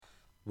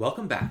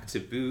Welcome back to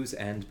Booze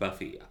and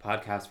Buffy, a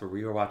podcast where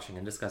we are watching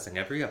and discussing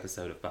every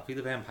episode of Buffy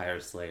the Vampire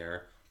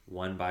Slayer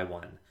one by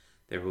one.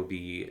 There will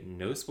be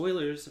no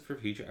spoilers for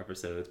future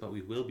episodes, but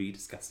we will be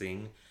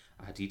discussing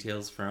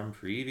details from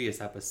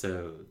previous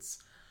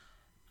episodes.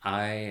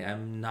 I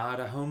am not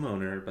a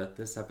homeowner, but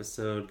this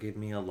episode gave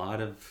me a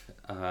lot of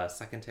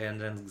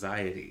secondhand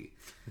anxiety.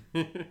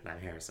 And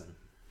I'm Harrison.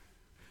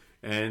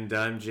 And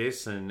I'm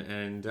Jason,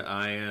 and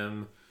I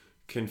am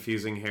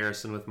confusing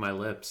Harrison with my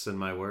lips and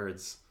my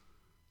words.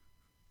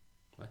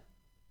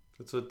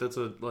 That's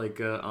what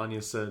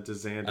Anya said to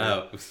Xander.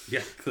 Oh,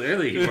 yeah,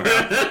 clearly you were.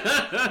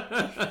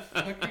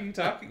 What are you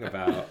talking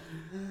about?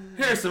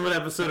 Harrison, what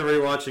episode are we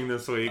watching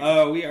this week?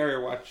 We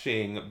are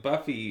watching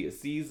Buffy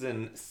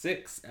Season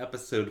 6,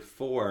 Episode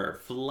 4,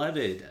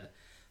 Flooded.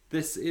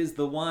 This is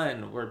the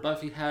one where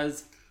Buffy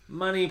has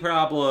money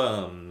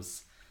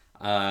problems.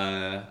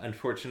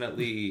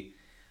 Unfortunately,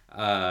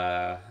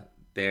 a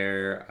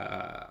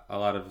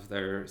lot of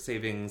their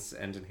savings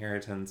and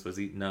inheritance was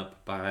eaten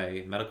up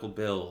by medical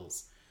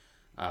bills.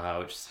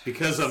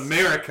 Because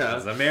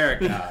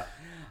America.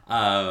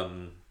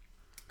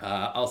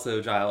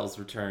 Also, Giles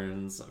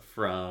returns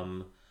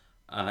from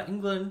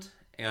England,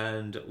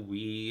 and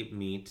we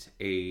meet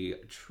a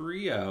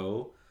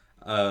trio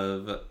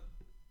of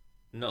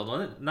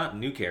not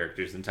new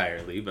characters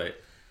entirely,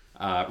 but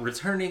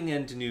returning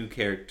and new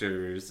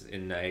characters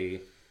in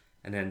an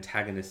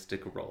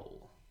antagonistic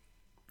role.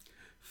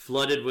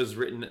 Flooded was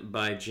written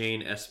by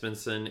Jane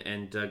Espenson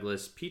and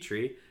Douglas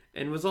Petrie,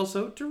 and was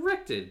also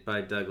directed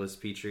by Douglas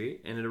Petrie,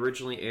 and it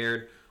originally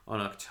aired on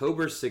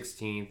October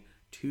 16th,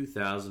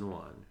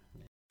 2001.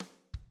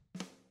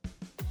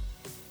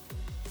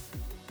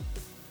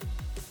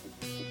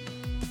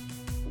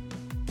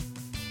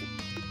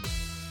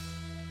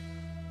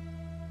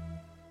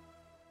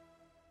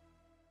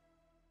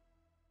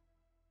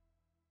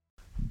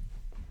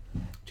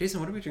 Jason,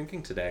 what are we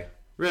drinking today?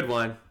 Red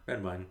wine.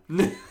 Red wine.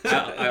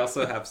 I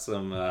also have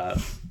some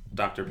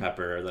Dr.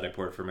 Pepper that I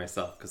poured for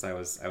myself because I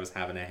was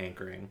having a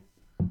hankering.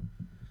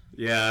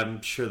 Yeah,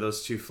 I'm sure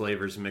those two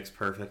flavors mix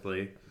perfectly.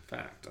 In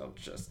fact, I'll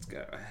just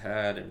go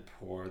ahead and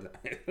pour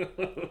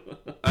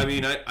that. I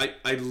mean,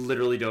 I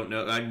literally don't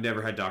know. I've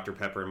never had Dr.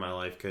 Pepper in my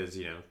life because,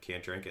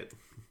 can't drink it.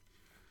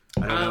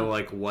 I don't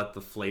know, what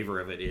the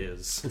flavor of it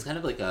is. It's kind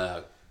of like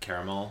a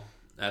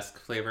caramel-esque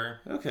flavor.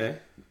 Okay.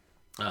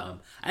 I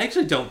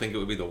actually don't think it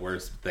would be the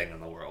worst thing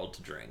in the world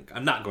to drink.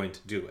 I'm not going to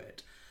do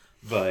it.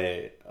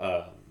 But,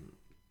 I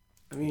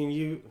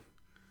mean,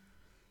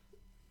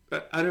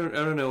 I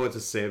don't know what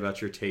to say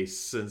about your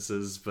taste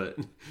senses, but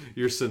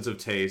your sense of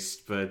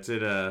taste, but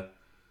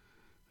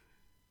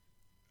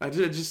I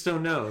just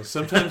don't know.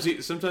 Sometimes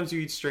you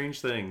eat strange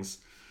things.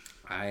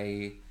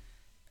 I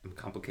am a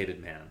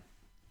complicated man.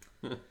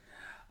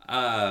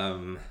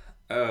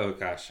 Oh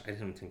gosh, I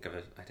didn't think of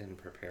it. I didn't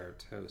prepare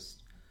a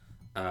toast.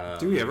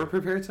 Do we ever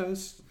prepare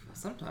toast?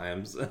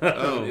 Sometimes.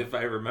 Oh, if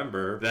I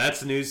remember.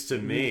 That's news to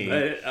me.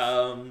 But,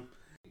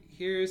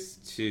 here's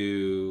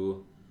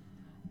to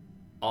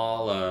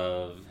all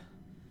of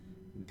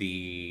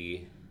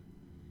the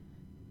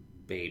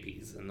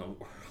babies in the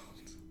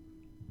world.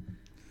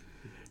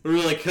 We're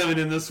really coming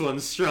in this one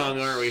strong,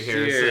 aren't we,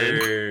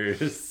 Harrison?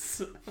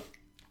 Cheers.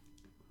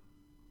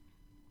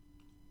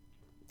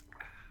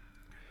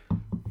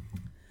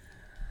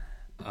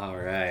 All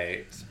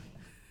right.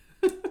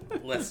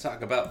 Let's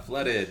talk about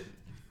Flooded.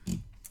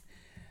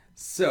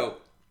 So,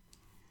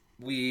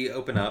 we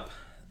open up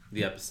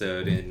the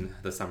episode in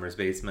the Summers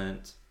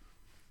basement.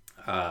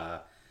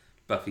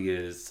 Buffy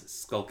is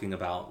skulking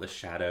about the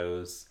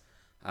shadows.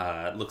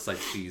 It looks like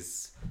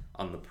she's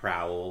on the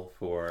prowl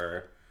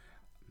for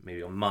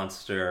maybe a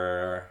monster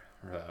or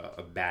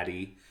a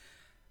baddie.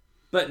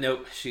 But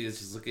nope, she is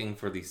just looking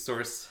for the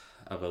source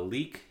of a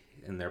leak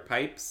in their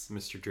pipes.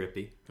 Mr.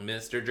 Drippy.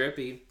 Mr.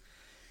 Drippy.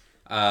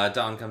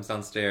 Dawn comes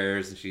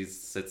downstairs and she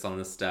sits on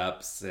the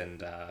steps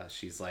and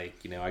she's like,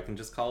 I can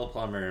just call a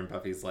plumber. And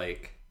Buffy's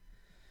like,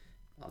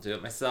 I'll do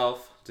it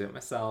myself.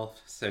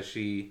 So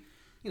she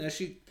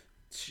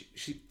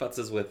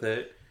futzes with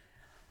it.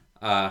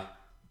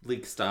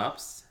 Leak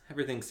stops.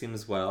 Everything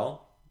seems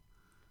well.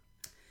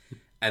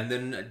 And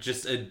then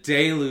just a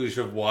deluge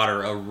of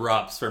water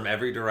erupts from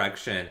every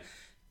direction.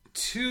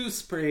 Two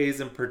sprays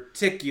in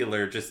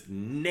particular just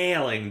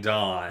nailing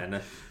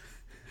Dawn.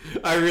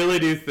 I really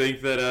do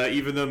think that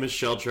even though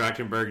Michelle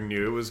Trachtenberg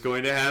knew it was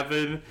going to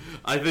happen,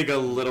 I think a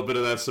little bit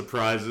of that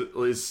surprise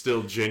is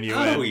still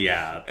genuine. Oh,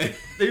 yeah.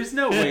 There's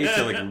no way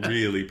to,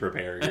 really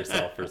prepare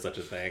yourself for such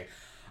a thing.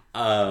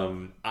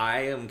 I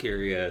am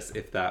curious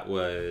if that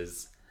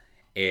was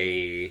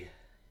get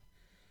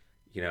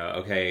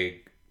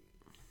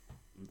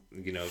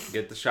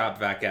the shop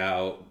vac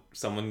out,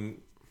 someone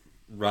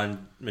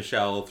run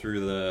Michelle through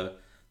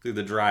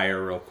the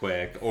dryer real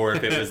quick, or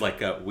if it was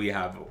we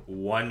have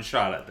one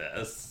shot at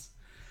this.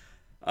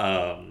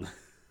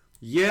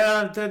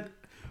 Yeah, that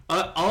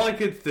all I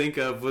could think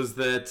of was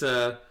that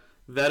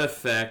that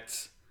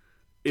effect.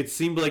 It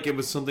seemed like it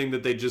was something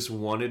that they just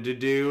wanted to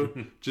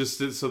do,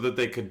 so that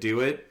they could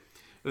do it.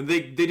 And they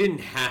didn't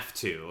have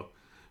to,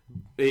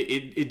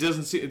 it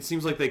doesn't seem, it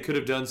seems like they could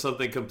have done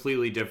something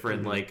completely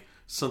different, like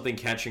something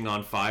catching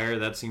on fire.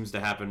 That seems to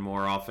happen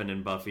more often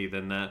in Buffy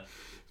than that.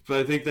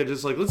 But I think they're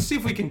just like, let's see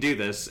if we can do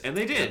this, and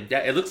they did. Yeah,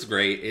 it looks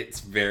great. It's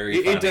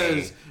very funny. It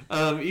does.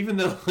 Even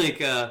though, like,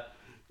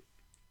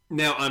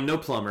 now I'm no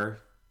plumber,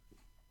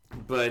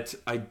 but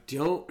I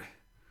don't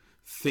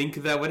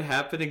think that would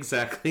happen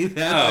exactly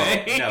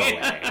that way. No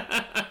way.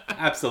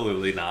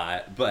 Absolutely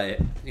not. But,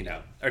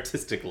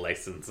 artistic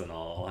license and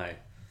all.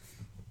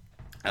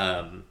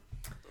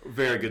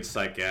 Very good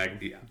sight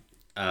gag.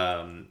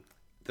 Yeah.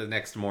 The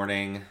next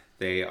morning,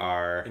 they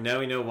are... And now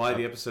we know why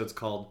the episode's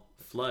called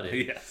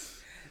Flooded. Yes.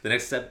 The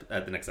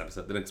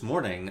next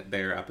morning,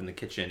 they're up in the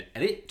kitchen,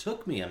 and it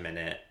took me a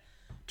minute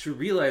to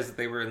realize that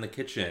they were in the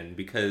kitchen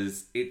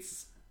because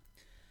it's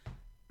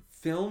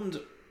filmed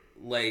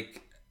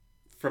like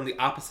from the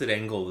opposite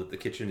angle that the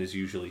kitchen is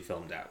usually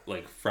filmed at,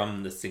 like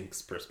from the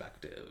sink's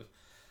perspective.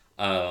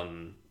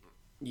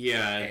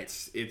 Yeah,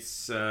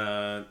 it's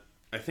I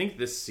think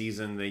this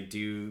season they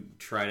do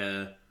try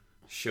to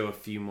show a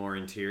few more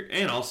interior,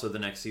 and also the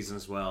next season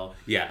as well.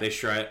 Yeah, they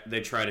try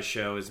to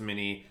show as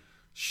many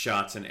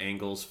shots and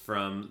angles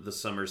from the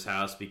Summers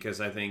house, because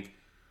I think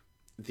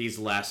these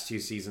last two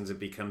seasons it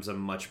becomes a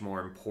much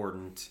more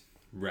important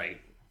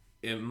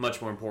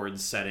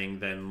setting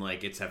than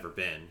like it's ever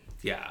been.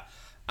 Yeah,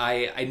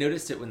 I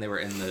noticed it when they were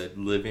in the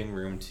living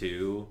room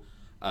too.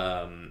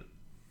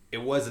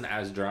 It wasn't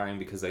as drawing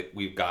because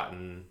we've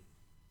gotten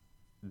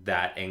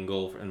that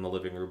angle in the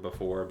living room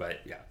before, but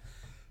yeah.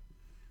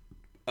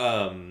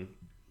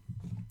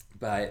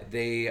 But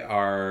they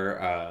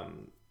are.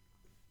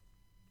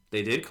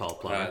 They did call a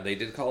plumber. They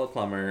did call a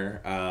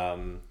plumber.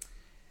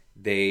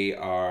 They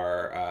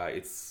are...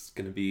 it's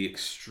going to be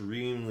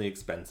extremely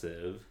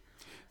expensive.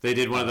 They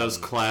did one of those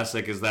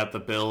classic, is that the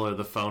bill or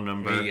the phone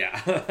number?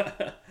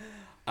 Yeah.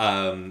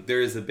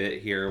 There is a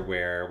bit here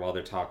where, while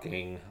they're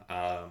talking,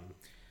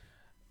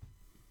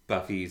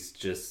 Buffy's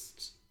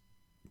just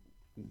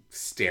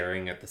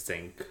staring at the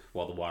sink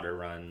while the water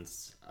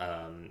runs.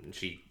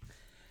 She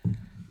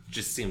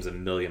just seems a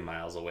million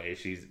miles away.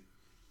 She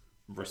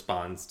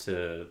responds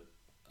to...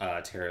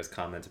 Tara's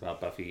comment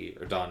about Buffy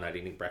or Dawn not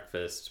eating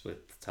breakfast with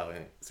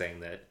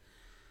saying that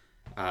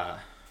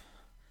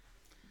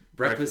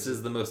breakfast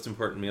is the most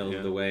important meal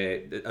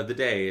of the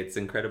day. It's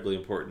incredibly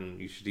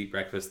important. You should eat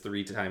breakfast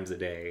 3 times a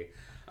day.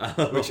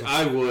 Which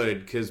I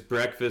would, because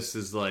breakfast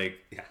is like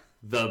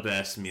the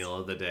best meal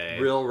of the day.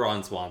 Real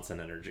Ron Swanson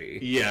energy.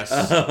 Yes.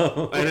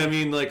 And I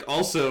mean, like,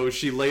 also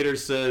she later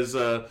says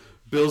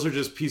bills are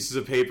just pieces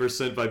of paper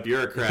sent by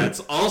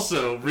bureaucrats.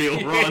 Also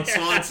real Ron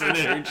Swanson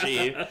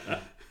energy.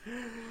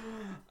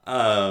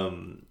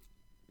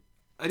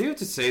 I do have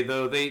to say,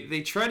 though,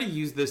 they try to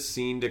use this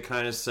scene to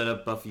kind of set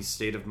up Buffy's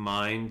state of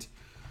mind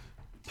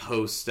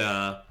post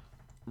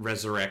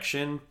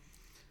resurrection,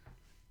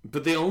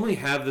 but they only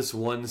have this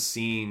one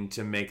scene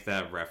to make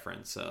that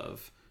reference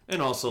of,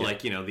 and also like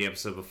the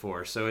episode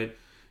before, so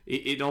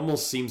it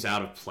almost seems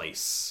out of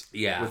place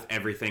with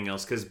everything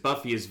else, because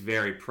Buffy is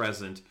very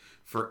present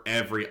for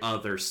every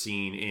other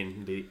scene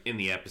in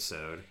the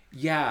episode.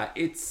 Yeah,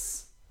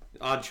 it's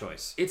odd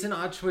choice. It's an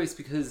odd choice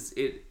because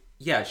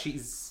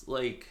she's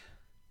like,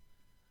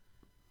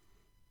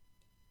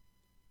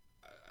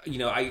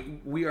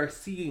 we are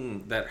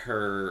seeing that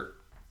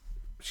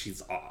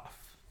she's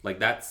off. Like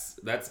that's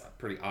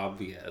pretty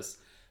obvious,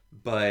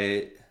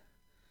 but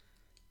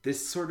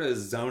this sort of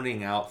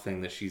zoning out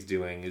thing that she's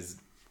doing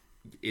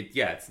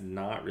it's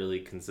not really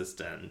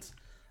consistent.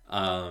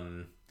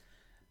 And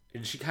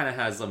she kind of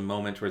has a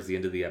moment towards the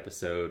end of the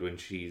episode when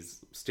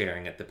she's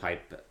staring at the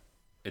pipe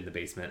in the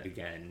basement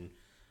again,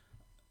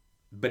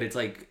 but it's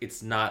like,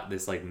 it's not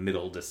this like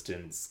middle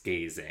distance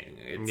gazing.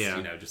 It's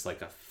just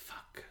like a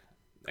fuck,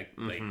 like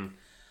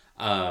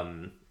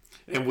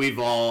and we've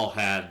all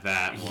had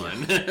that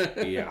one.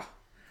 Yeah.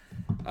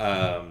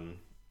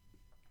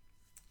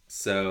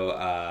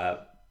 So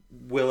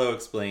Willow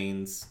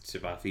explains to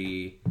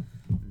Buffy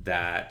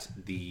that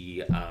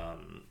the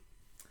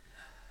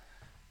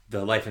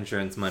life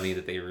insurance money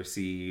that they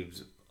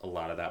received, a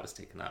lot of that was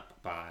taken up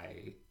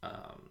by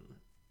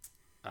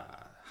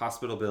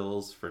hospital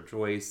bills for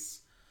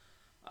Joyce,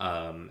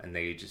 and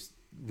they just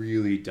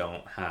really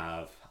don't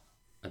have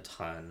a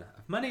ton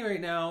of money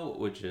right now,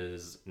 which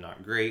is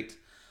not great.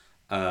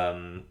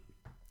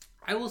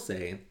 I will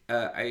say,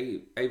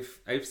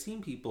 I've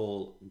seen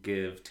people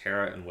give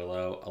Tara and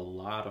Willow a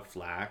lot of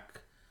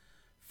flack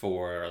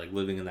for like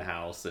living in the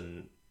house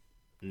and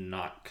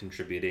not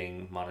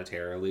contributing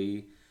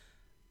monetarily.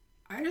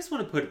 I just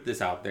want to put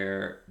this out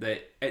there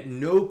that at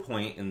no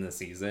point in the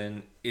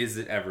season is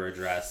it ever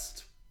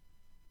addressed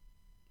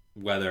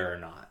whether or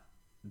not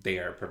they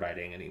are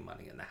providing any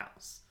money in the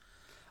house.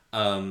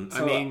 I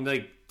mean,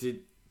 like,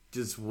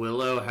 does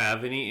Willow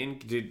have any?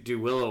 Do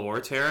Willow or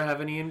Tara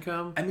have any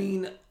income? I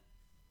mean,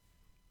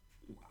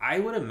 I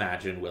would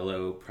imagine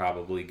Willow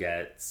probably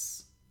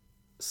gets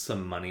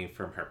some money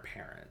from her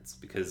parents,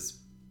 because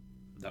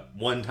the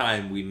one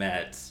time we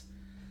met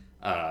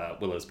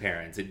Willow's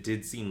parents, it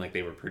did seem like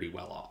they were pretty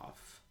well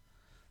off.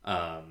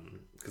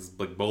 because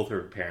like both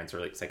her parents are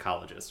like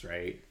psychologists,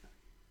 right?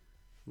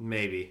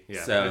 Maybe,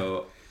 yeah.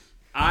 So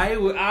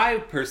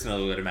I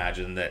personally would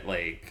imagine that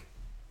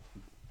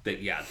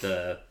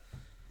the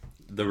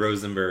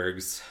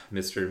Rosenbergs,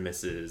 Mr. and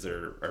Mrs.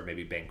 are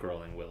maybe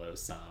bankrolling Willow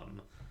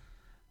some.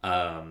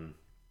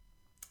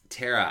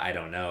 Tara, I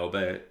don't know,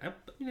 but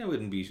I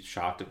wouldn't be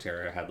shocked if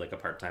Tara had like a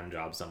part-time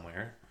job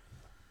somewhere.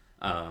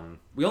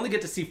 We only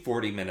get to see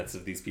 40 minutes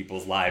of these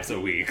people's lives a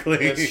week. Like,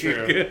 that's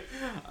true.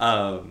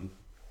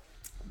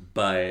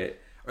 But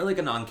or like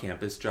an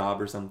on-campus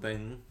job or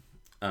something.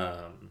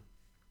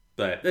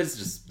 But that's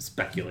just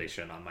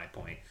speculation on my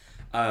point.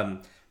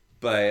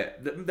 But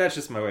that's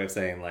just my way of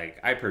saying, like,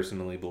 I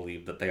personally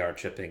believe that they are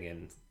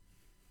chipping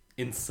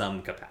in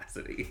some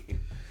capacity.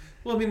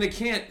 Well, I mean, they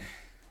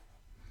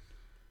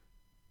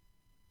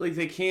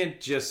can't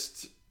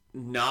just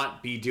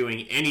not be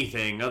doing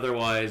anything.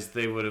 Otherwise,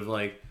 they would have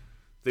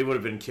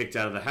been kicked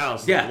out of the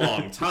house a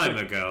long time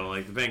ago.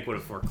 Like, the bank would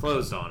have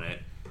foreclosed on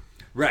it.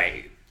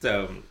 Right.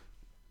 So,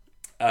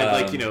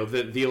 and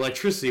the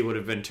electricity would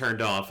have been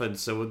turned off, and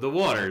so would the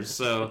water.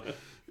 So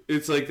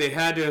it's like they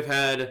had to have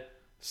had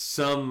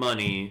some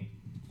money,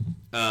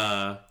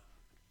 and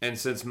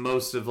since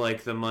most of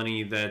like the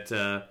money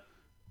that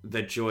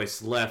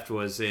Joyce left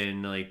was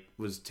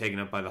taken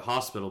up by the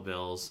hospital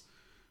bills,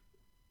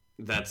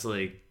 that's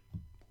like,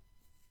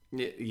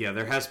 yeah,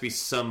 there has to be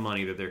some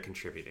money that they're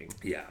contributing.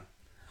 Yeah,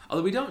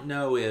 although we don't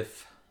know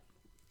if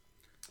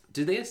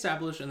did they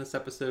establish in this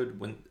episode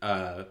when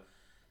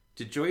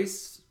did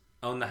Joyce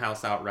own the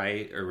house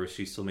outright, or was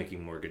she still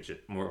making mortgage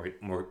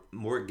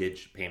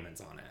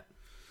payments on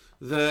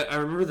it? I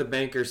remember the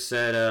banker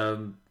said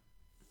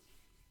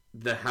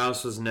the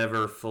house was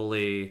never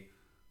fully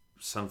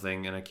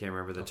something, and I can't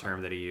remember the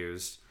term that he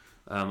used.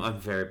 I'm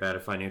very bad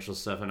at financial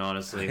stuff, and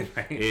honestly,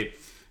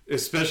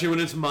 especially when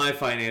it's my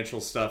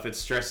financial stuff, it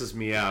stresses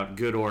me out,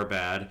 good or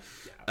bad.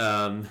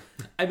 Yeah.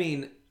 I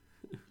mean,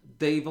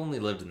 they've only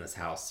lived in this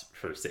house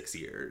for 6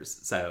 years,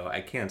 so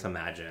I can't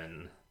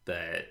imagine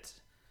that,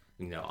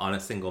 on a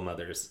single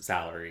mother's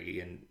salary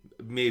and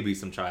maybe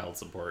some child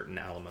support and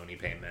alimony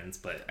payments,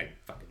 but I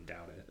fucking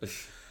doubt it.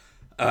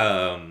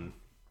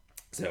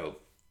 So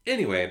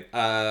anyway,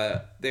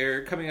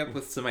 they're coming up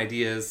with some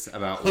ideas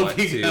about what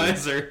to... You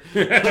guys are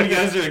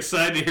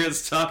excited to hear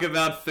us talk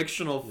about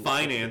fictional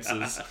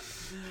finances.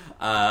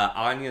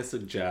 Anya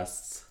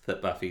suggests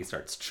that Buffy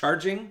starts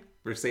charging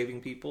for saving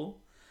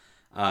people.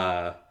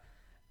 And,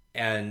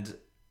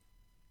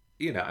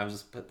 I'll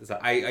just put this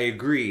out. I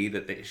agree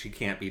that she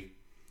can't be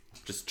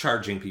just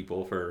charging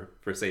people for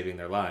saving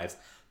their lives.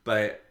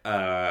 But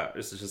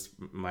this is just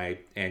my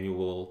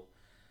annual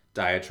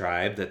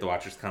diatribe that the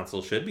Watchers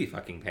Council should be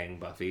fucking paying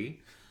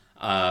Buffy.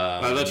 I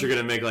thought you were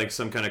going to make like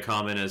some kind of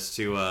comment as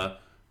to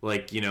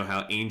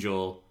how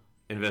Angel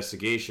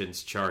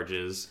Investigations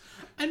charges.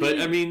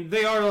 I mean,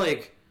 they are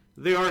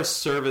a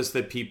service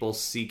that people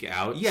seek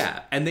out.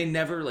 Yeah, and they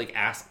never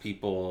ask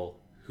people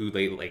who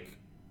they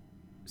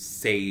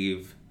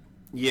save.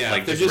 Yeah,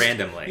 just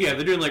randomly. Yeah,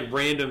 they're doing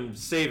random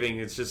saving.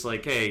 It's just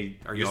like, hey,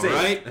 are you all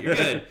right? You're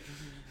good.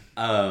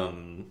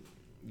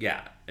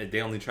 Yeah,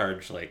 they only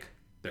charge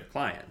their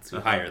clients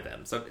who hire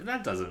them. So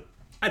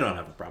I don't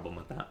have a problem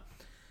with that.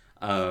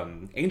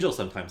 Angel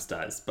sometimes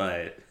does,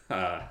 but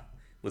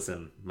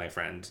listen, my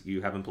friend,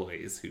 you have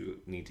employees who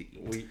need to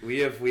eat. We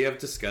have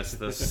discussed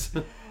this.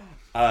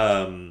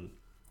 Anya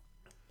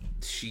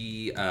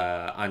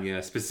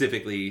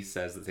specifically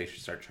says that they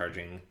should start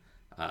charging.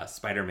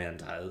 Spider-Man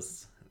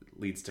does.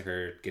 Leads to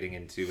her getting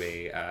into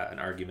an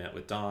argument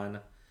with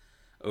Dawn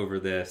over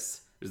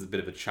this. There's a bit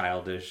of a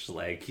childish,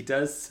 he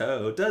does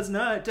so, does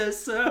not,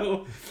 does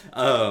so.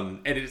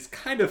 And it's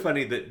kind of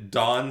funny that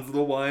Dawn's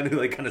the one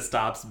who kind of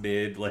stops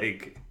mid,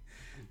 goes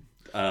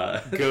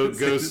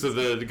to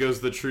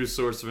the true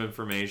source of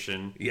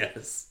information.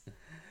 Yes.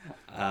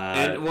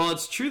 And while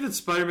it's true that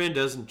Spider-Man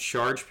doesn't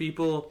charge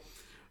people,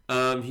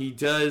 he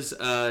does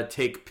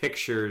take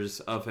pictures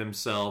of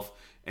himself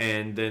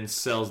and then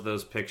sells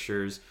those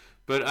pictures.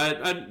 But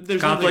there's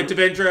conflict of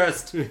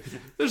interest.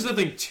 There's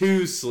nothing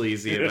too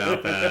sleazy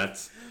about that.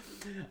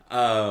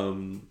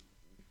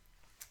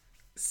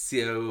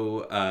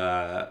 So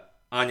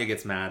Anya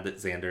gets mad that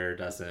Xander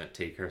doesn't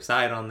take her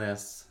side on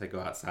this. They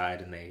go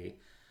outside and they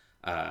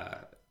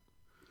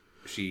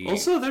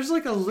also there's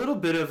a little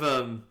bit of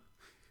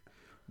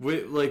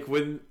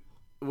when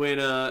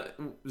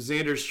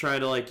Xander's trying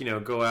to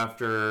go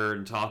after her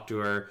and talk to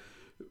her,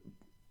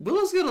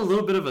 Willow's got a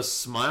little bit of a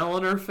smile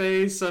on her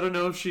face. I don't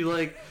know if she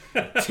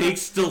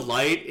takes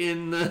delight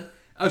in the...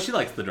 Oh, she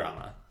likes the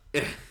drama.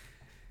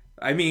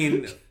 I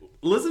mean,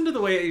 listen to the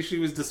way she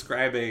was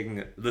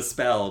describing the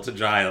spell to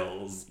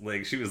Giles.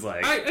 She was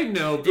like... I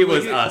know, but it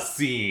was a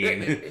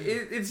scene.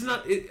 It's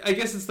not... I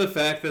guess it's the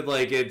fact that,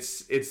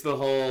 it's the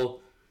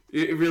whole...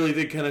 It really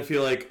did kind of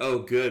feel like, oh,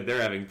 good,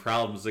 they're having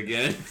problems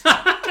again.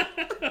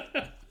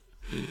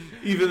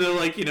 Even though,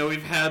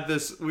 we've had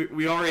this...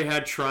 We already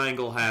had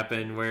Triangle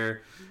happen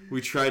where we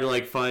try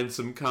to, find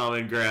some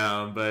common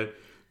ground, but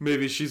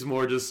maybe she's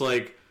more just,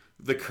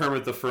 the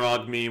Kermit the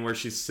Frog meme where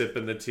she's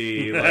sipping the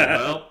tea. Like,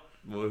 well,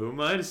 who am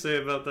I to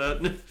say about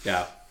that?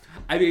 Yeah.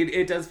 I mean,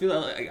 it does feel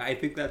like, I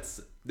think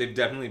they've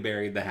definitely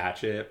buried the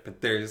hatchet,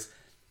 but there's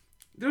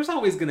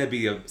always going to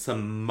be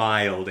some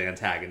mild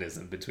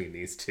antagonism between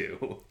these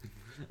two.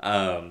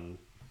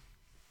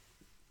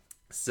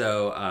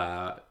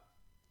 So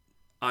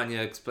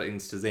Anya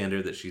explains to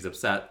Xander that she's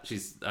upset.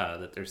 She's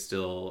that they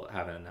still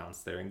haven't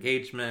announced their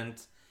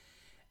engagement,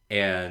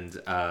 and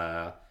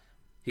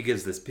he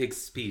gives this big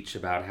speech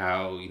about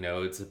how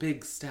it's a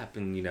big step,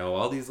 and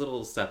all these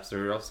little steps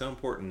are so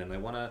important, and I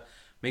want to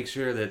make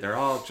sure that they're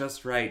all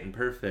just right and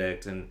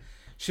perfect. And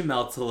she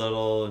melts a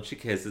little, and she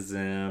kisses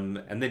him,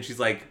 and then she's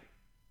like,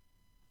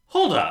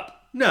 "Hold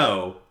up,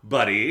 no,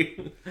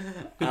 buddy,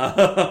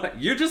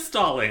 you're just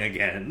stalling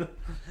again."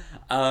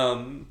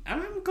 And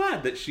I'm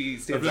glad that she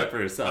stands up for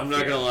herself. I'm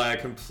not gonna lie, I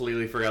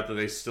completely forgot that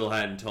they still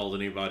hadn't told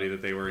anybody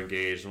that they were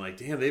engaged. I'm like,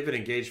 damn, they've been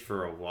engaged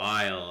for a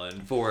while,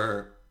 and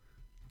for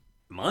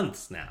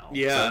months now.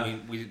 Yeah. So, I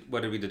mean,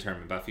 what did we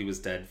determine? Buffy was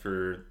dead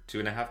for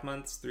 2.5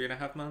 months,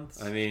 3.5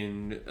 months? I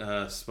mean,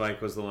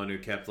 Spike was the one who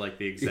kept, like,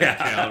 the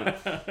exact count.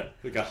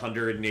 Like,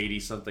 180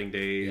 something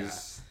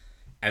days.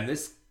 Yeah. And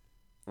this...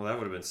 Well, that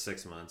would have been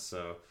 6 months,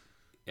 so...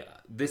 Yeah.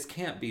 This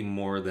can't be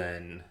more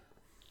than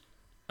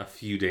a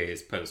few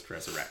days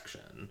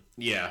post-resurrection.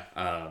 Yeah.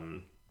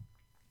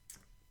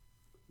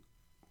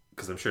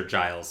 Because I'm sure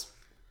Giles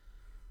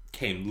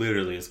came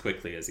literally as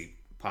quickly as he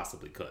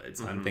possibly could.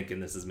 So I'm thinking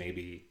this is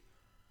maybe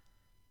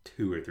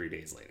 2 or 3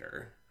 days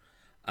later.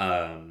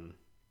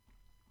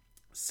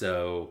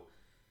 So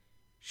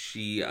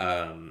she,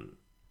 Anya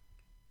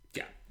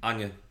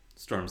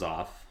storms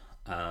off,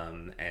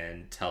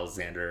 and tells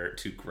Xander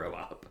to grow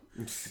up.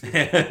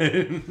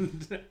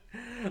 and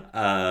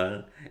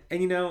I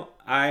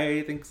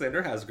think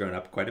Xander has grown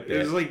up quite a bit. It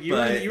was like, you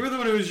were the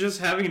one who was just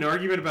having an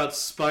argument about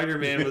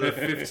Spider-Man with a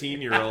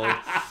 15-year-old.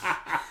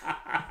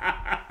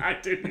 I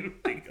didn't even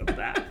think of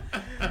that.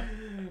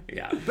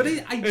 Yeah, but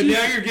and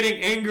now you're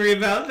getting angry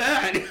about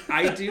that.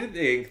 I do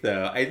think,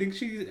 though. I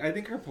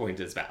think her point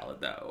is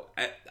valid, though.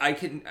 I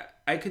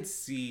could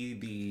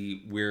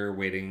see we're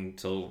waiting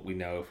till we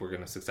know if we're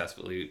going to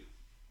successfully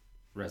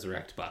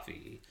resurrect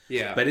Buffy.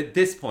 Yeah, but at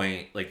this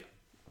point, like,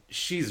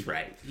 she's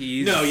right.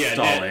 He's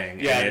stalling.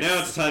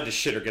 Now it's time to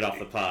shit or get off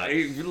the pot.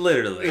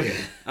 Literally.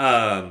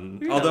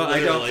 Although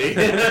literally.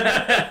 I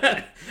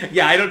don't.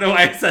 Yeah, I don't know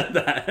why I said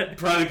that.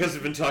 Probably because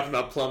we've been talking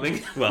about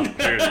plumbing. Well,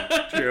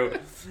 true.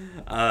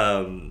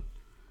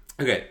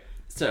 Okay,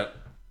 so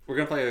we're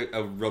gonna play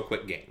a real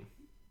quick game.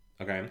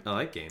 Okay, I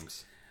like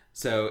games.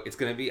 So it's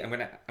gonna be I'm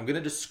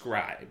gonna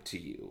describe to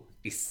you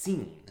a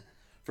scene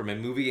from a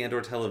movie and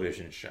or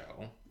television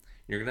show.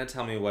 You're gonna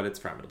tell me what it's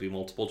from. It'll be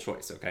multiple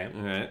choice. Okay.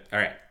 All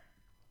right.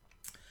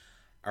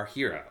 Our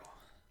hero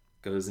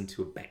goes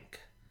into a bank.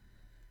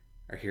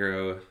 Our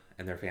hero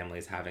and their family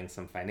is having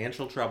some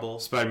financial trouble.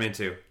 Spider-Man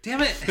 2.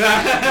 Damn it!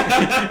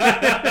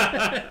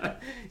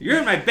 You're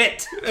in my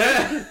bit.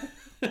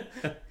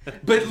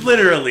 But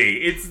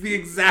literally, it's the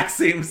exact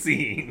same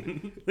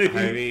scene.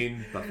 I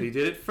mean, Buffy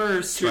did it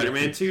first.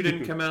 Spider-Man 2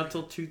 didn't come out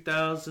till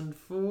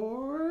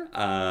 2004?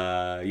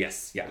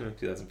 Yes. Yeah,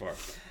 2004.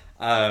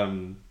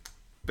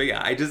 But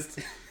yeah,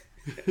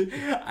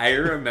 I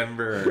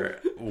remember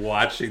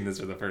watching this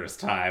for the first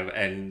time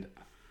and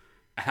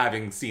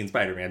having seen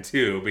Spider-Man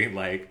 2 being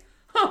like,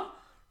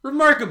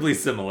 remarkably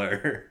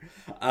similar.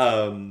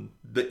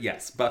 But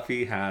yes,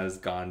 Buffy has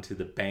gone to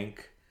the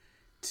bank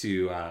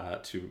to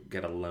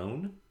get a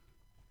loan.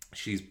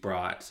 She's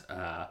brought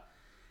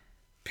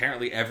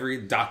apparently every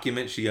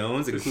document she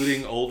owns,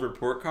 including old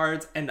report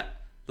cards. And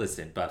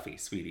listen, Buffy,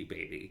 sweetie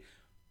baby,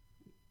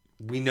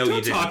 we know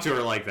you didn't talk to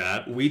her like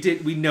that. We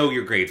know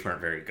your grades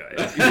weren't very good.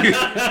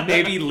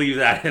 Maybe leave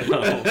that at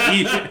home.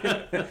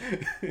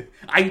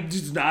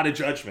 It's not a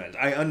judgment.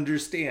 I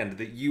understand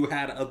that you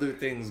had other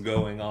things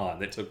going on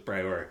that took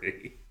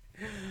priority.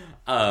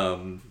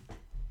 But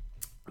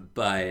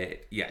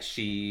yeah,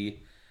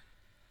 she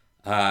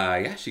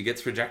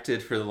gets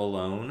rejected for the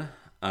loan.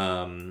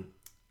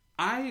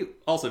 I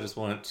also just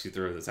want to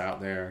throw this out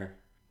there,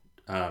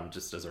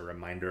 just as a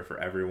reminder for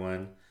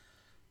everyone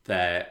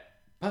that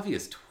Buffy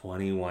is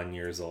 21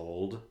 years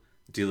old,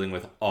 dealing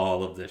with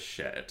all of this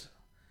shit.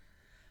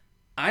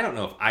 I don't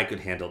know if I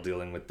could handle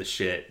dealing with the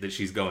shit that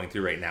she's going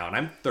through right now, and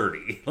I'm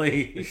 30.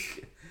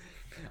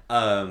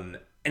 And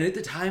at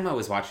the time I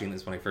was watching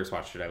this, when I first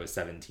watched it, I was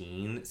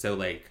 17.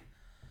 So, I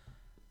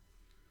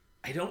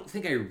don't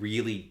think I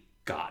really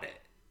got it.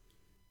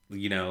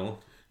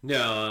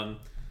 No,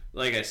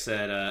 like I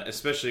said,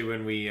 especially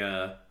when we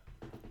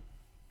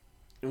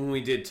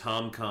did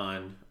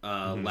TomCon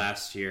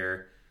last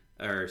year,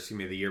 or excuse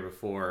me, the year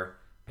before,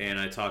 and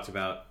I talked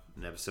about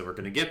an episode we're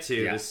going to get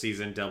to this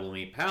season, Double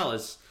Meat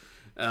Palace.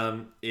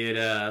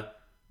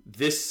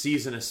 This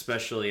season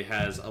especially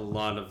has a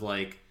lot of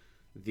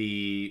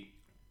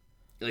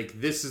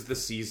this is the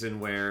season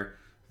where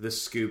the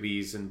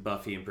Scoobies and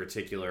Buffy in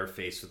particular are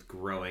faced with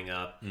growing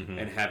up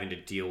and having to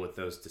deal with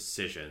those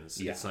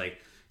decisions. Yeah. It's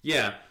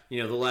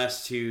the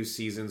last 2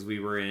 seasons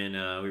we were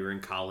in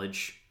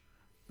college.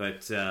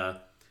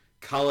 but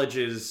college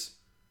is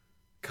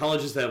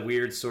that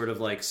weird sort of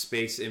like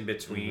space in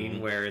between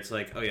where it's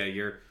like, oh yeah,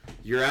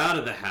 you're out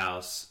of the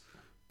house,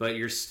 but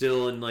you're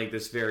still in like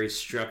this very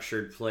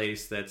structured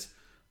place that's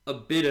a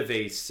bit of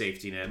a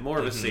safety net, more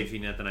of a safety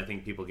net than I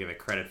think people give it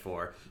credit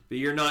for. But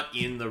you're not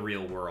in the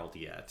real world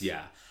yet.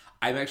 Yeah,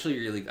 I'm actually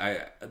really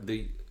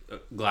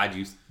glad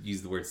you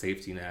used the word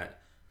safety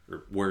net,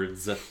 or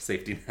words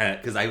safety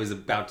net, because I was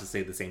about to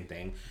say the same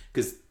thing.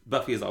 Because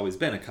Buffy has always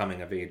been a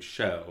coming of age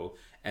show,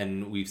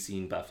 and we've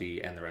seen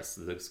Buffy and the rest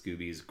of the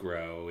Scoobies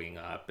growing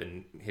up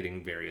and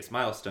hitting various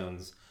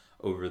milestones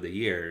over the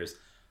years,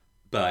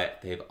 but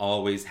they've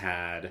always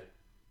had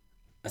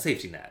a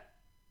safety net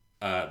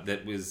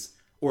that was,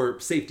 or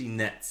safety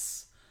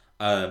nets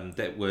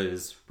that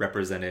was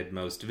represented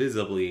most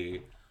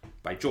visibly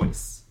by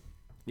Joyce.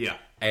 Yeah.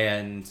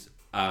 And,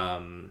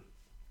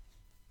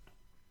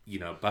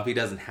 Buffy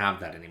doesn't have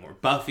that anymore.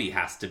 Buffy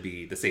has to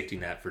be the safety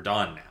net for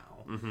Dawn now.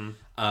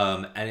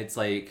 And it's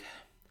like,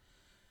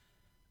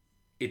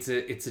 it's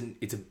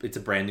a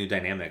brand new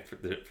dynamic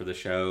for the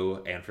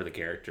show and for the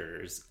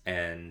characters.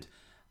 And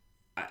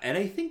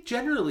I think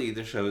generally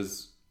the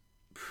show's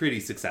pretty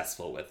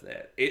successful with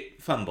it.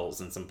 It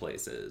fumbles in some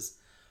places,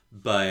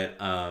 but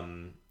I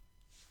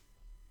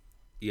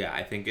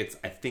think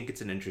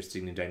it's an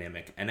interesting new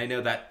dynamic, and I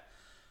know that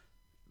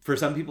for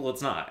some people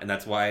it's not, and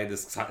that's why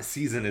this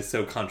season is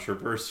so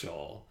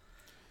controversial.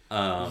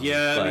 I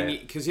mean,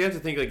 because you have to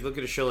think, like, look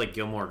at a show like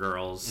Gilmore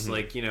Girls.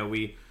 Like,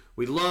 we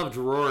loved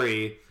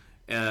Rory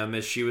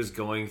as she was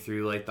going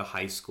through like the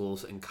high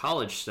schools and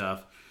college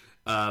stuff,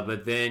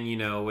 but then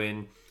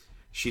when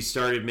she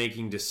started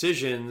making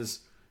decisions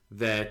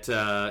that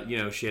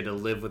she had to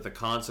live with the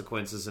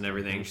consequences and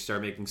everything. She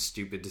started making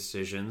stupid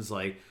decisions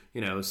like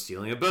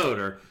stealing a boat,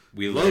 or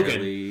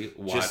literally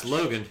watched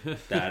Logan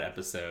that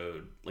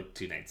episode like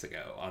 2 nights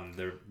ago on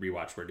the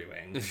rewatch we're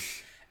doing,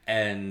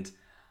 and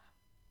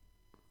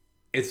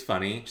it's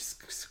funny,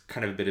 just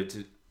kind of a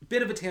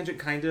bit of a tangent,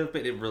 kind of,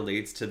 but it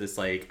relates to this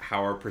like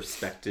how our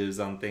perspectives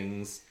on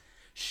things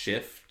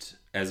shift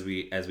as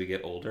we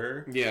get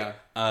older. Yeah.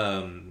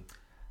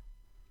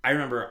 I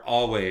remember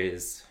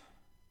always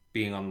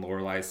being on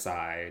Lorelai's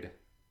side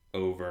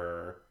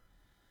over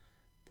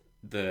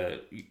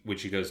when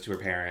she goes to her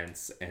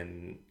parents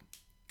and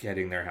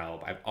getting their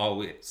help. I've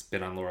always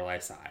been on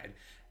Lorelai's side.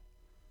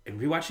 And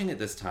rewatching it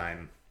this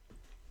time,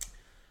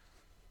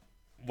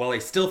 while I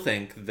still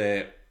think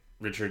that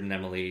Richard and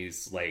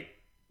Emily's like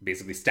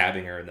basically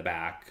stabbing her in the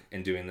back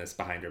and doing this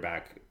behind her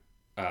back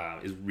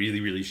is really,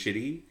 really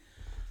shitty,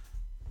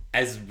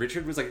 as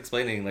Richard was like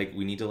explaining, like,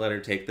 we need to let her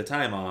take the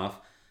time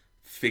off,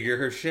 figure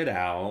her shit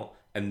out,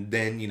 and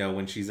then,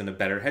 when she's in a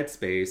better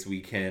headspace,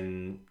 we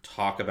can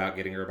talk about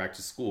getting her back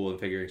to school and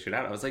figuring shit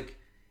out. I was like,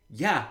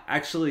 yeah,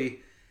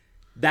 actually,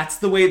 that's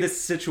the way this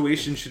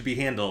situation should be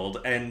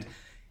handled. And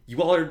you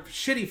all are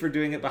shitty for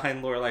doing it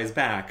behind Lorelai's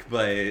back,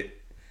 but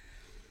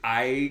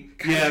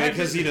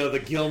because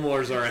the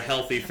Gilmores are a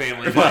healthy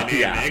family dynamic.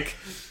 Yeah.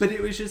 But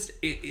it was just,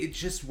 it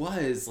just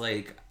was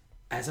like,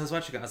 as I was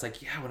watching it, I was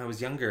like, yeah, when I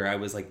was younger, I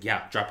was like,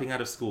 yeah, dropping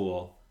out of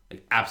school,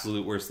 like,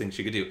 absolute worst thing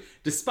she could do.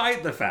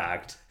 Despite the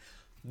fact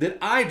that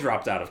I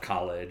dropped out of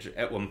college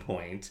at one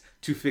point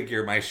to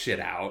figure my shit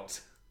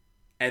out,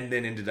 and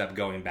then ended up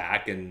going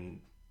back and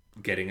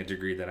getting a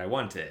degree that I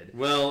wanted.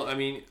 Well, I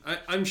mean,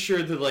 I'm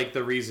sure that like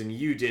the reason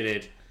you did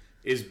it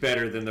is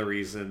better than the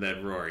reason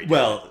that Rory did.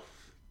 Well,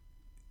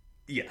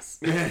 yes.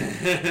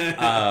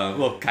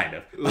 Well, kind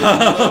of.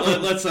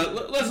 Let's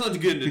not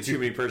get into too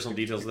many personal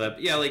details of that.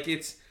 But yeah, like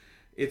it's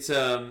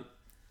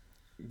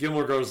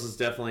Gilmore Girls is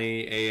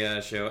definitely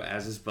a show,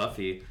 as is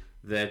Buffy,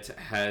 that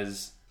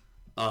has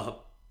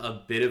a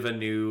bit of a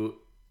new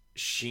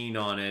sheen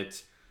on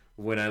it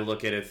when I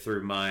look at it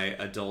through my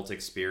adult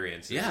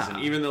experiences. Yeah.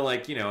 And even though,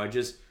 like,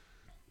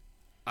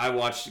 I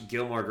watched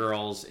Gilmore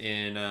Girls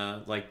in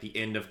like the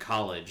end of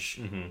college.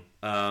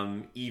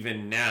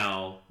 Even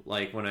now,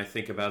 like, when I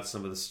think about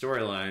some of the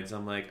storylines,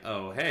 I'm like,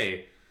 oh,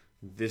 hey,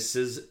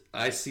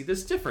 I see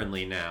this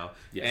differently now.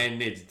 Yeah.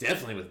 And it's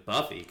definitely with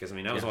Buffy, because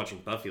I was watching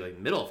Buffy like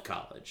middle of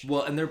college.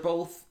 Well, and they're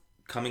both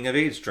coming of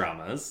age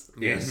dramas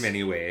in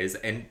many ways,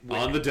 and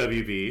on the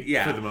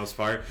WB for the most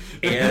part.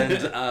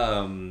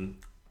 And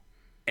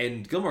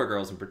and Gilmore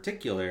Girls in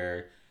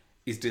particular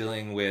is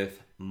dealing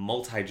with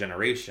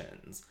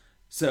multi-generations.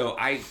 So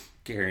I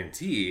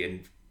guarantee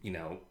in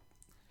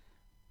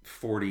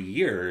 40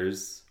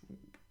 years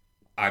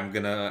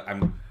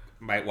I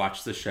might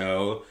watch the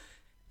show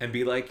and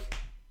be like,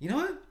 you know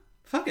what?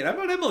 Fuck it, I'm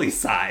on Emily's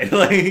side.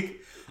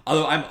 Like,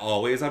 although I'm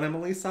always on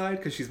Emily's side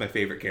because she's my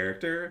favorite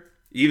character,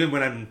 even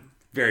when I'm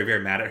very,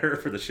 very mad at her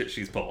for the shit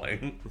she's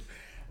pulling.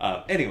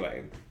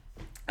 Anyway,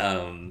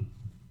 I'm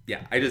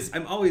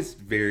always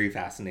very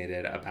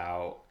fascinated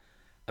about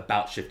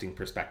shifting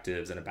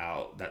perspectives and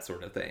about that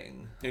sort of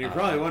thing. And you're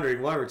probably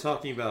wondering why we're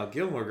talking about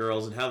Gilmore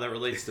Girls and how that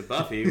relates to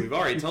Buffy. We've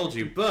already told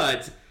you,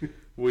 but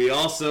we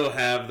also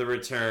have the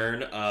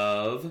return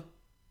of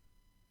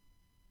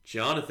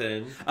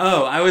Jonathan.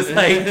 Oh, I was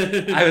like,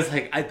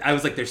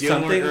 there's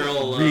Gilmore something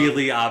Girl,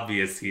 really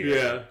obvious here.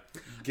 Yeah.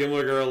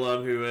 Gilmore Girl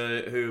alum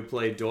who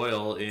played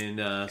Doyle in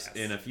a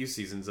few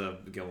seasons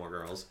of Gilmore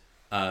Girls.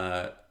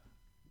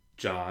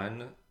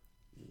 John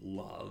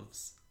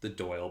loves the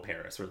Doyle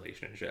Paris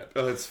relationship.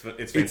 Oh, it's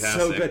fantastic. It's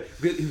so good.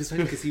 It was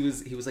funny because he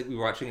was like, we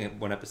were watching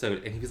one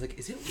episode and he was like,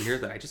 is it weird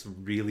that I just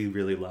really,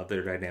 really love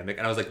their dynamic?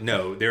 And I was like,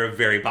 no, they're a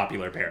very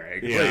popular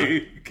pairing.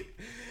 Yeah.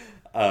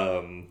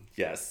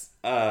 Yes.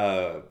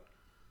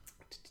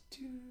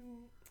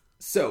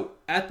 So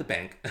at the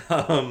bank,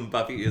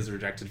 Buffy is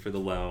rejected for the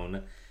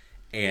loan,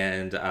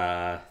 and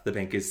the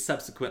bank is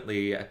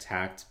subsequently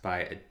attacked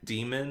by a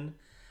demon.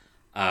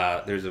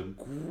 There's a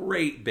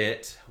great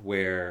bit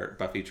where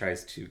Buffy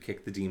tries to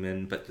kick the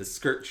demon, but the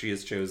skirt she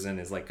has chosen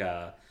is like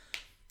a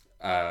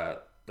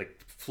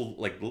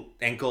full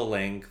ankle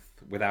length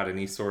without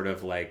any sort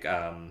of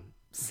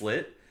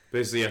slit.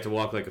 Basically, you have to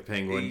walk like a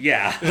penguin.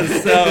 Yeah.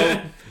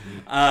 So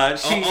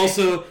she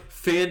also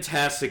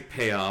fantastic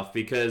payoff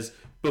because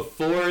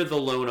before the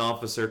loan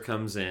officer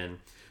comes in,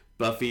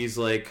 Buffy's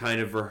like kind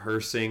of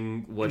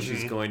rehearsing what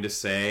she's going to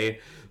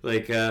say.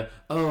 Like,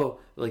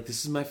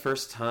 this is my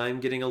first time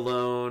getting a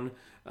loan.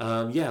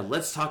 Yeah,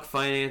 let's talk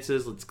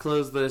finances. Let's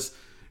close this.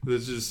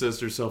 This just says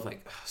to herself,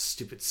 like, oh,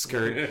 stupid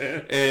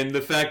skirt. And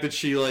the fact that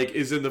she,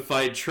 is in the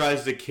fight,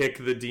 tries to kick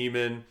the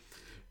demon,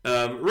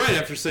 right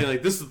after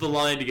saying, this is the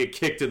line to get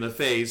kicked in the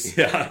face.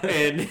 Yeah.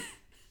 And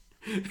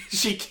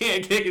she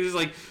can't kick it. It's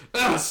like,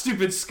 oh,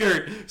 stupid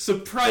skirt.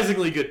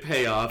 Surprisingly good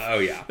payoff. Oh,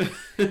 yeah.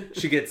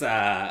 She gets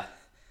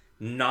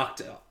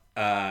knocked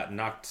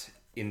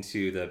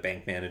into the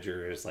bank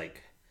manager's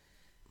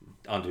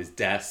onto his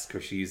desk,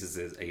 where she uses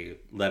a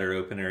letter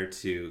opener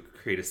to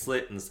create a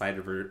slit in the side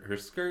of her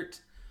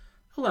skirt,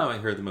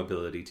 allowing her the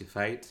mobility to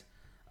fight.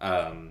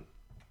 I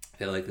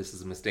feel like this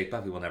is a mistake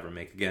Buffy will never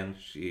make again.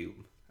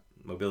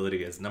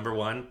 Mobility is number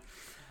one.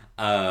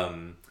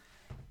 And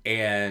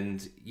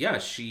yeah,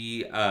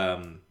 she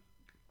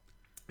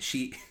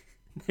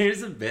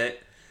there's a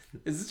bit,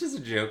 this is just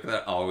a joke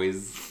that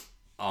always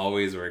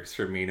works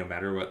for me, no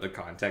matter what the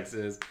context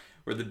is,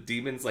 where the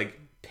demon's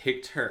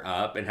picked her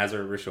up and has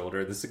her over her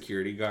shoulder. The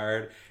security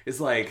guard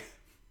is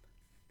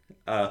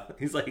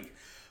he's like,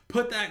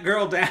 put that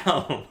girl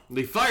down.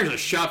 He fires a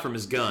shot from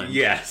his gun.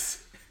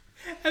 Yes.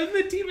 And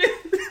the demon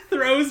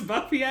throws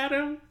Buffy at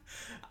him.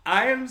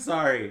 I am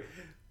sorry.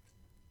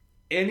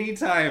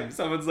 Anytime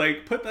someone's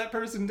like, put that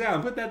person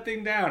down, put that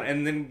thing down,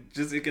 and then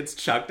just it gets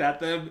chucked at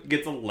them,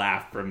 gets a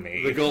laugh from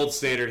me. The gold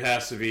standard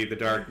has to be The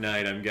Dark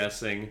Knight, I'm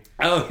guessing.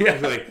 Oh, yeah.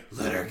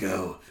 Let her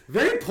go.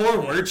 Very poor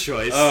word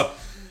choice.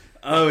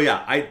 Oh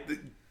yeah.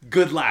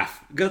 Good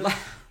laugh.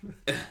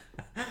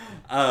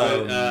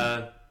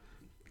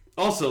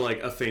 Also,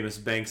 a famous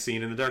bank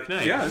scene in The Dark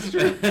Knight. Yeah, that's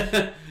true.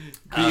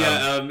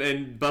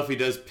 And Buffy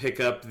does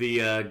pick up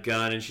the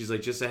gun, and she's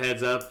like, just a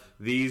heads up,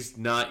 these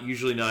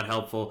usually not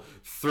helpful.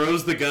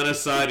 Throws the gun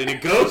aside, and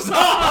it goes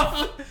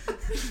off!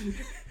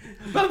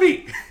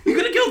 Buffy, you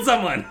could have killed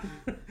someone!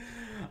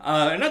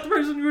 Not the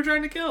person you were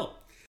trying to kill.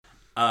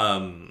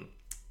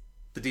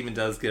 The demon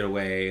does get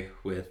away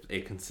with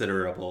a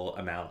considerable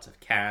amount of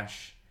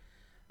cash.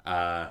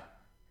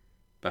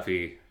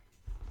 Buffy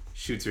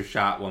shoots her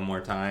shot one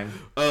more time.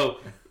 Oh,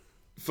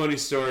 funny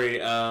story.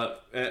 A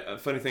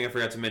funny thing I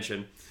forgot to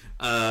mention.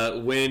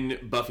 When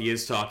Buffy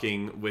is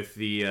talking with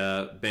the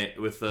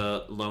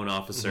loan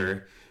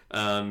officer,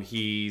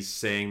 he's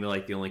saying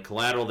that the only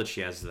collateral that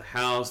she has is the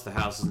house. The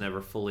house is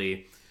never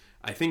fully,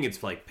 I think it's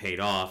paid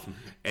off,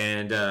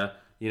 and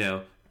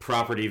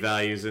property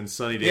values in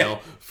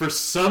Sunnydale for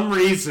some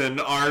reason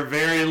are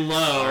very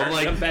low.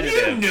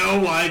 You know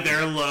why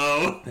they're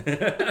low.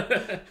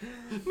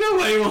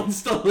 Nobody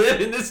wants to live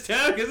in this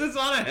town because it's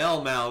on a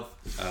hellmouth.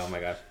 Oh my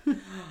god.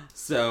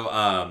 So,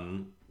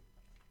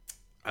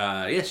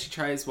 she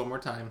tries one more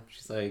time.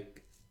 She's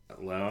like,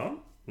 "Loan?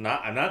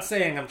 I'm not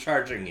saying I'm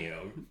charging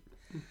you."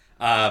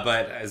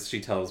 But as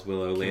she tells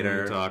Willow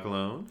later, talk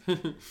loan.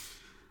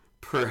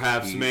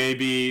 Perhaps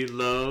maybe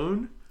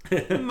loan.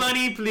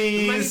 Money,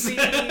 please.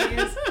 Money,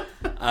 please.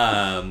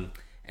 And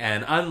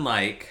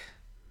unlike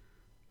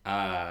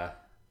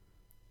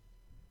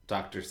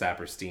Dr.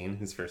 Saperstein,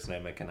 whose first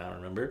name I cannot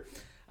remember,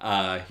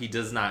 he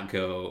does not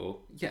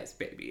go, yes,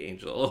 baby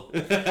angel.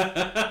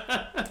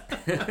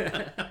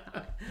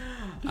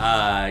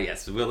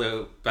 Yes,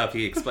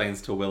 Buffy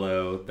explains to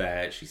Willow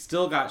that she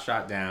still got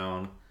shot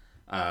down.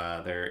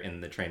 They're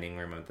in the training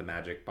room of the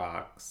magic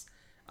box.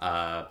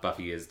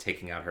 Buffy is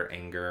taking out her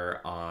anger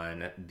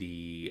on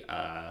the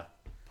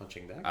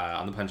punching bag.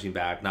 On the punching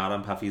bag, not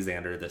on Puffy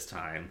Xander this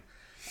time.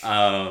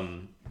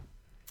 And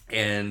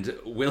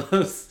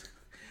Willow's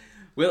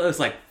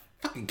like,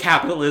 fucking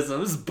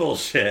capitalism is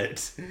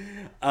bullshit.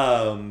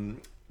 But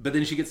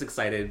then she gets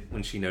excited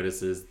when she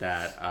notices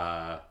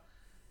that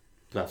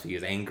Buffy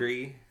is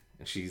angry,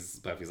 and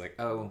Buffy's like,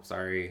 oh,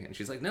 sorry, and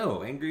she's like,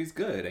 no, angry's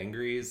good.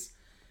 Angry's,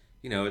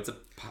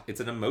 it's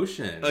an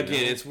emotion.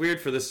 Again, it's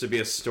weird for this to be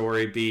a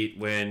story beat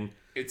when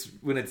it's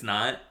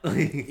not.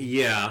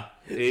 Yeah,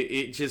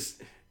 it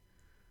just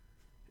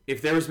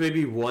if there was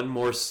maybe one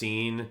more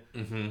scene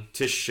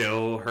to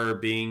show her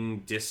being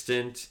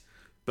distant,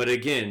 but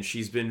again,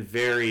 she's been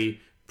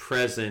very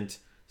present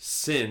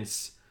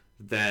since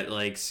that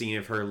like scene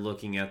of her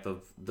looking at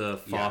the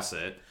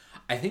faucet.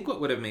 I think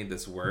what would have made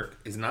this work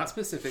is not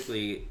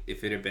specifically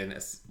if it had been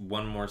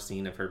one more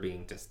scene of her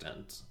being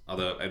distant,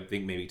 although I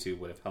think maybe 2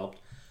 would have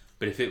helped,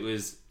 but if it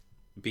was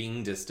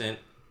being distant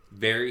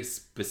very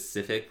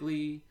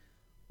specifically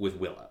with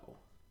Willow,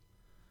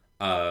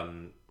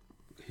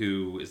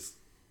 who is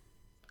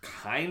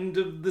kind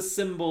of the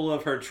symbol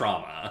of her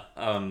trauma.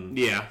 All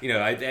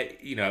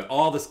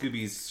the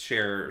Scoobies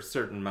share a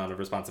certain amount of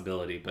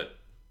responsibility, but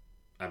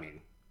I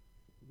mean,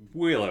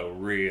 Willow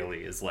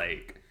really is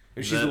like,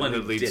 she's the one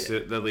who leads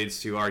to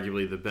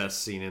arguably the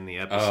best scene in the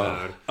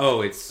episode. Oh,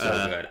 it's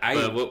so good.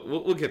 But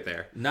we'll get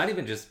there. Not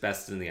even just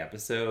best in the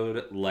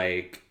episode,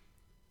 like,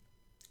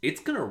 it's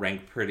gonna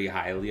rank pretty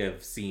highly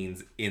of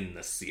scenes in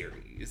the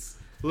series.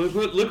 Look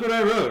what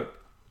I wrote.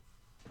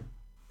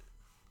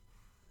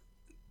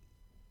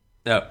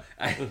 No,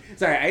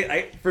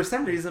 I for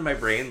some reason my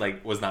brain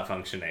like was not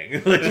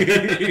functioning. Like,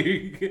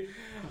 do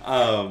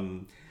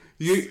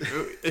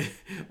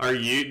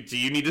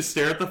you need to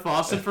stare at the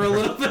faucet for a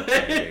little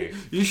bit?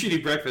 You should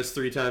eat breakfast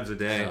 3 times a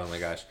day. Oh my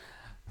gosh.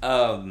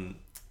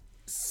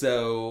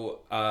 So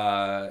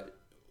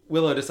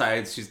Willow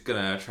decides she's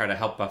gonna try to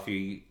help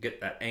Buffy get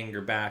that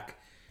anger back.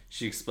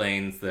 She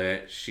explains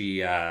that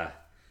she a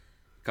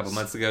couple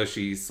months ago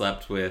she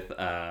slept with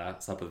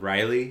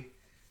Riley.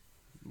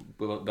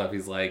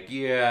 Buffy's like,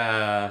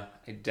 yeah,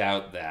 I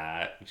doubt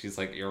that. And she's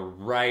like, you're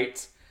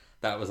right.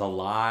 That was a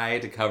lie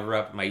to cover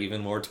up my even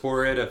more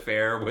torrid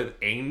affair with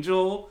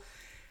Angel.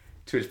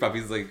 To which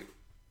Buffy's like,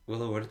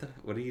 Willow,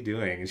 what are you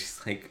doing? And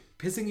she's like,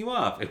 pissing you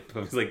off. And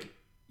Buffy's like,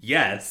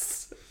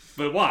 yes,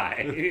 but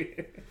why?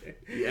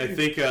 I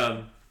think,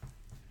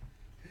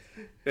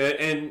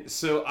 and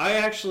so I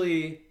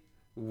actually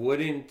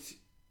wouldn't.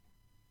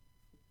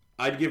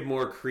 I'd give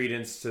more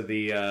credence to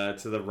the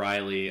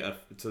Riley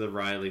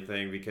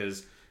thing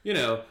because they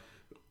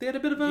had a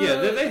bit of a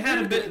they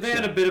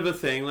had a bit of a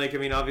thing. Like, I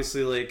mean,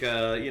 obviously, like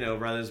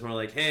Riley's more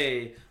like,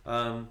 hey,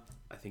 I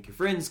think your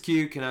friend's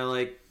cute. Can I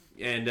like?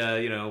 And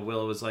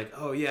Willow was like,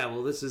 oh yeah,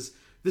 well this is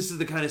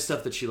the kind of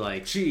stuff that she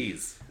likes.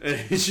 Cheese.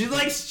 She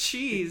likes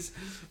cheese.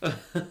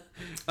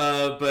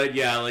 But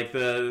yeah, like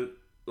the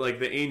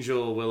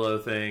Angel Willow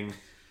thing.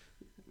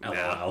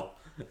 LOL.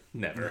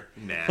 Never.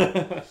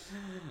 Nah.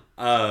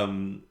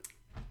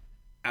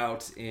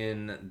 Out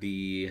in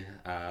the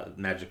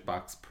magic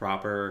box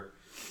proper,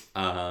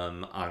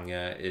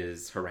 Anya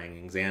is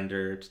haranguing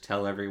Xander to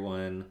tell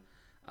everyone.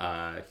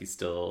 He's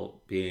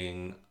still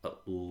being a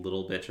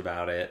little bitch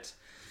about it.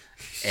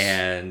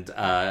 And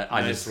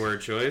nice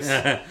word choice.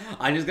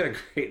 Anya's got a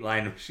great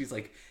line where she's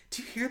like,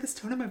 do you hear this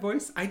tone in my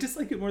voice? I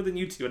dislike it more than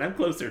you two, and I'm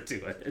closer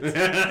to it.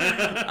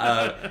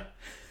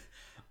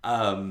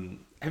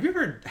 Have you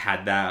ever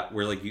had that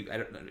where like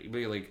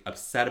you're like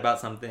upset about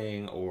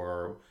something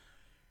or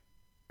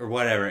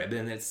whatever, and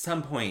then at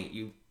some point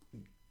you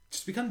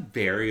just become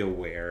very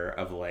aware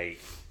of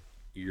like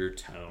your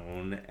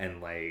tone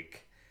and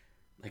like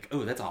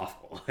oh, that's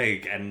awful,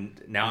 like,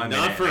 and now I'm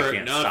not for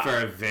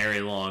a very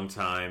long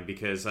time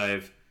because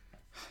I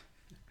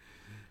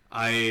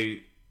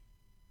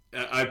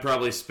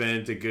probably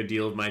spent a good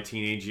deal of my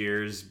teenage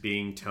years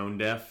being tone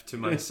deaf to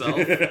myself,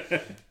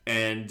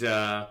 and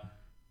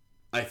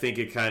I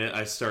think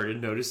I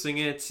started noticing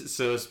it.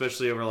 So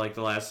especially over like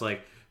the last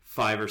like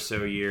 5 or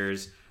so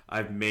years,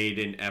 I've made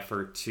an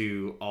effort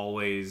to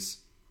always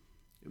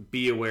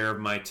be aware of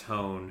my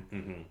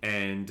tone,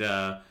 and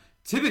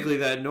typically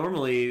that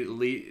normally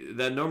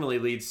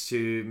leads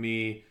to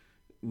me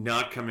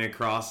not coming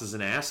across as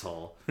an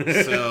asshole.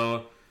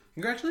 So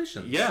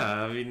congratulations. Yeah,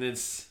 I mean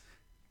it's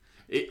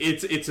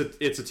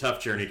a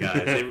tough journey,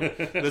 guys.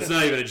 That's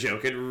not even a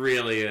joke. It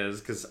really is,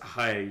 because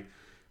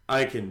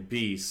I can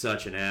be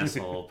such an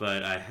asshole,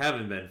 but I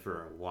haven't been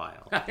for a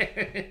while.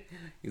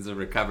 He's a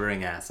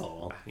recovering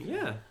asshole.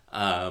 Yeah.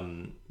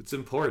 It's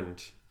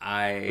important.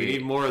 We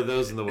need more of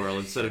those in the world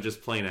instead of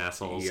just plain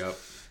assholes. Yep.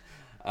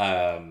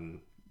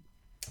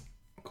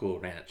 Cool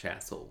ranch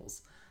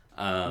assholes.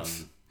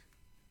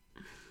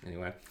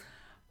 Anyway.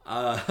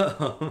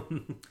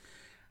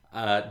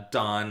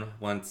 Dawn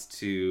wants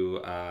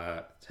to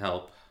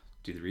help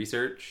do the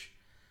research.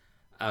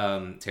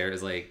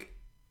 Tara's like,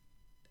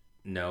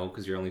 no,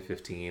 because you're only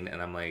 15,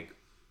 and I'm like,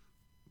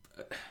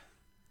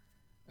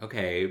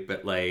 okay,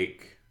 but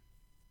like,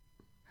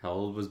 how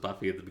old was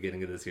Buffy at the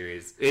beginning of the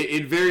series?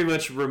 It very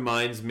much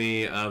reminds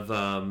me of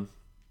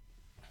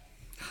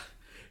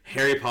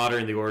Harry Potter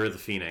and the Order of the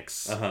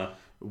Phoenix.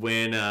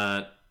 When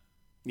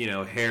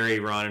Harry,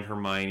 Ron, and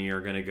Hermione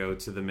are going to go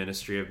to the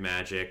Ministry of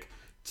Magic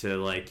to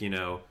like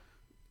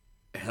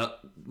help,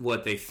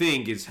 what they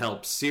think is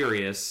help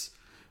Sirius.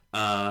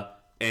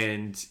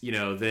 And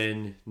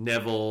then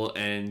Neville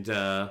and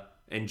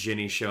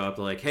Ginny show up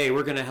like, hey,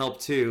 we're gonna help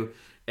too,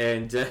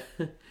 and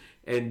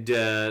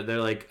they're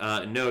like,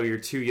 no, you're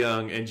too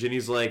young. And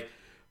Ginny's like,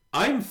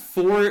 I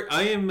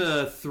am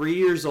 3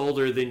 years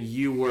older than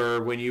you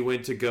were when you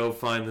went to go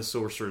find the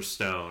Sorcerer's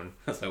Stone.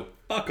 So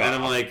fuck off. And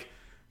I'm like,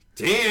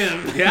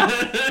 damn.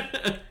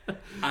 Yeah.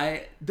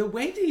 The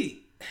way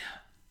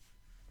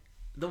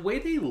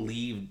they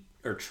leave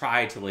or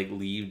try to like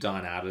leave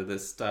Dawn out of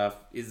this stuff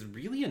is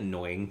really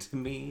annoying to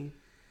me.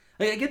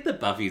 Like, I get that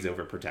Buffy's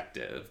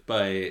overprotective,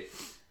 but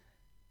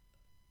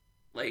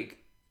like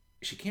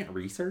she can't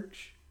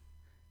research.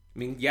 I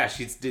mean, yeah,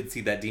 she did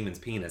see that demon's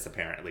penis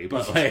apparently,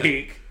 but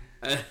like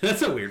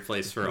that's a weird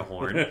place for a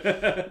horn.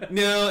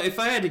 No, if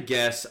I had to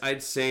guess,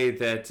 I'd say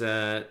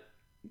that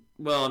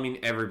well, I mean,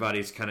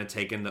 everybody's kind of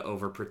taken the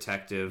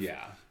overprotective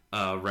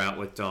route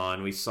with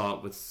Dawn. We saw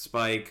it with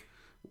Spike,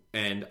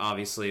 and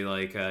obviously,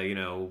 like,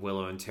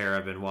 Willow and Tara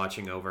have been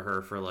watching over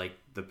her for, like,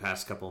 the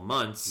past couple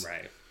months.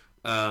 Right.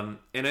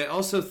 And I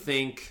also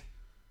think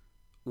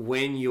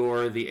when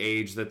you're the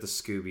age that the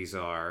Scoobies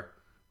are,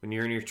 when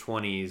you're in your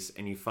 20s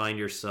and you find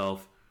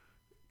yourself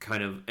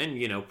kind of,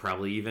 and,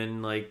 probably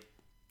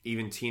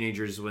even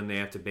teenagers when they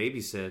have to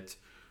babysit,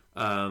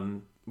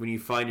 when you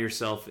find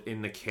yourself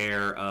in the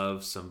care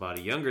of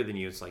somebody younger than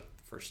you, it's like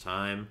the first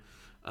time,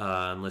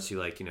 unless you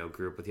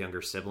grew up with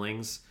younger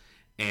siblings.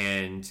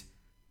 And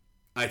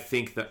I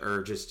think the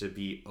urge is to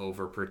be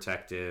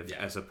overprotective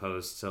as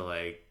opposed to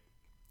like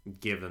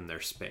give them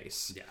their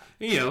space.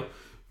 Yeah.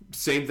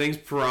 Same things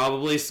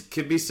probably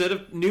could be said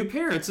of new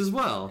parents as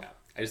well. Yeah.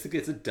 I just think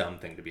it's a dumb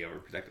thing to be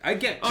overprotective. I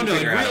get. Oh no,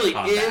 it really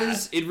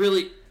is. It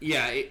really,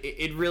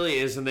 it really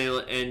is.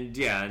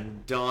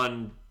 And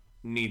Dawn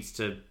needs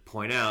to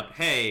point out,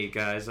 hey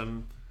guys,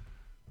 I'm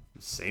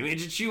the same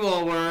age that you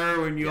all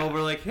were when you all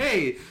were like,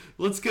 hey,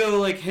 let's go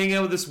like hang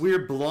out with this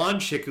weird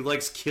blonde chick who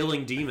likes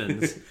killing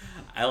demons.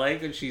 I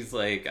like when she's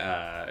like,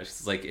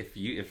 if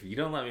you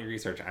don't let me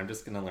research, I'm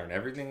just gonna learn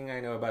everything I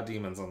know about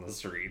demons on the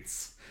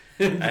streets.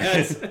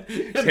 That's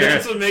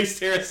what makes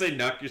Tara say,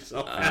 knock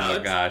yourself out.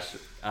 Oh gosh.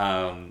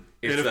 And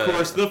of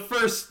course, the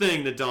first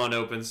thing that Dawn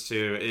opens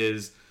to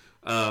is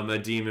a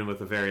demon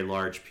with a very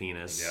large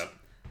penis. Yep.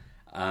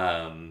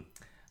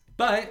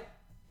 But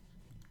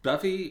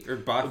Buffy or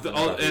Buffy,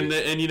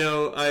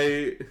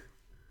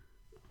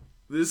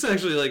 this is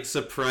actually like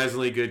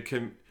surprisingly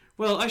good.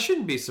 Well, I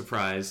shouldn't be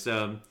surprised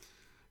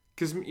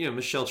because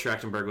Michelle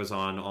Trachtenberg was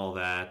on all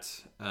that.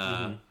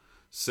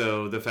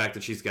 So the fact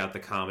that she's got the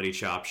comedy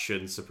chop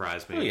shouldn't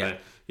surprise me. Oh, yeah. But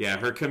yeah,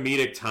 her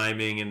comedic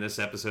timing in this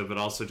episode, but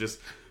also just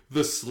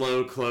the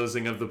slow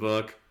closing of the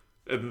book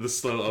and the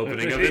slow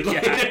opening of it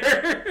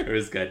later. It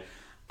was good.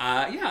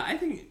 I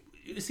think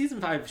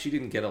season 5 she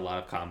didn't get a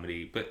lot of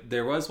comedy, but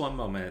there was one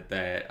moment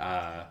that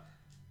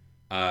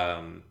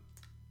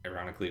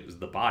ironically it was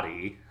The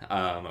Body,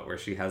 where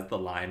she has the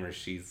line where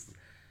she's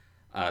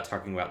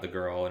talking about the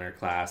girl in her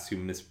class who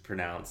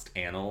mispronounced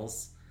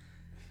annals.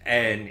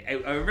 And I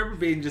remember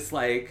being just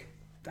like,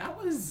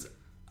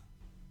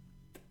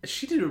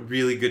 she did a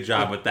really good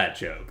job with that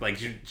joke. Like,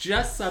 she's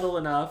just subtle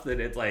enough that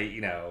it's like,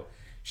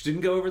 she didn't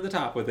go over the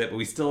top with it, but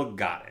we still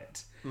got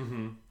it.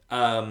 Mm-hmm.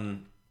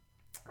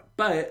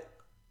 But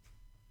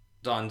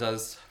Dawn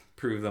does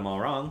prove them all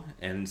wrong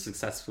and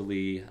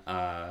successfully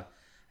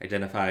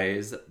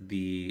identifies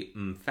the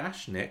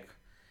Fashnik.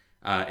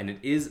 And it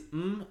is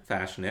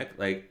Fashnik,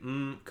 like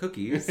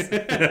cookies.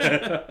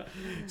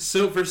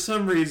 So for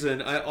some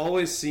reason, I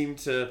always seem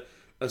to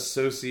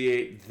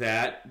associate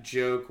that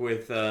joke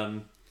with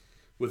a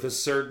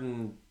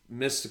certain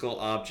mystical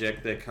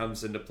object that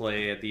comes into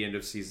play at the end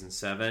of season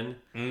 7.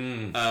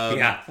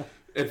 Yeah.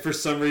 And for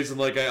some reason,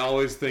 like I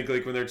always think,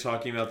 like when they're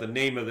talking about the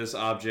name of this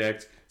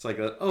object, it's like,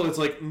 it's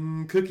like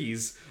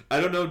cookies.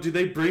 I don't know. Do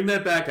they bring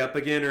that back up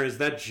again, or is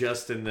that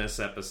just in this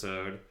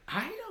episode?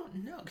 I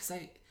don't know, because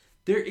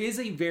there is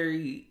a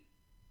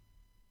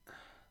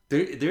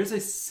there's a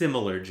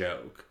similar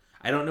joke.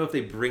 I don't know if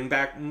they bring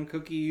back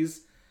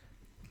cookies,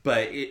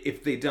 but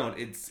if they don't,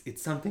 it's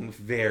something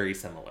very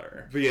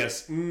similar. But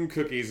yes,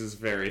 cookies is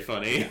very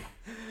funny.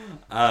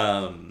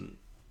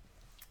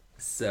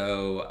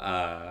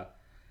 So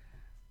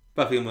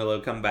Buffy and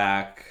Willow come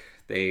back.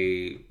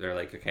 They're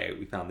like, okay,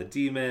 we found the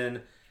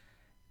demon.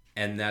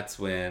 And that's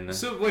when...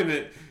 So, wait a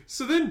minute.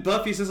 So then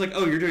Buffy says, like,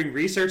 oh, you're doing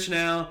research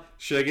now?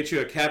 Should I get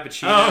you a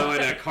cappuccino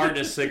and a carton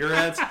of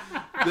cigarettes?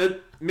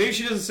 Maybe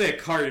she doesn't say a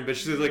carton, but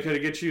she says, like, could I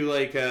get you,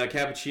 like, a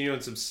cappuccino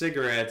and some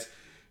cigarettes?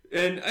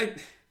 And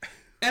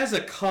as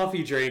a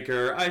coffee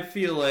drinker, I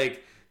feel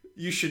like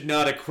you should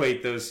not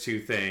equate those two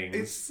things.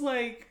 It's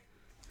like...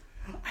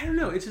 I don't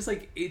know. It's just,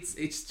 like,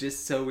 it's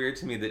just so weird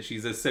to me that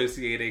she's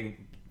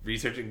associating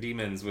researching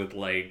demons with,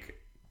 like,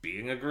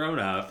 being a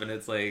grown-up. And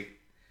it's like...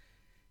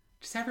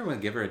 Just everyone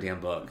give her a damn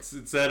book.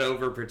 It's that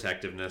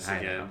overprotectiveness again.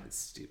 I know. It's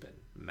stupid.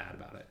 I'm mad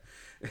about it.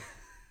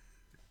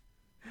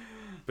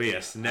 But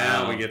yes,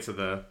 now we get to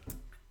the...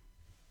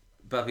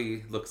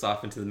 Buffy looks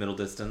off into the middle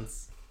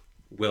distance.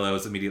 Willow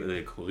is immediately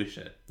like, holy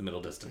shit, the middle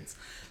distance.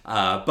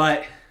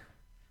 But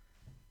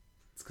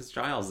it's because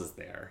Giles is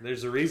there.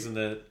 There's a reason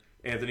that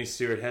Anthony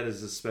Stewart Head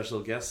is a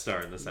special guest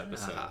star in this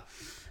episode.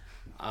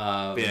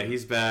 But yeah,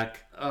 he's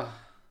back.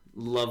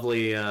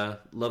 Lovely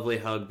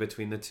hug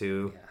between the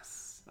two.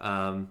 Yes.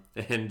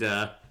 And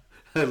I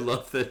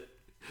love that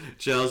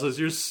Giles says,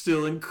 "You're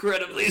still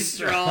incredibly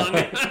strong."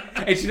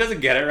 And she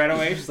doesn't get it right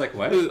away. She's like,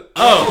 "What?"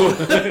 Oh!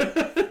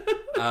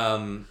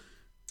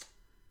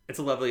 It's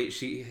a lovely...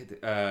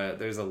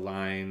 there's a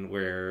line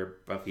where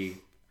Buffy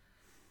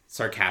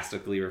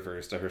sarcastically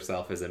refers to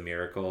herself as a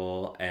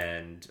miracle,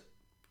 and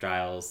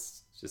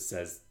Giles just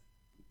says,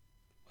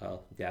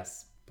 "Well,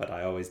 yes, but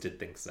I always did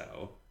think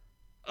so."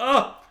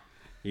 Oh!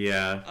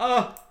 Yeah.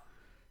 Oh!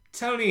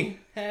 Tony,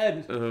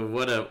 head.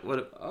 What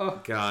a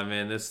God,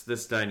 man,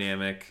 this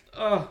dynamic.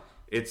 Oh,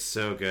 it's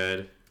so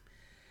good.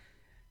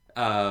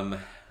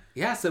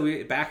 Yeah, so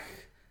we back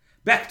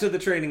to the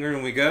training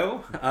room we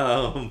go.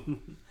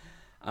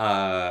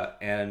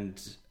 And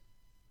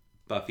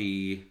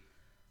Buffy,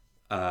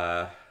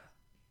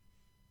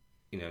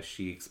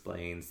 she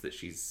explains that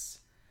she's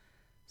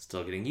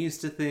still getting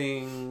used to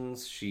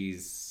things.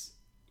 She's,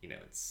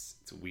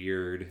 it's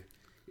weird.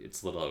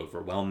 It's a little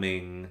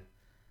overwhelming.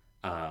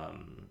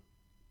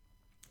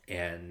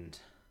 And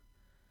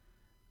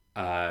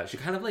she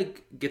kind of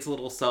like gets a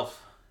little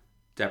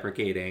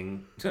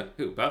self-deprecating.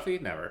 Who, Buffy?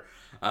 Never.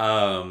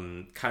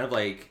 Kind of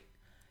like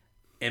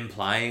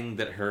implying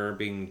that her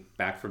being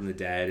back from the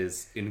dead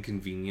is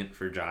inconvenient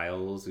for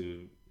Giles,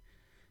 who's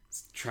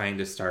trying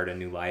to start a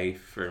new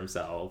life for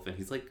himself. And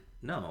he's like,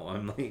 "No,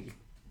 I'm like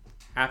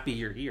happy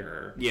you're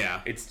here."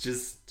 Yeah. It's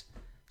just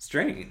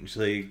strange.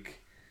 Like,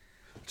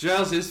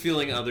 Giles is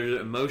feeling other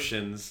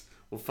emotions.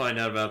 We'll find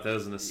out about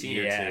those in a scene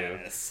or two.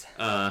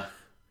 But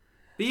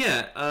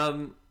yeah,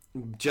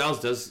 Giles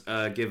does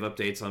give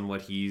updates on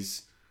what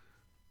he's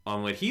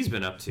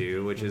been up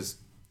to, which is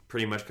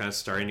pretty much kind of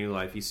starting a new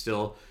life. He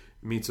still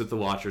meets with the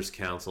Watchers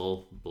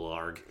Council.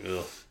 Blarg.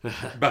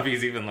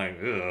 Buffy's even like,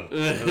 "Ugh,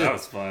 that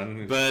was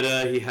fun."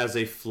 But he has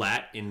a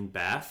flat in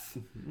Bath,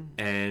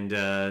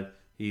 and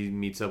he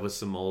meets up with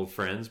some old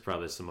friends,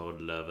 probably some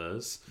old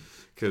lovers,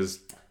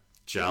 because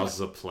Giles is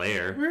a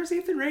player. Where's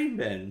Ethan Rain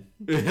been?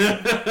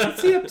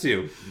 What's he up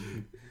to?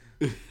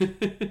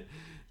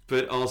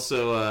 But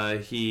also,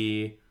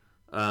 he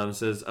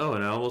says, "Oh,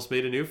 and I almost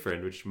made a new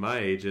friend," which my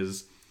age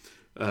is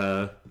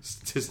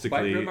statistically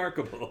quite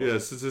remarkable. Yeah,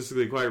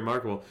 statistically quite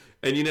remarkable.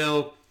 And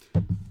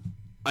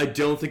I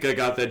don't think I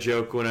got that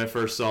joke when I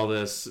first saw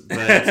this,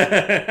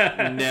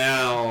 but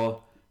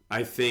now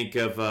I think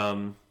of,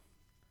 and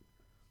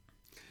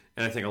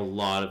I think a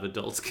lot of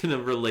adults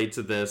can relate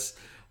to this.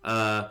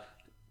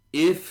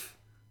 If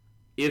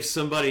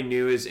somebody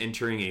new is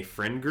entering a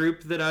friend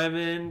group that I'm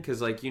in,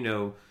 because like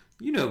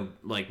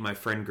like my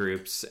friend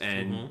groups,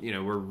 and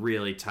we're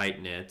really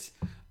tight knit,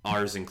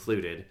 ours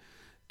included.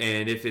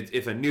 And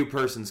if a new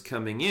person's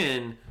coming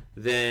in,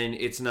 then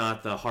it's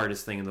not the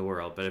hardest thing in the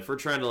world. But if we're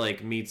trying to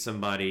like meet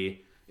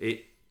somebody,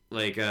 I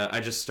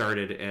just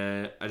started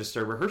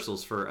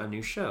rehearsals for a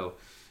new show,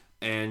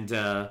 and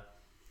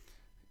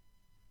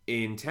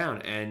in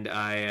town, and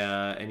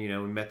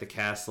we met the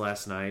cast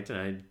last night, and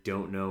I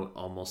don't know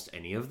almost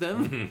any of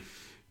them,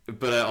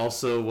 but I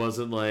also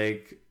wasn't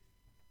like.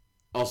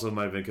 Also, it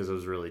might have been because I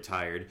was really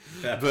tired.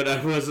 Yeah. But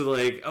I wasn't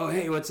like, "Oh,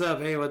 hey, what's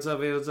up? Hey, what's up?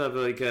 Hey, what's up?"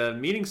 Like,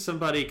 meeting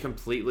somebody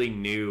completely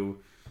new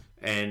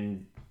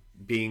and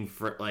being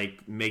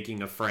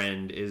making a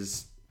friend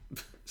is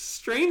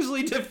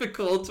strangely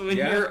difficult when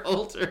you're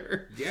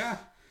older. Yeah.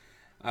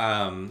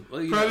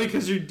 Probably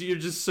because you're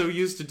just so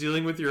used to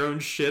dealing with your own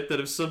shit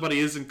that if somebody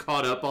isn't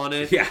caught up on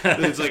it,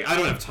 then it's like, I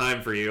don't have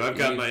time for you. I've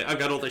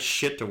got all this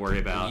shit to worry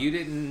about. You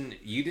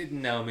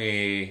didn't know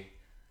me.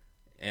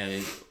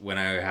 And when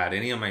I had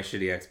any of my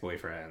shitty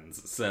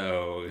ex-boyfriends,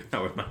 so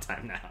now it's my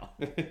time now.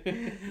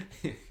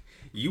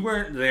 You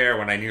weren't there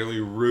when I nearly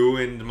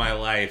ruined my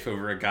life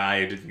over a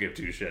guy who didn't give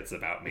two shits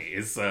about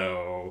me,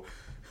 so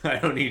I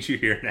don't need you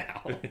here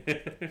now.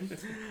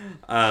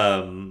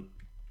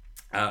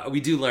 We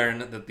do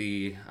learn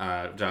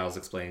that Giles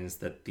explains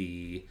that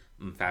the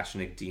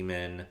Fashionik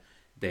Demon,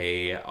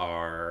 they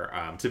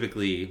are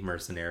typically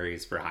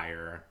mercenaries for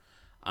hire.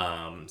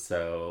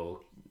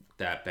 So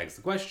that begs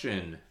the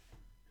question: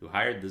 who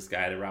hired this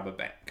guy to rob a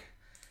bank?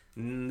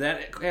 And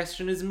that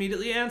question is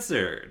immediately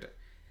answered.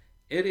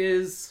 It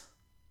is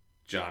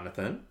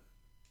Jonathan,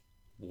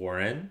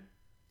 Warren,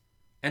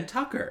 and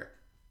Tucker.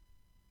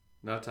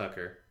 Not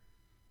Tucker.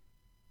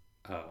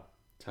 Oh,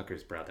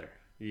 Tucker's brother.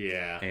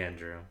 Yeah.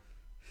 Andrew.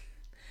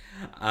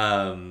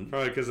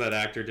 Probably because that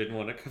actor didn't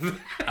want to come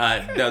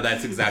back. No,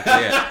 that's exactly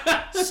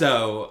it.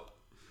 So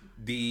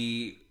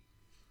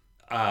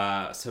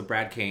so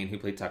Brad Kane, who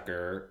played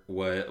Tucker,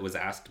 was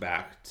asked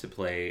back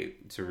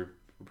to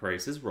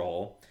reprise his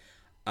role,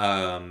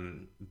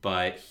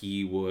 but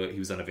he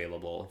was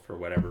unavailable for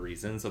whatever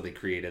reason. So they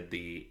created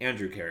the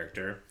Andrew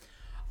character,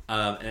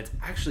 and it's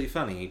actually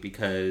funny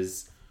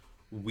because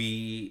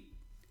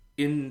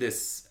in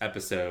this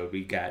episode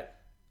we get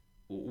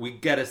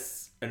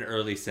an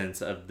early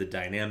sense of the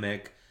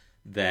dynamic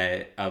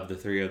that of the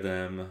three of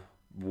them.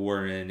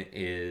 Warren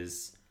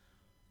is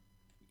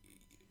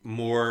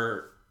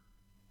more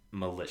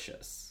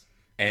malicious,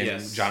 and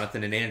yes.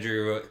 Jonathan and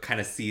Andrew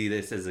kind of see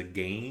this as a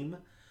game,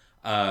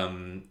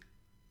 and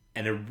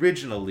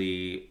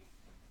originally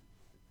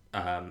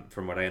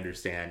from what I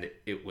understand,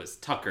 it was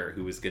Tucker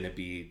who was going to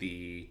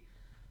be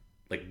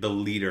the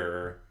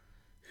leader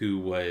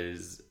who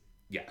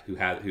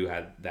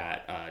had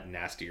that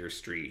nastier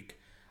streak.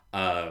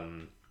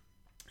 And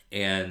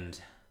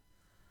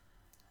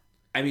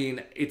I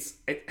mean,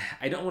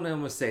 I don't want to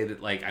almost say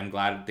that, like, I'm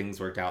glad things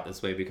worked out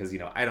this way because,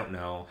 I don't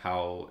know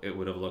how it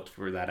would have looked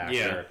for that actor.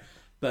 Yeah.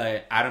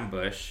 But Adam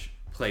Bush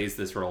plays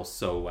this role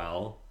so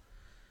well.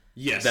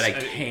 Yes. That I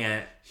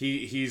can't...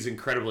 He's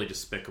incredibly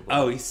despicable.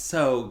 Oh, he's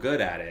so good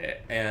at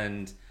it.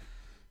 And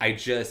I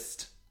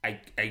just... I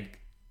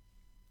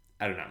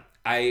don't know.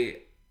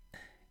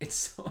 It's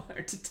so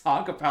hard to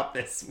talk about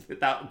this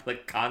without,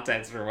 like,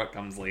 context for what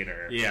comes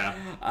later. Yeah.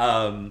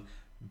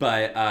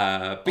 But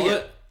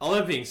all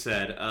that being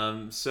said,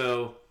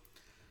 so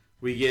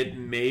we get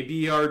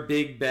maybe our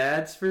big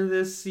bads for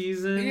this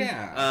season.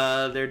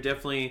 Yeah. They're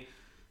definitely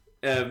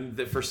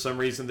for some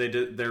reason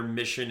their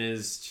mission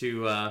is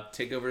to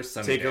take over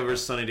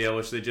Sunnydale,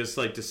 which they just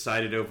like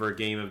decided over a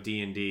game of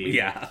D&D.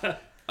 Yeah.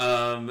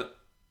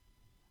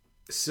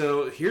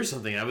 So here's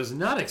something I was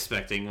not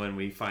expecting when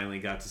we finally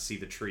got to see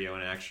the trio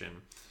in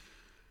action.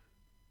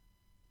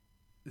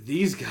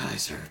 These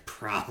guys are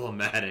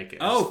problematic.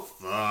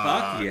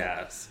 Fuck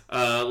yes.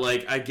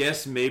 I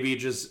guess maybe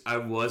just I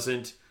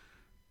wasn't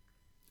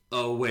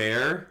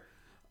aware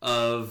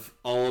of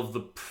all of the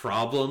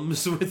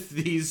problems with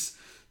these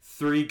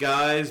three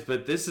guys,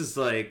 but this is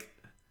like,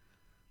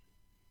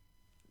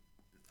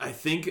 I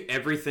think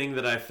everything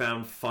that I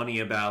found funny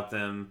about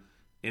them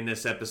in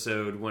this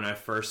episode when I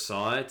first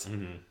saw it,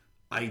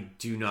 I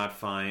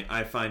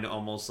find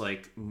almost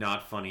like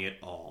not funny at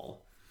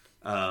all.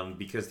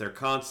 Because they're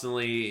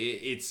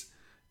constantly,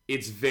 it's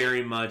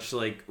very much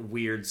like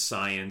weird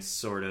science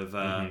sort of,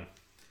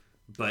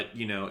 but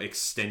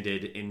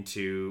extended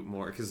into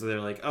more, because they're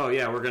like, oh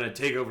yeah, we're gonna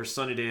take over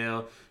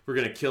Sunnydale, we're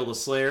gonna kill the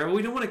Slayer.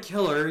 We don't want to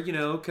kill her,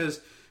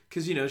 because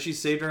she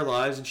saved our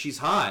lives and she's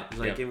hot,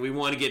 and we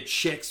want to get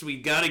chicks. We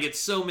got to get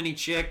so many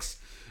chicks.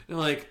 And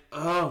like,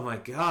 oh my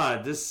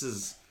god, this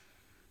is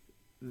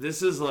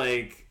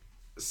like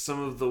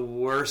some of the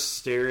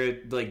worst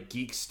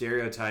geek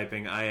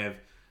stereotyping I have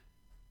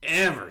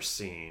ever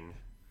seen.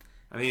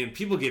 I mean,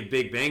 people give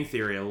Big Bang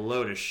Theory a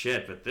load of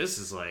shit, but this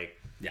is like...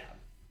 Yeah.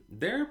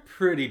 They're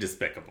pretty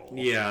despicable.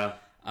 Yeah.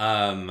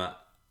 I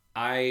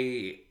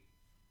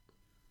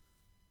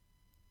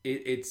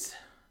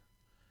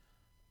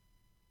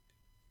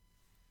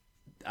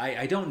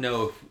don't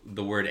know if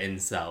the word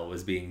incel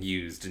was being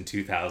used in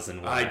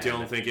 2001. I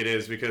don't think it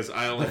is, because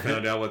I only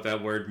found out what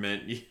that word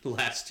meant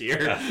last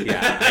year.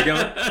 Yeah, I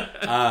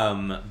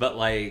don't... but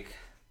like...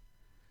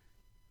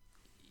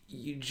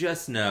 You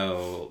just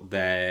know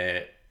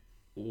that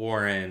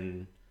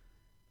Warren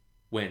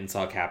went and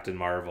saw Captain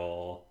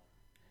Marvel.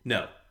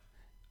 No,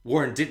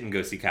 Warren didn't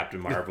go see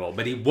Captain Marvel,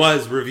 but he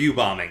was review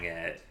bombing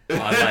it on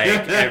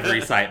like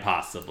every site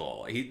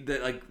possible.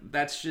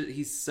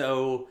 He's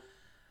so.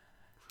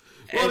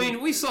 Well, I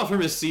mean, we saw from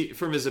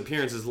his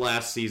appearances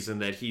last season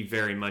that he's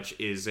very much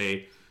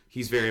a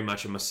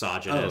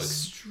misogynist. Oh,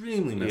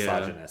 extremely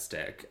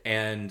misogynistic,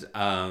 and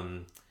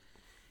I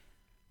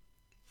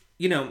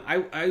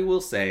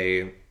will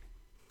say,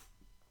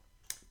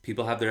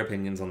 people have their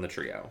opinions on the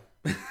trio.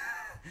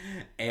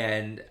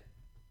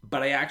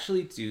 But I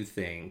actually do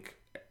think,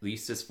 at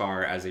least as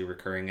far as a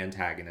recurring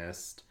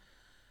antagonist,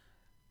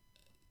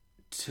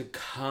 to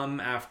come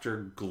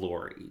after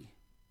Glory,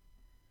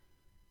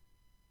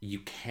 you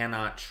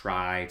cannot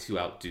try to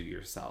outdo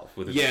yourself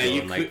with a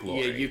villain like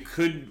Glory. Yeah, you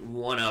could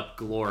one-up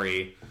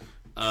Glory.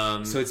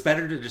 So it's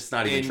better to just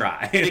not even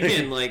try.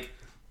 Again, like,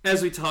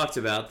 as we talked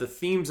about, the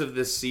themes of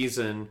this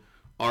season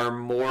are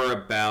more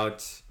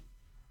about,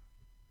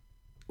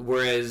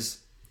 whereas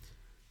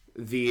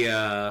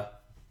the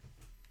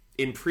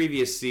in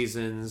previous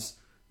seasons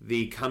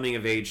the coming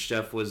of age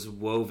stuff was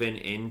woven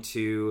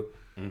into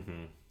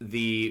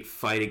the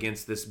fight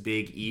against this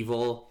big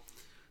evil.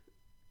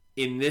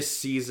 In this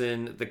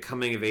season, the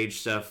coming of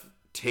age stuff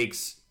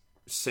takes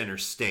center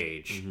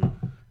stage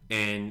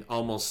and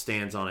almost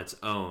stands on its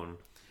own,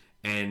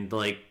 and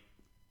like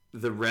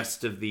the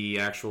rest of the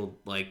actual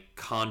like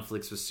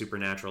conflicts with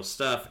supernatural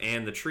stuff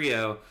and the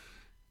trio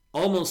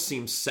almost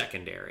seems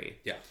secondary.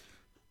 Yeah.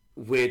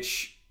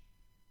 Which,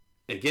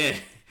 again,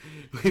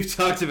 we've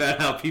talked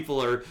about how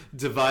people are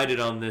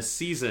divided on this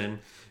season,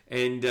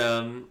 and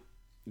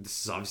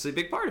this is obviously a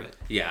big part of it.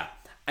 Yeah.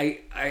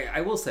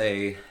 I will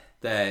say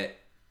that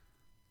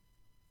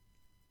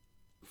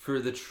for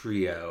the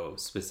trio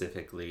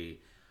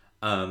specifically,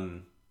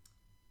 love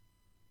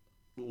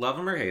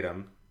them or hate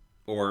them,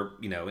 or,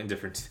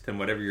 indifferent than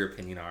whatever your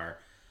opinion are,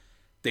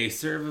 they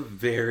serve a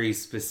very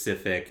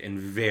specific and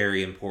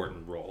very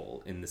important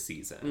role in the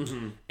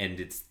season and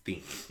its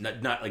theme.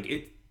 Not like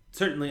it,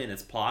 certainly in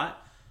its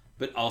plot,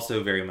 but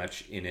also very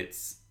much in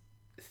its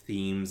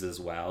themes as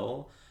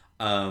well.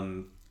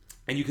 And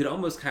you could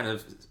almost kind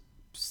of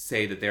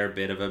say that they're a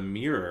bit of a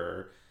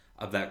mirror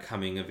of that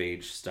coming of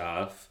age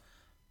stuff,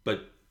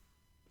 but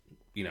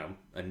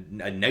a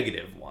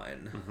negative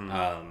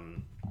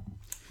one.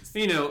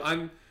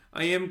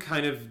 I am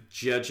kind of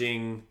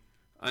judging.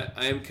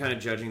 I am kind of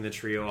judging the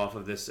trio off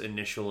of this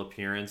initial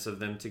appearance of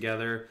them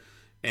together,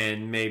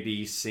 and maybe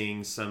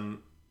re-seeing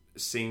some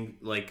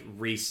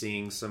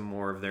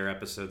more of their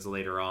episodes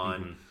later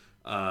on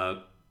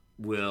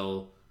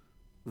will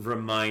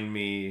remind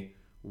me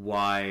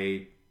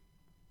why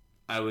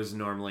I was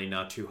normally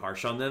not too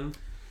harsh on them.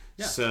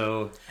 Yeah.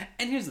 So,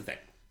 and here's the thing.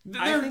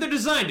 They're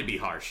designed to be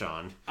harsh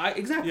on.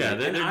 Exactly. Yeah,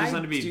 they're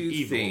designed to be I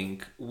evil.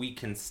 think we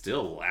can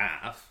still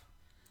laugh.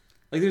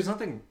 Like, there's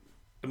nothing...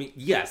 I mean,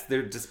 yes,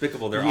 they're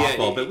despicable, they're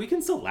awful, but we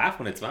can still laugh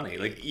when it's funny.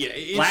 Like,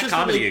 it's black just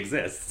comedy like,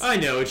 exists. I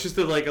know, it's just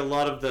that, like, a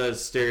lot of the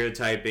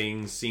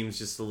stereotyping seems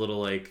just a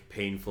little, like,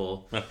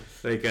 painful.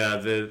 Like,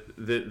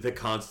 the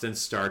constant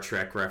Star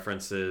Trek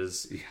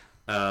references.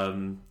 Yeah.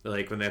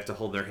 Like, when they have to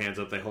hold their hands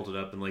up, they hold it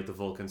up in, like, the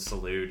Vulcan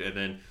salute. And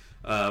then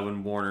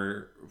when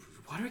Warner...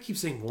 Why do I keep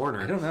saying Warner?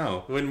 I don't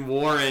know. When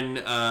Warren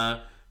gives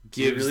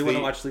Do you really want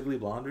to watch Legally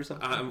Blonde or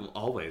something?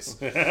 Always.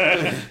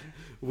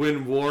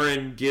 When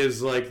Warren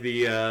gives like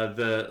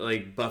the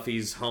like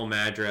Buffy's home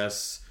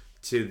address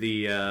to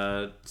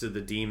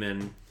the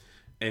demon,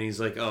 and he's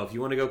like, "Oh, if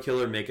you want to go kill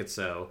her, make it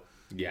so."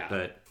 Yeah,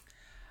 but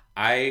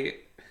I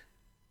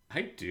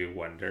do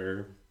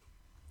wonder.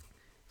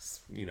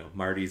 You know,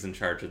 Marty's in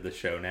charge of the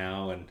show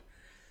now, and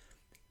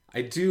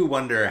I do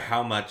wonder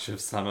how much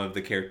of some of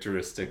the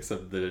characteristics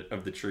of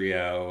the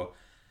trio,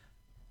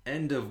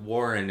 and of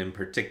Warren in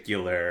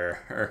particular,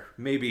 are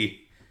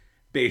maybe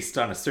based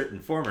on a certain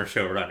former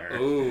showrunner.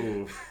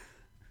 Ooh.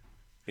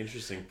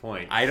 Interesting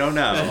point. I don't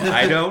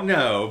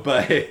know,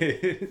 but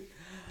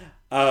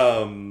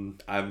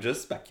I'm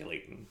just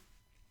speculating.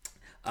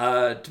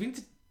 I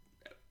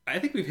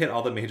think we've hit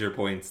all the major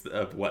points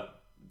of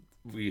what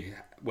the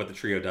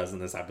trio does in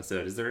this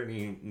episode. Is there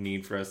any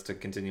need for us to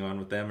continue on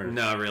with them? Or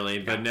not really,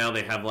 but now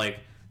they have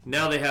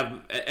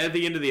at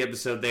the end of the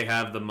episode they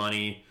have the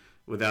money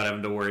without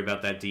having to worry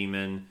about that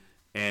demon,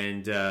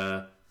 and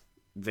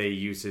they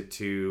use it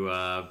to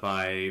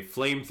buy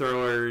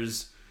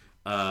flamethrowers,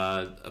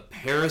 a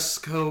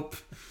periscope.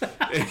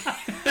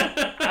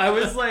 I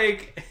was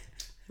like,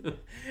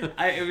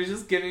 it was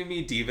just giving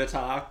me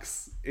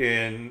Divatox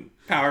in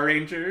Power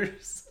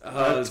Rangers.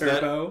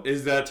 Turbo.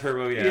 Is that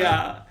Turbo?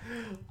 Yeah.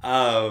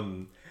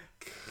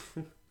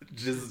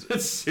 Just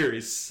that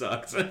series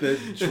sucks. The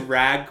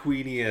drag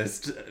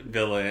queeniest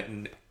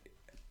villain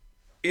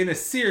in a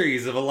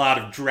series of a lot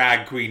of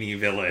drag queenie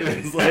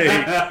villains. Like,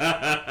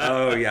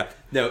 oh yeah.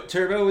 No,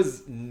 Turbo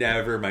was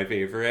never my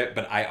favorite,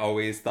 but I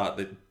always thought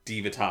that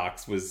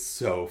Divatox was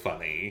so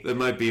funny. That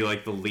might be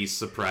like the least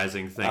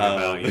surprising thing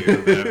about you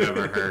that I've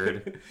ever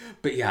heard.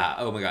 But yeah,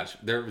 oh my gosh,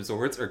 their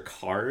Zords are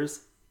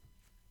cars.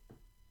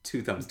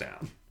 2 thumbs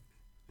down.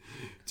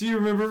 Do you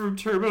remember from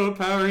Turbo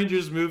Power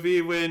Rangers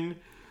movie when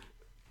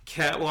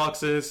Cat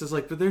walks in and says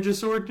like, but they're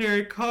just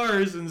ordinary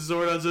cars, and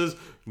Zordon says,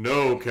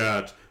 no,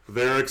 Cat,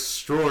 they're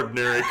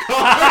extraordinary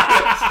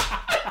cars.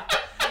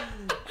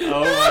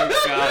 Oh my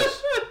gosh.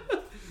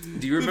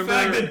 Do you remember the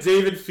fact that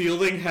David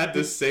Fielding had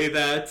to say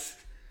that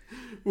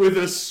with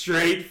a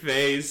straight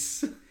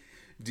face?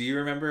 Do you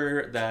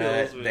remember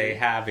that they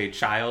have a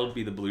child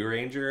be the Blue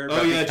Ranger?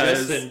 Oh yeah,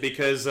 Justin,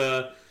 because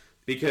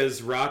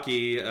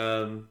Rocky,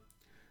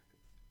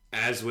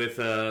 as with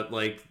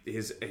like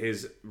his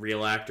real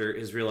life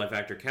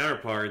actor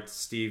counterpart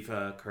Steve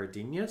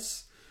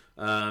Cardenas,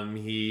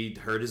 he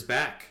hurt his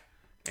back.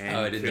 And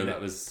I didn't know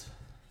that was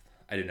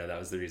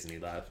the reason he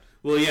left.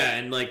 Well, yeah,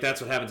 and like that's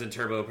what happens in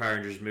Turbo Power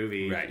Rangers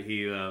movie. Right.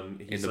 He's in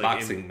the like,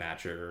 boxing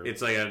match, or it's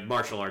like a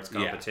martial arts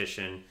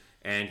competition,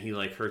 and he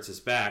like hurts his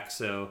back,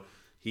 so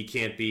he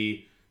can't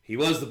be. He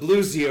was the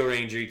Blue Zeo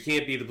Ranger. He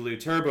can't be the Blue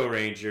Turbo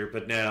Ranger,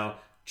 but now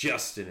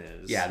Justin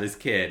is. Yeah, this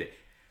kid.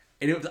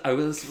 And I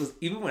was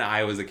even when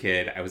I was a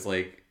kid, I was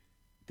like,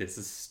 this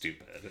is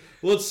stupid.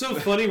 Well, it's so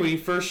funny when he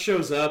first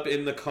shows up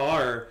in the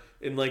car,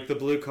 in like the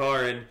blue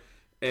car,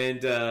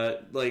 and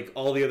like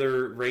all the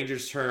other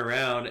Rangers turn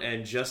around,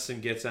 and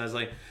Justin gets out. I was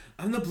like,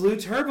 I'm the Blue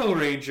Turbo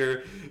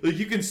Ranger. Like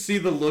you can see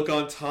the look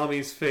on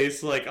Tommy's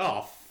face, like,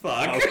 oh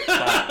fuck. Oh,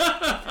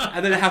 fuck.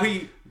 And then how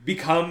he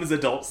becomes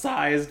adult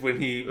sized when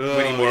he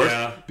morphs,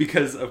 yeah.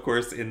 Because of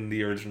course in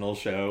the original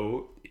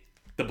show,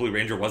 the Blue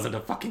Ranger wasn't a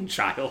fucking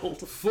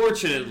child.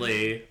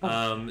 Fortunately,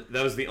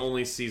 that was the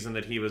only season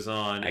that he was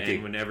on,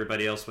 and when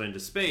everybody else went into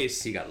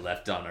space, he got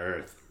left on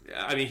Earth.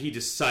 I mean, he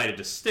decided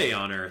to stay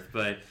on Earth,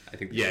 but I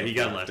think he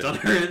got left on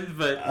Earth.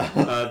 But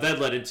that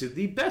led into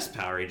the best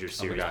Power Rangers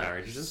series, Power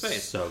Rangers in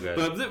Space. So good.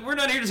 But we're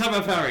not here to talk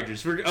about Power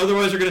Rangers.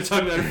 Otherwise, we're going to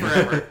talk about it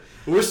forever.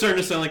 We're starting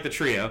to sound like the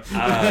trio.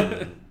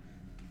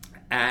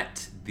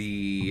 At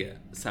the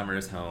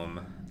Summers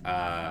home,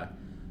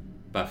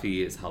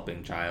 Buffy is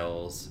helping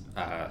Giles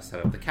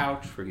set up the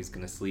couch where he's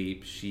going to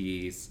sleep.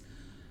 She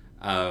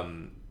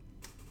can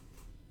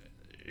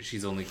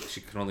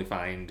only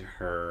find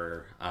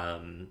her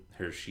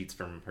sheets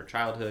from her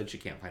childhood. She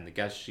can't find the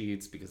guest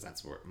sheets because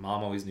that's where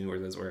Mom always knew where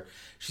those were.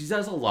 She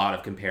does a lot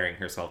of comparing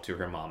herself to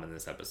her mom in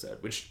this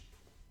episode, which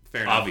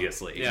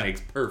obviously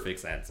makes perfect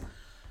sense.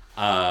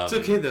 It's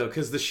okay though,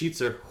 because the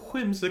sheets are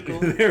whimsical.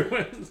 They're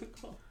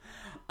whimsical.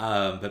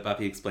 But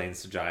Buffy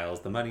explains to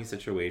Giles the money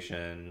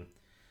situation,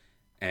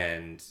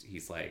 and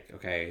he's like,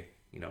 okay,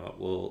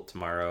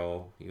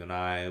 tomorrow, you and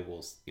I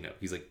will,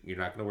 he's like, you're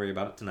not going to worry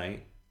about it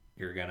tonight.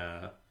 You're going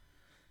to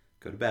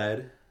go to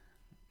bed,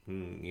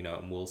 and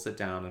we'll sit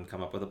down and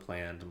come up with a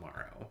plan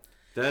tomorrow.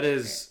 That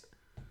is,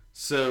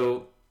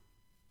 so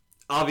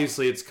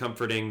obviously it's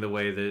comforting the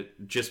way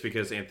that, just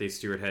because Anthony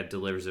Stewart Head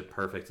delivers it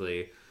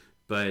perfectly,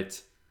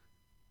 but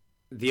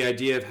the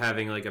idea of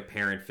having like a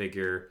parent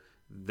figure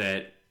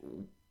that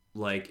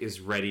like is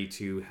ready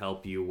to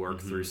help you work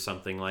through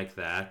something like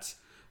that,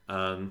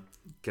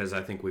 because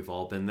I think we've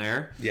all been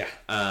there. Yeah.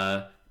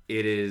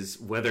 It is,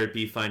 whether it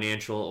be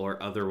financial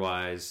or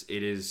otherwise,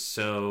 it is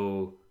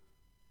so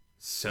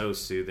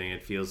soothing.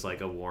 It feels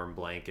like a warm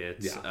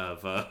blanket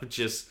of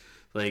just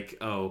like,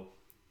 oh,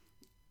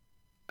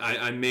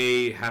 I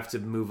may have to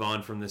move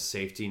on from this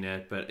safety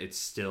net, but it's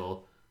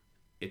still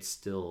a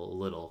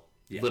little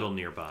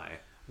nearby.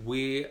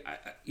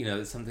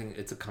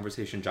 It's a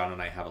conversation John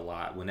and I have a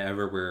lot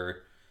whenever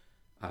we're,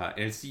 and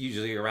it's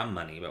usually around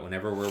money, but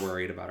whenever we're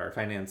worried about our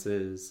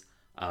finances.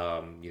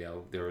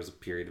 There was a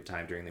period of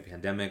time during the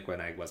pandemic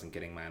when I wasn't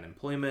getting my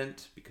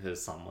unemployment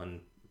because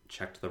someone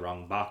checked the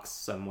wrong box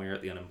somewhere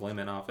at the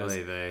unemployment office.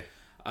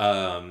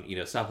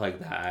 Stuff like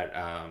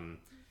that.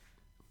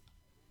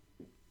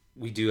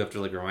 We do have to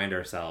like remind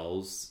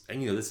ourselves,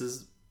 and this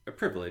is a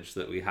privilege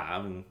that we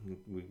have, and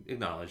we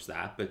acknowledge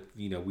that, but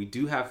we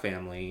do have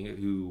family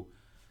who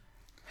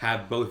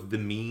have both the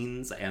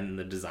means and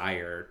the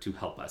desire to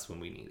help us when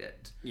we need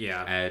it.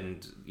 Yeah.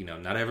 And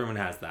not everyone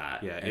has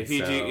that. Yeah. And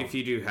if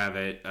you do have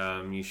it,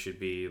 you should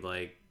be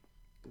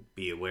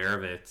aware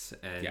of it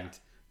and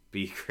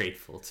be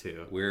grateful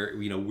too.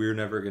 We're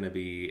never going to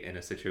be in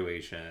a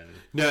situation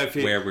if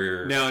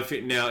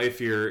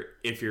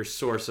your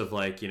source of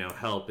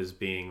help is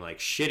being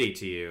shitty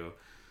to you,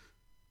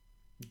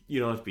 you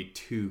don't have to be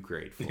too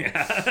grateful.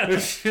 Yeah.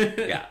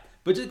 Yeah.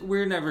 But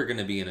we're never going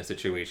to be in a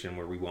situation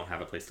where we won't have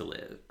a place to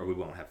live or we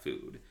won't have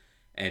food.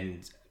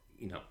 And,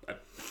 I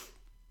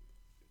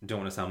don't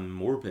want to sound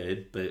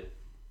morbid, but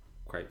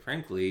quite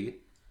frankly,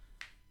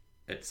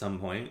 at some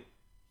point,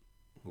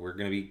 we're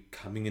going to be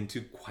coming into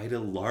quite a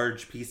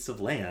large piece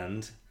of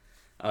land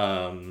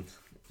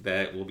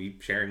that we'll be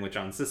sharing with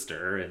John's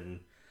sister. And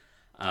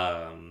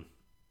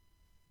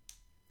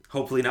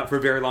hopefully not for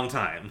a very long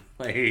time.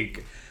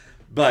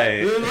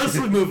 But let's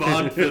move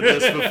on to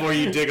this before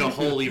you dig a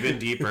hole even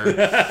deeper.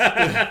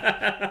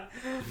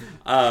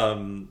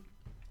 When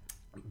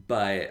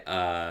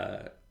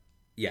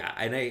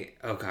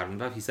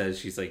Buffy says,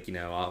 she's like,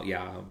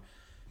 I'll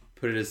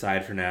put it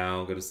aside for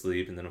now, go to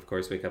sleep, and then of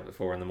course wake up at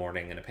 4 a.m.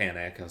 in a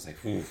panic. I was like,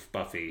 oof,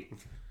 Buffy.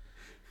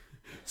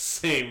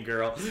 Same,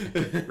 girl.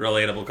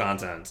 Relatable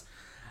content.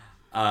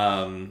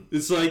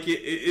 It's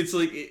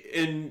like,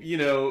 and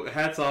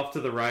hats off to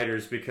the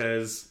writers,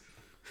 because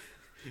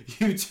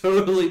you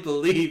totally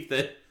believe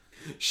that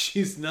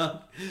she's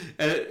not,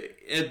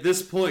 at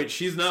this point,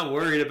 she's not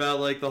worried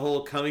about the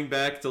whole coming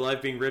back to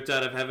life, being ripped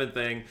out of heaven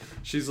thing.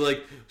 She's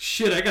like,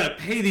 shit, I gotta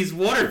pay these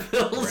water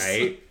bills.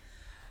 Right?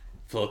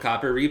 Full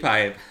copper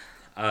repipe.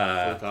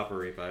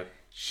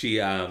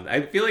 She,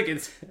 I feel like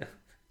it's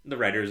the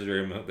writer's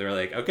room. They're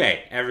like,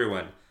 okay,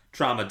 everyone,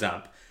 trauma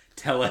dump.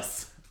 Tell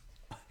us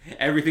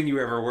everything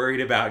you ever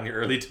worried about in your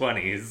early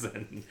 20s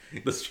and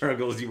the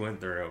struggles you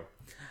went through.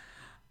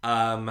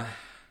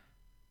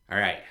 All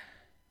right,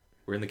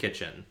 we're in the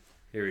kitchen.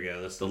 Here we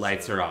go. The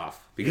lights are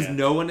off because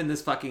no one in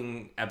this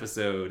fucking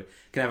episode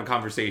can have a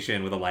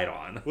conversation with a light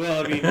on.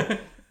 Well, I mean,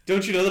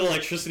 don't you know that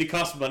electricity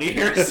costs money,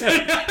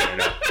 Harrison?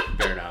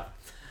 Fair enough.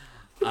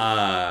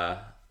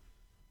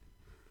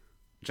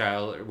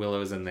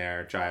 Willow's in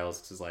there.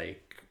 Giles is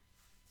like,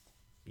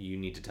 you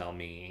need to tell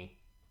me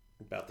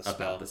about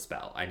the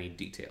spell. I need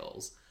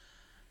details.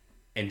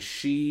 And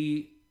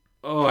she,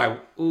 the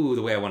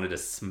way I wanted to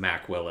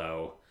smack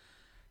Willow.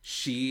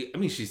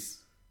 She's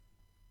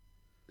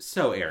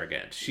so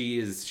arrogant.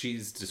 She's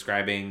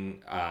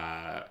describing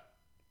what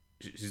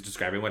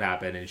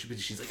happened, and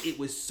she's like, it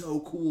was so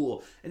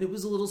cool, and it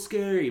was a little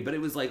scary, but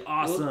it was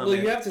awesome. Well,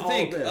 you have to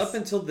think, up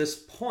until this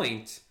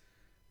point,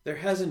 there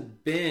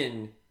hasn't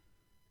been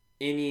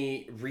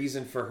any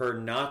reason for her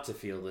not to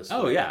feel this way.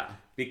 Oh, yeah.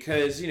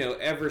 Because,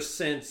 ever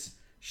since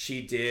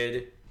she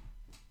did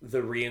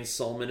the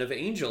Re-Ensoulment of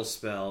Angel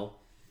spell,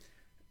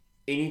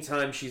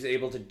 anytime she's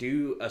able to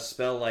do a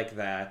spell like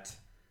that,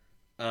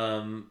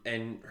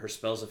 and her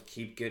spells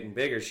keep getting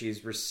bigger,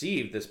 she's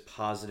received this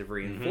positive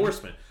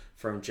reinforcement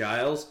from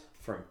Giles,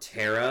 from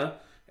Tara,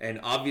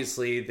 and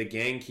obviously the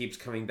gang keeps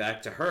coming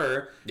back to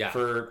her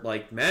for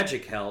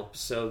magic help,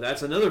 so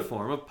that's another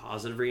form of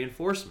positive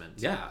reinforcement.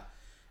 Yeah.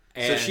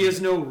 And so she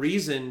has no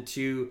reason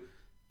to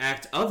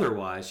act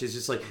otherwise. She's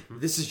just like,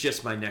 this is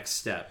just my next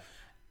step.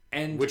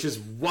 And which is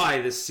why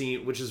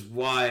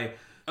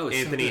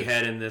Anthony so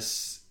Head in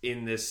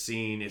this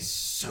scene is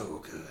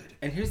so good.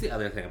 And here's the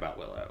other thing about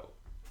Willow,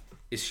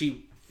 is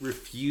she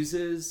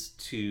refuses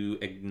to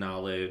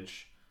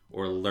acknowledge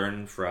or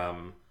learn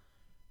from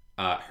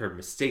her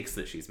mistakes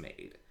that she's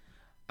made.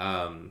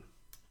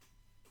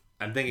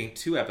 I'm thinking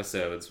 2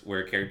 episodes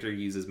where a character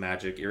uses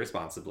magic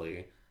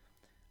irresponsibly.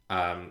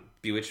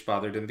 Bewitched,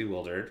 Bothered, and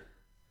Bewildered.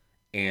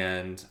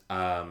 And,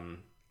 oh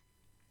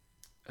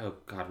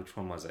god, which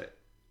one was it?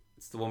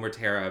 It's the one where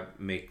Tara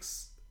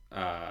makes,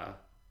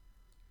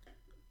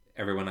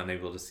 everyone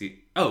unable to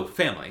see... Oh,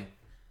 Family.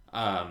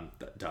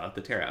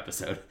 The Tara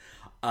episode.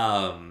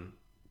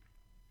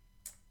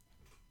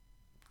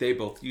 They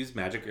both use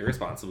magic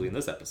irresponsibly in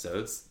those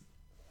episodes.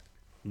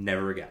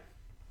 Never again.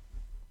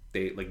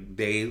 They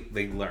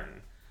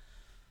learn.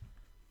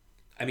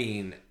 I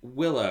mean,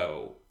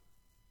 Willow...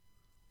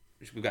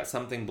 We've got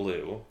Something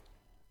Blue.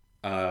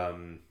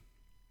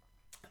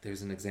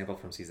 There's an example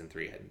from season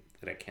 3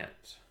 that I can't...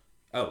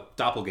 Oh,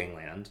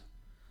 Doppelgangland.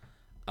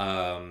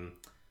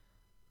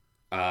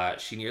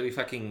 She nearly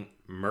fucking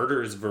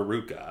murders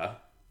Veruca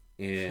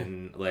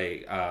in,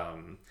 like,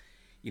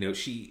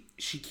 she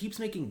keeps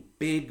making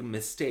big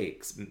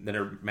mistakes that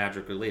are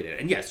magic related.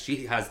 And yes,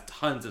 she has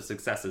tons of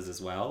successes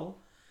as well.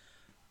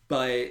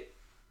 But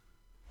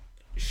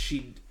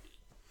she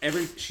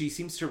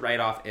seems to write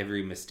off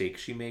every mistake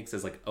she makes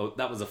as like, oh,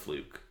 that was a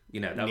fluke.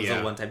 That was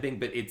a one-time thing,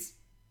 but it's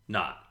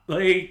not.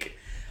 Like,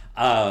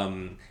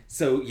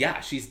 so yeah,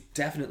 she's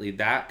definitely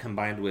that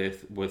combined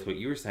with what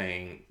you were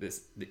saying,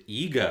 the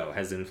ego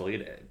has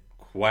inflated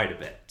quite a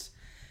bit.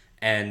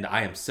 And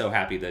I am so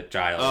happy that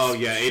Giles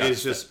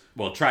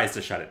tries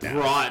to shut it down.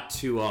 Brought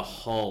to a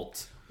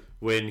halt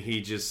when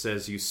he just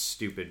says, "You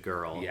stupid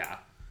girl." Yeah.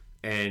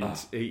 And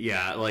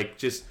like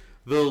just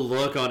the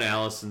look on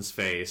Allison's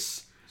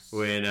face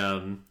when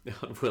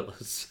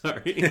Willow's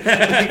sorry.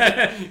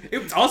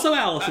 It's also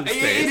Allison's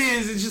face. It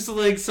is. It's just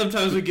like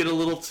sometimes we get a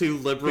little too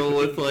liberal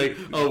with like,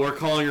 oh, we're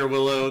calling her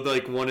Willow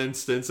like one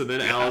instance and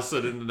then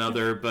Allison in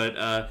another. But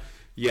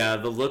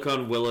the look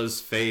on Willow's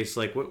face,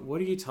 like,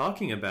 what are you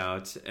talking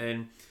about?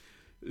 And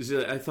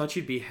I thought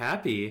you'd be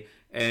happy.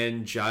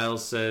 And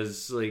Giles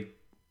says like,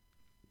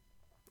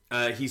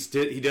 he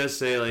does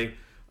say like,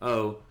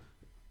 oh,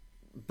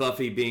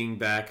 Buffy being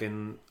back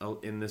in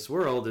this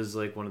world is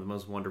like one of the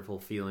most wonderful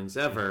feelings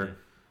ever,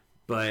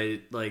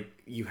 but like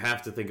you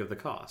have to think of the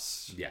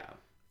costs. Yeah,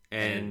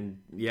 and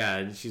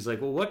she's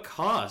like, well, what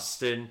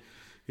cost? And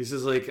he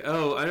says like,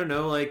 oh, I don't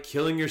know, like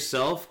killing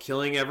yourself,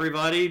 killing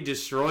everybody,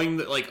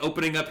 destroying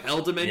opening up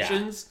hell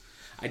dimensions.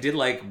 Yeah. I did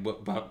like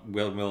what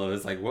Willow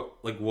is like.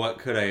 What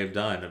could I have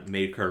done?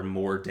 Make her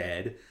more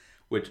dead,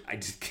 which I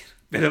just get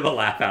a bit of a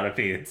laugh out of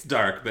me. It's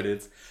dark, but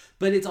it's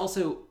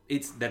also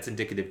that's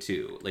indicative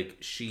too. Like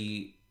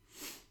she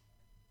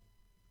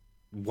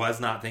was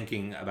not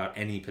thinking about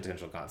any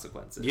potential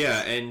consequences.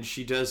 Yeah, and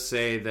she does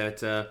say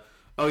that.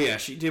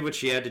 She did what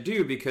she had to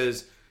do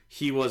because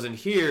he wasn't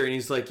here, and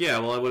he's like, yeah,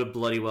 well, I would have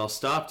bloody well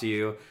stopped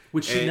you.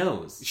 Which she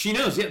knows. She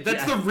knows. Yeah,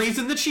 that's the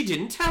reason that she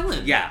didn't tell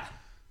him. Yeah,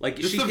 like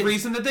it's the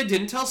reason that they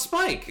didn't tell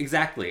Spike.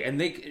 Exactly, and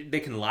they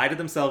can lie to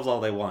themselves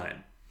all they want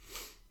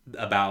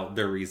about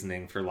their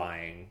reasoning for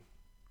lying,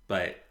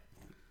 but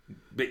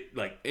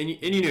like, and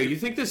you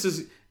think this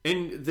is,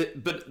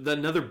 but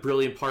another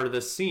brilliant part of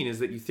this scene is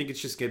that you think it's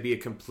just gonna be a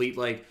complete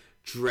like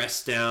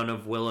dress down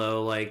of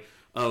Willow, like,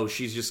 oh,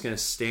 she's just gonna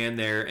stand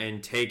there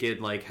and take it,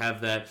 like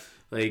have that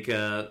like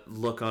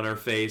look on her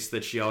face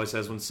that she always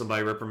has when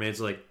somebody reprimands,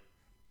 like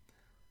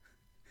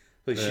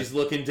she's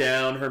looking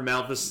down, her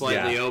mouth is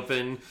slightly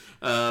open,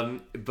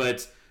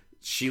 but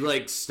she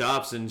like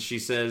stops and she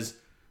says,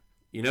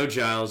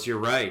 Giles, you're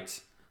right.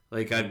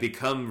 Like, I've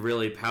become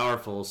really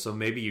powerful, so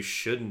maybe you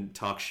shouldn't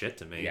talk shit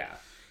to me. Yeah.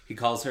 He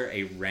calls her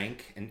a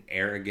rank and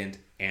arrogant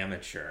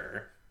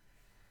amateur.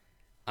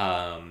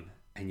 And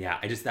yeah,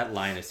 that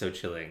line is so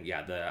chilling.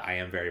 Yeah, I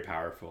am very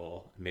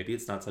powerful. Maybe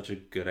it's not such a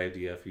good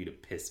idea for you to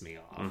piss me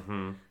off.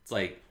 Mm-hmm. It's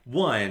like,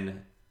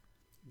 one,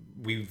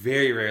 we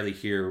very rarely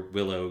hear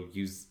Willow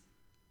use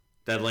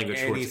that language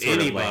towards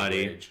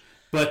anybody.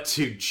 But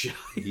to Giles.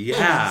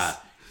 Yeah.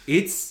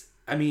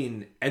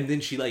 And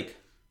then she like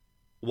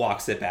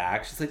walks it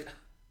back. She's like,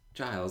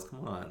 Giles,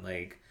 come on.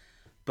 Like,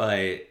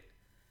 but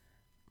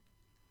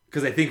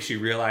because I think she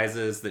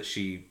realizes that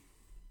she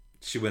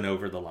went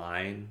over the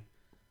line.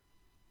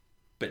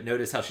 But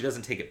notice how she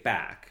doesn't take it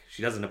back.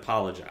 She doesn't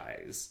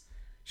apologize.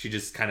 She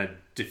just kind of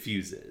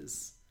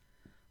diffuses.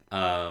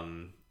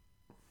 Yeah.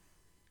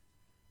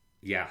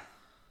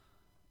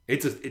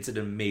 It's an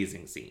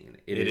amazing scene.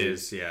 It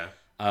is, yeah.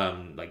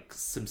 Like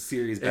some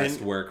serious best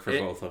work for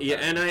both of them. Yeah,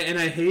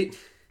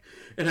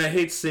 and I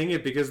hate seeing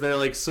it because there are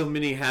like so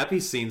many happy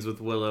scenes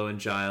with Willow and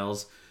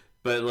Giles,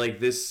 but like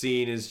this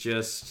scene is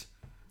just,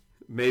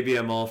 maybe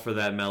I'm all for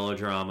that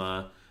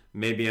melodrama,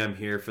 maybe I'm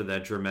here for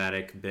that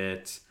dramatic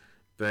bit,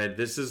 but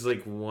this is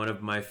like one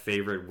of my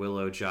favorite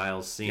Willow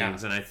Giles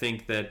scenes, and I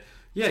think that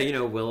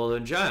Willow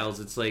and Giles,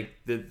 it's like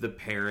the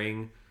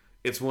pairing,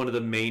 it's one of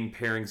the main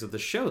pairings of the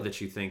show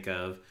that you think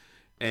of,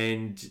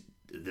 and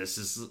this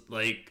is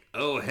like,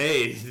 oh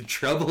hey,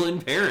 Trouble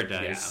in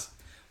Paradise. Yeah.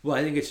 Well,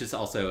 I think it's just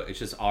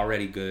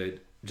already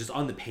good. Just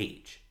on the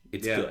page,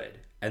 it's good.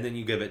 And then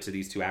you give it to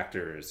these two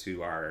actors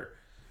who are,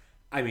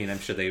 I mean, I'm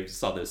sure they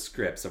saw those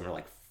scripts and were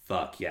like,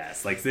 fuck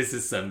yes. Like, this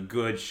is some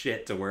good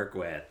shit to work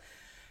with.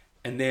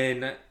 And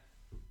then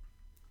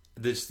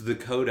this the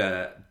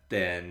coda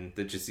then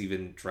that just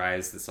even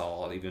drives this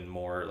all even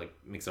more, like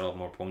makes it all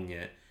more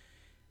poignant,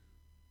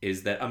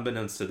 is that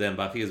unbeknownst to them,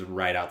 Buffy is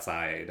right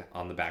outside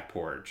on the back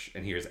porch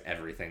and hears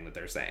everything that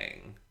they're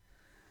saying.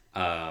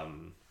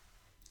 And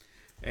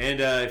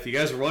if you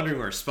guys were wondering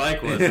where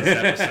Spike was this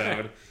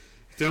episode,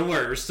 don't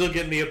worry, we're still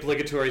getting the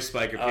obligatory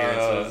Spike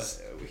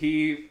appearances.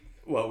 We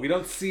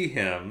don't see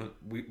him.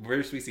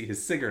 First we see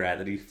his cigarette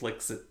that he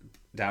flicks it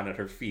down at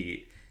her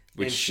feet,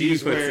 which And she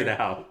puts it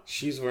out.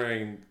 She's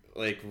wearing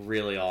like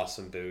really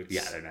awesome boots.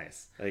 Yeah, they're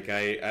nice. Like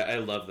I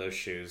love those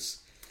shoes.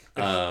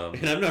 And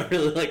And I'm not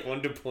really like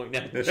one to point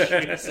out the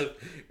shoes of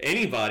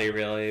anybody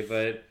really,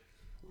 but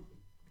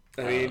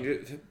I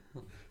mean,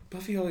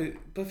 Buffy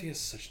has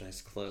such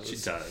nice clothes. she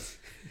does.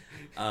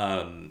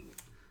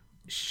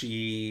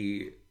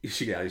 She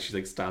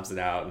like stomps it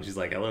out and she's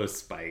like, "Hello,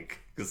 Spike,"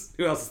 because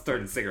who else is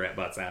throwing cigarette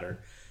butts at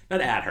her?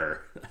 Not at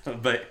her,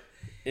 but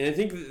And I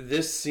think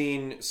this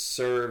scene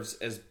serves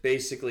as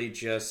basically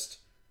just,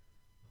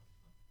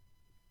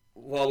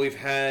 while we've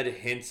had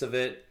hints of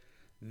it,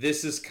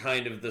 this is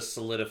kind of the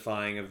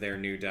solidifying of their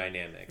new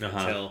dynamic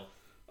until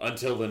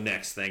the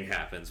next thing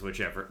happens,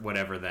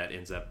 whatever that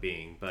ends up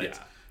being. But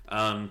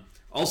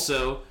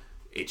also,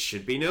 it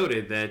should be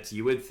noted that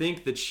you would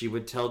think that she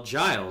would tell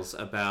Giles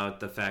about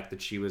the fact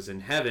that she was in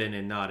heaven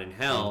and not in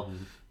hell,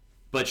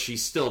 but she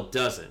still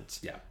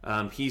doesn't.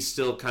 Yeah. He's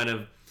still kind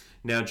of...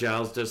 Now,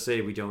 Giles does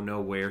say we don't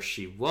know where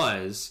she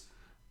was,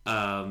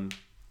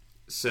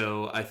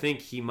 so I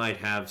think he might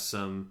have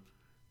some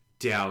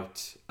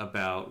doubt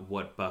about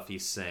what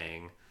Buffy's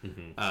saying.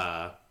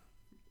 But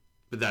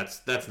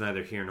that's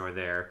neither here nor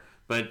there.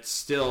 But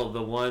still,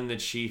 the one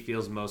that she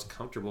feels most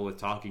comfortable with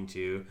talking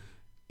to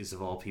is,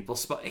 of all people,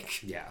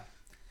 Spike. yeah.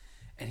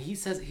 And he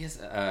says he has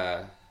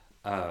oh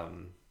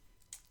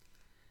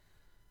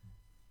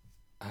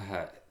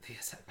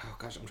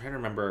gosh, I'm trying to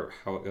remember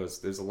how it goes.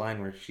 There's a line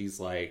where she's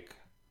like,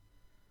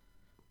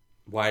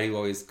 "Why do you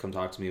always come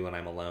talk to me when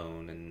I'm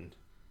alone?" And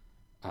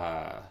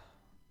I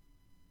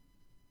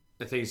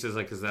think he says,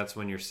 like, because that's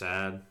when you're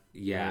sad.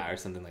 yeah, or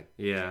something like.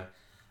 Yeah.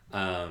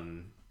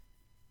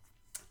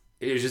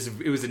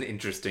 It was an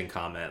interesting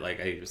comment. Like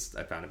I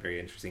found it very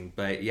interesting.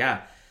 But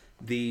yeah,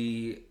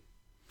 and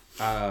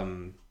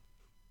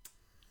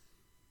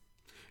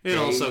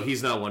also,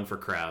 he's not one for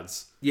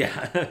crowds.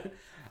 yeah.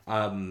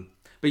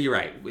 But you're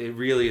right. It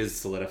really is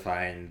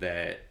solidifying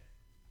that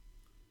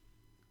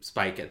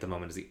Spike at the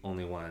moment is the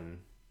only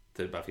one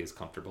that Buffy is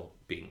comfortable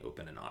being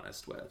open and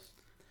honest with.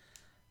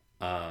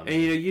 And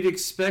you'd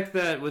expect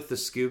that with the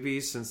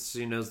Scoobies, since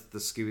she knows that the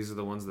Scoobies are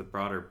the ones that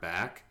brought her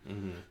back.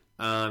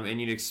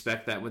 And you'd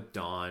expect that with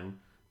Dawn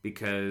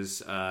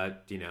because we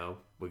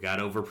got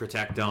to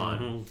overprotect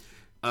Dawn.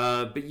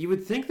 But you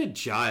would think that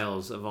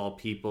Giles, of all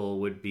people,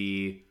 would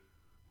be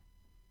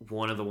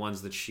one of the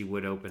ones that she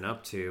would open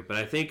up to. But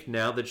I think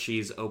now that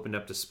she's opened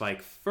up to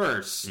Spike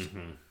first,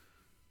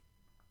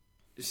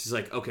 she's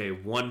like, okay,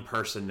 one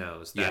person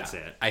knows. That's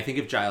it. I think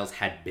if Giles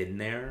had been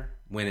there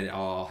when it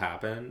all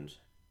happened,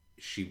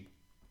 she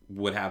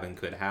would have and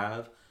could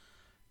have.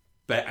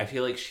 But I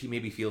feel like she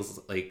maybe feels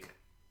like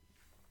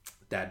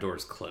that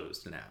door's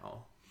closed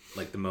now.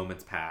 Like the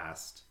moment's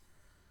passed.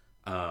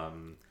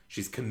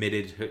 She's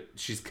committed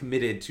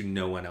to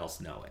no one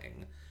else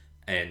knowing.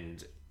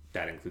 And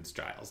that includes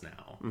Giles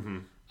now.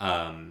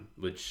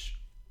 Which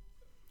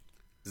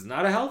is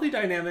not a healthy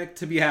dynamic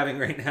to be having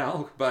right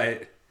now,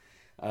 but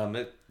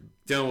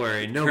don't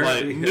worry,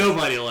 nobody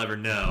will ever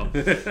know.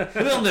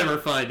 They'll never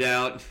find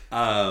out.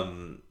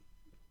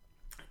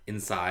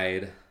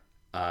 Inside,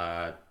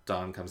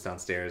 Dawn comes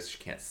downstairs. She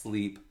can't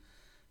sleep.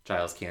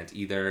 Giles can't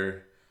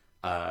either.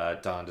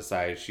 Dawn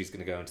decides she's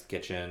going to go into the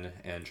kitchen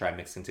and try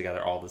mixing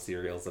together all the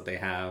cereals that they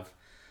have,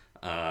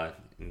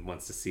 and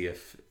wants to see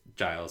if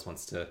Giles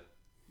wants to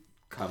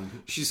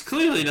come. She's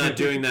clearly not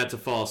doing that to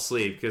fall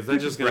asleep, because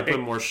that's just going to put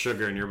more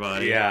sugar in your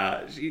body.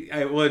 Yeah.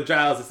 When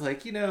Giles is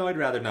like, I'd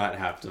rather not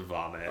have to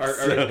vomit.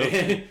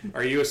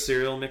 Are you a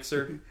cereal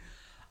mixer?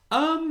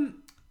 Well,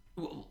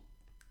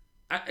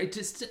 I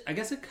guess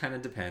it kind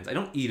of depends. I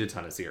don't eat a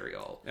ton of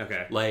cereal.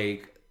 Okay.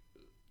 Like,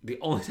 the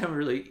only time I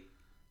really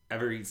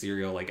ever eat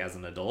cereal, like, as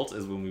an adult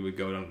is when we would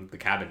go on the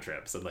cabin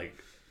trips and, like,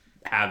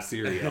 have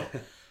cereal.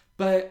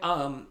 But,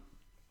 when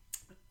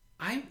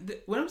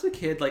I was a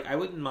kid, like, I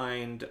wouldn't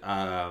mind,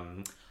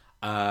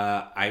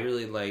 I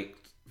really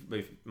liked,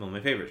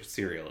 my favorite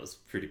cereal is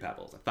Fruity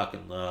Pebbles. I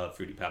fucking love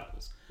Fruity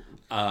Pebbles.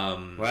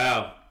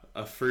 Wow.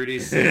 A fruity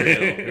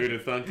cereal. Who'd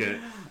have thunk it?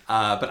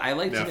 But I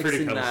liked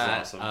mixing that.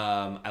 Awesome.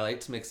 I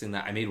liked mixing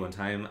that. I made one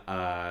time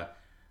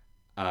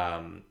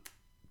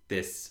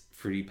this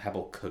Fruity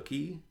Pebble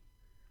cookie.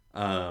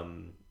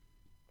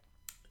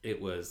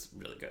 It was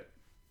really good.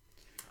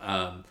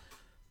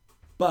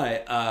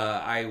 But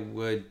I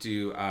would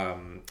do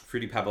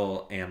Fruity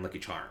Pebble and Lucky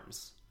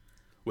Charms,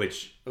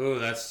 which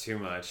that's too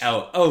much.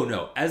 Oh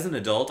no! As an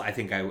adult, I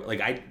think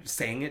I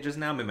saying it just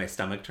now made my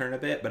stomach turn a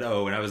bit. But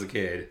when I was a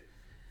kid.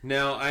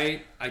 No,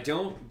 I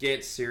don't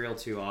get cereal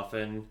too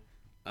often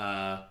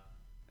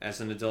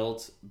as an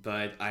adult,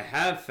 but I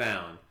have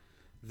found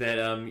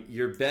that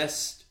your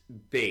best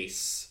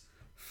base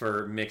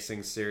for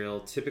mixing cereal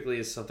typically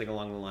is something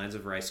along the lines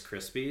of Rice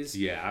Krispies.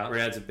 Yeah. Where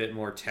it adds a bit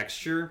more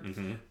texture.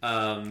 Mm-hmm.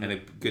 And a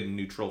good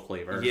neutral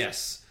flavor.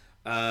 Yes.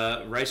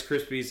 Rice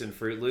Krispies and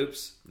Fruit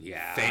Loops.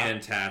 Yeah.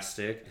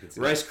 Fantastic.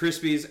 Rice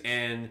Krispies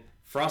and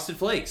Frosted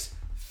Flakes.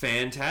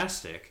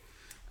 Fantastic.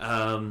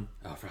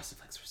 Frosted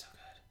Flakes were so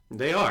good.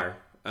 They are.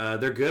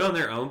 They're good on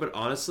their own, but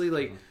honestly,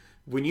 like,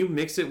 when you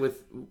mix it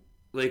with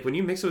Rice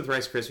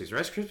Krispies,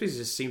 Rice Krispies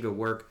just seem to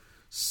work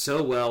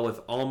so well with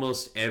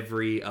almost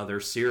every other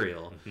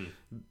cereal.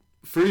 Mm-hmm.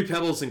 Fruity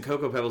Pebbles and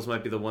Cocoa Pebbles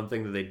might be the one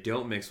thing that they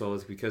don't mix well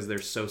with because they're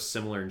so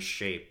similar in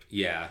shape.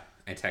 Yeah,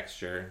 and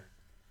texture.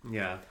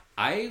 Yeah.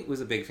 I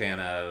was a big fan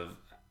of...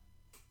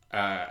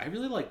 I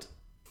really liked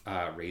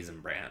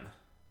Raisin Bran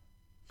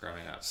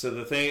growing up. So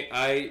the thing...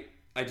 I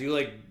do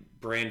like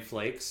Bran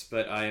Flakes,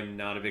 but I am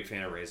not a big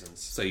fan of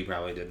raisins. So you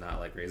probably did not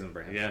like Raisin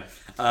Bran. Yeah.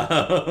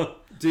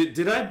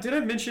 Did I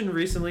mention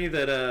recently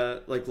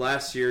that like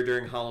last year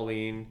during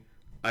Halloween...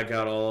 I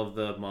got all of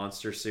the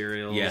Monster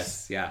cereals.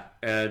 Yes, yeah.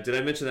 Did I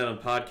mention that on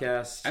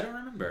podcast? I don't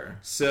remember.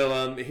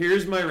 So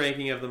here's my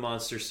ranking of the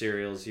Monster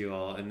cereals, you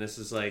all. And this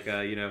is like,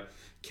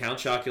 Count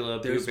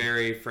Chocula,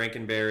 Blueberry,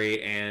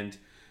 Frankenberry, and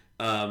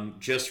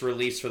just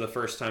released for the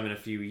first time in a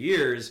few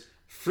years,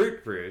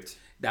 Fruit Brute.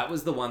 That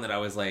was the one that I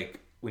was like,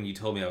 when you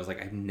told me, I was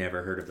like, I've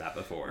never heard of that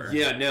before.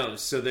 Yeah, no.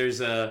 So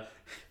there's a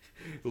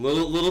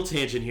little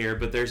tangent here,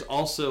 but there's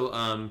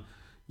also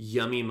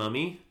Yummy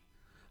Mummy.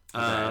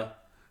 Okay.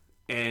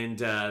 And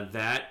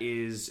that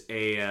is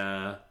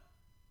and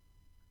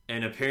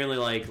apparently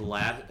like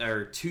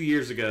 2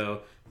 years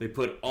ago, they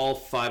put all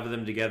 5 of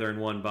them together in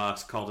one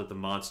box, called it the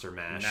Monster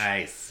Mash.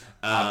 Nice.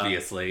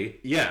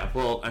 Obviously. Yeah,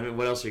 well, I mean,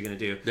 what else are you going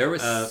to do? There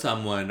was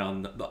someone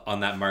on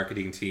that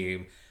marketing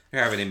team,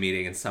 they're having a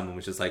meeting, and someone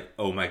was just like,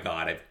 oh my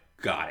god, I've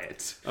got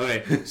it.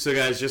 Okay, so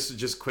guys,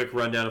 just quick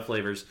rundown of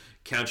flavors.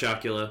 Count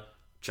Chocula,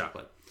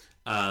 chocolate.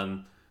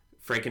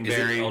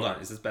 Frankenberry. Hold on,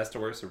 is this best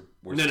or worse? Or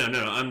worse? No.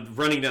 I'm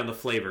running down the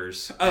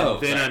flavors. Oh,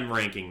 then sorry. I'm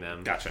ranking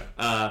them.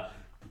 Gotcha.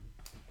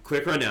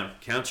 Quick rundown.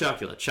 Count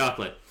Chocula,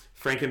 chocolate.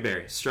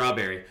 Frankenberry,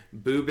 strawberry.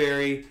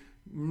 Blueberry,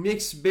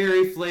 mixed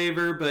berry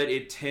flavor, but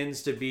it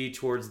tends to be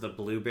towards the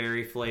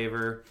blueberry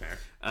flavor. Fair.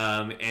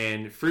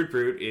 And Fruit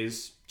Brute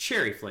is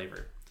cherry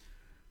flavor.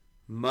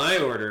 My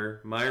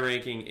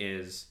ranking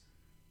is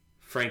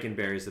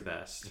Frankenberry's the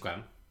best. Okay.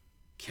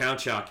 Count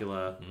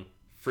Chocula,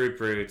 Fruit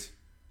Brute.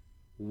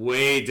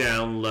 Way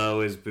down low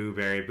is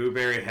Blueberry.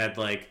 Blueberry had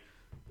like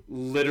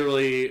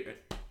literally,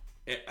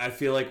 I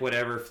feel like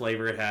whatever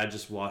flavor it had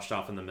just washed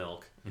off in the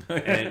milk,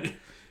 and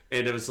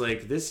it was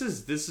like this is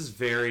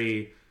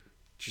very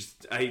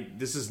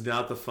this is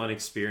not the fun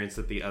experience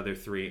that the other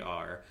 3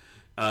 are.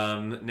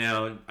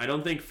 Now I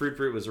don't think Fruit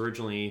Brute was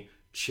originally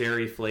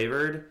cherry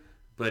flavored,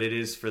 but it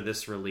is for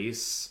this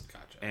release.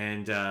 Gotcha.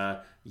 And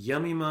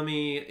Yummy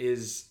Mummy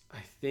is,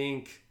 I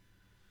think.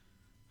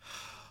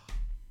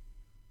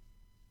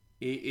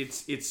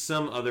 It's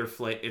some other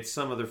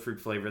fruit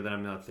flavor that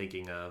I'm not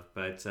thinking of,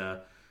 but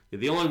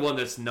the only one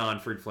that's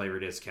non-fruit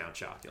flavored is Count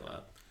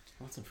Chocula. I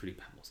want some Fruity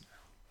Pebbles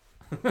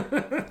now.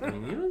 I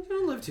mean, you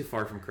don't live too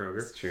far from Kroger.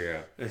 It's true.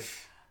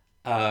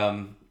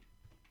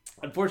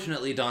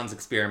 Unfortunately, Dawn's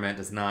experiment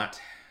does not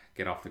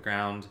get off the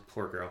ground.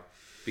 Poor girl.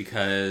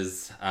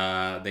 Because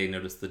they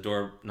notice the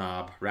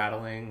doorknob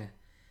rattling.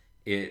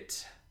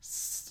 It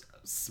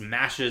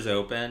smashes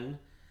open.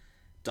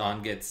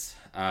 Dawn gets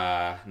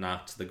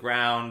knocked to the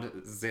ground.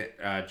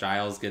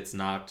 Giles gets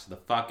knocked the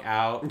fuck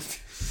out.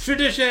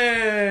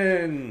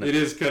 Tradition! It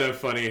is kind of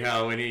funny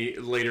how when he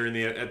later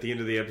at the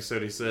end of the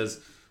episode he says,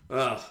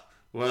 "Oh,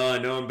 well, I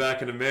know I'm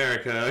back in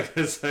America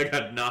because I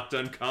got knocked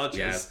unconscious."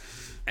 Yes.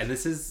 And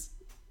this is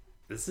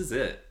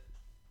it.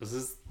 This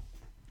is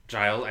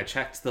Giles. I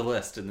checked the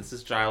list, and this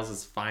is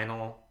Giles's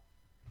final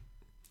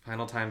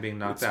time being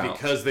knocked out.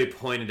 Because they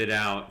pointed it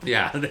out.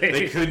 Yeah,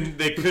 they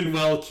couldn't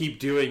well keep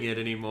doing it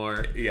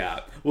anymore.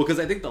 Yeah, well, because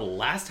I think the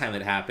last time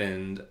it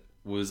happened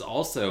was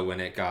also when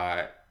it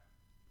got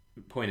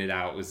pointed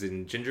out was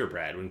in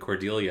Gingerbread, when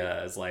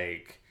Cordelia is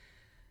like,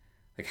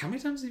 how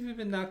many times have you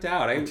been knocked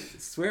out? I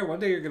swear one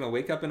day you're gonna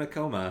wake up in a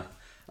coma.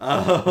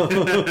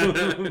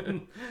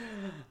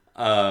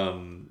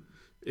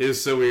 It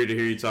was so weird to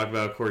hear you talk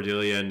about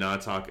Cordelia and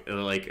not talk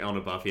like on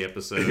a Buffy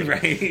episode,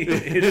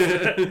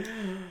 right?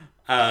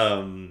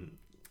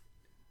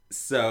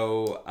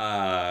 So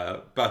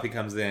Buffy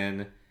comes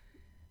in.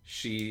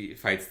 She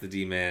fights the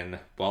demon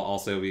while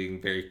also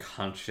being very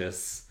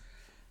conscious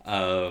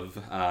of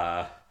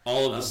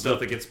all of the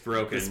stuff that gets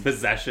broken. His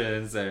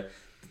possessions. A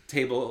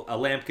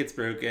lamp gets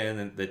broken,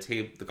 and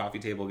the coffee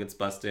table gets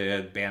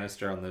busted.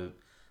 Banister on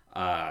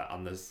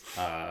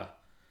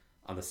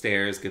the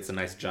stairs gets a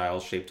nice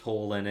Giles shaped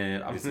hole in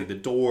it. Obviously, the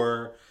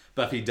door.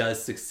 Buffy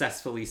does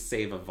successfully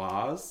save a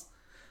vase.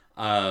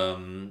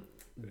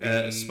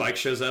 Spike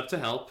shows up to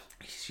help.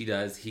 She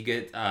does.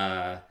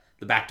 The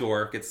back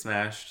door gets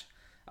smashed.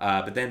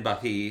 But then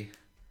Buffy...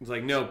 It's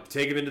like, no,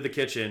 take him into the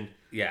kitchen.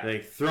 Yeah. They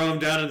throw him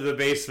down into the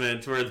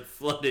basement where the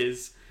flood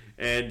is.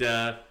 And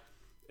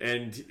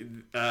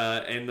and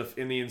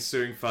in the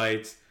ensuing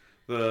fight,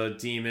 the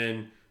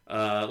demon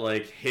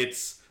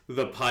hits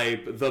the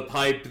pipe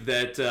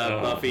that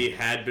Buffy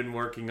had been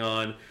working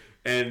on,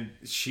 and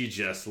she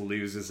just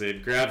loses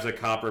it. Grabs a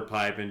copper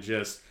pipe and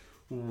just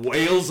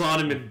wails on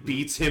him and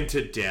beats him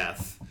to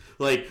death.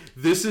 Like,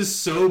 this is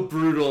so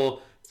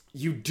brutal.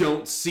 You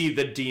don't see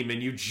the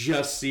demon. You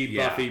just see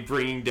Buffy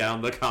bringing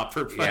down the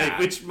copper pipe,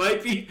 which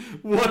might be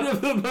one of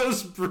the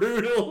most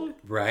brutal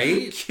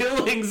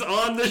killings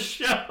on the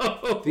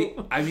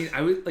show.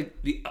 I would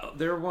like the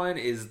other one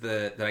is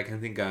that I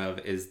can think of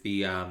is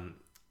the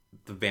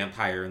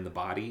vampire in the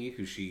body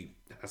who she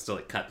has to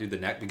like cut through the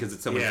neck because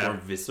it's so much more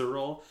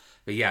visceral.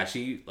 But yeah,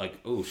 she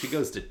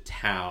goes to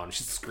town.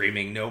 She's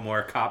screaming, "No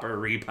more copper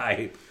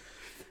repipe!"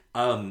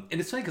 And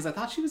it's funny because I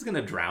thought she was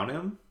gonna drown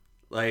him,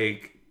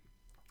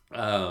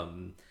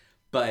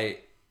 but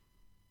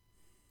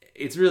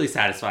it's really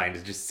satisfying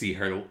to just see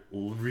her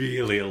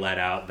really let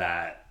out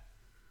that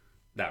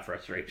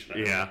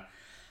frustration.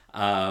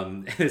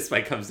 And this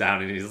fight comes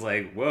down and he's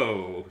like,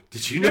 "Whoa,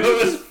 did you know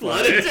it was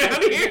flooded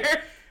down here?"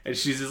 And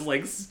she's just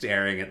like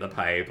staring at the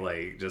pipe,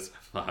 like just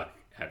fuck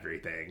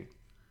everything.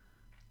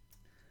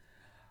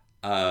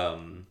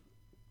 The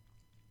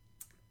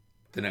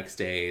next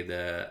day,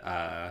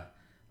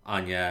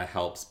 Anya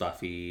helps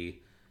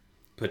Buffy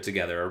put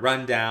together a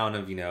rundown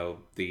of,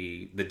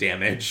 the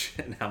damage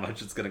and how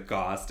much it's going to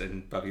cost.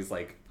 And Buffy's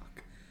like,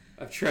 fuck,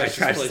 I've tried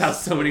this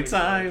house so many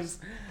times.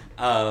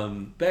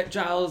 But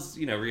Giles,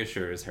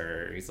 reassures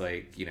her. He's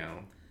like,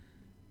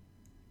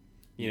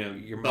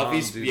 your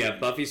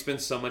Buffy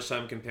spends so much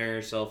time comparing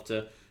herself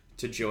to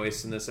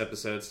Joyce in this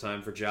episode. It's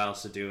time for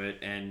Giles to do it,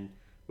 and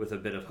with a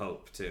bit of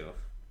hope, too.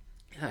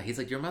 Yeah, he's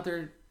like, your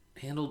mother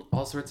handled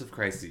all sorts of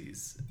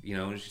crises. She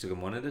took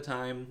them one at a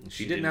time.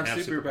 She didn't have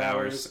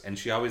superpowers, and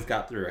she always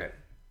got through it.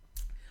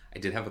 I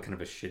did have a kind of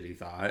a shitty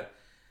thought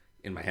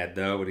in my head,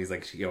 though, when he's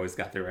like, she always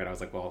got through it. I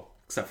was like, well,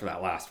 except for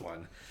that last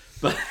one.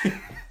 But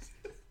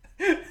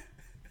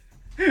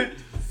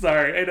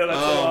sorry, I know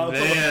that's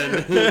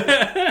man.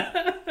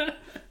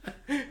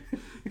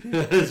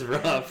 That is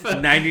rough.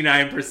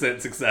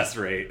 99% success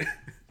rate.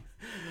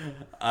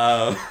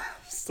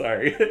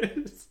 Sorry.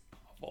 It's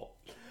awful.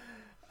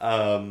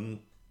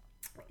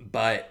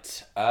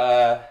 But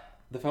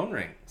the phone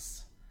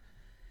rings.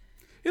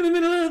 In the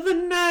middle of the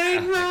night,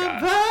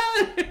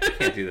 I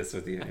can't do this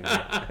with you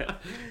anymore.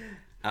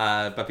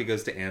 Buffy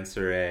goes to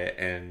answer it,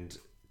 and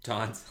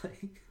Dawn's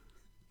like,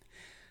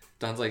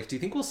 do you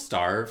think we'll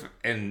starve?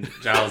 And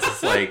Giles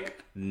is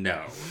like,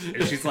 no.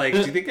 And she's like, do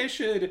you think I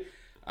should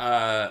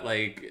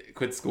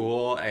quit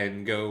school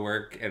and go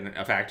work in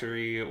a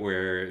factory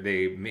where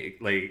they make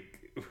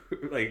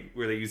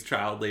where they use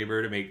child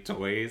labor to make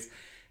toys?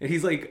 And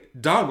he's like,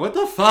 Dawn, what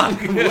the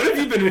fuck? What have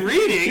you been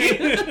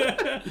reading?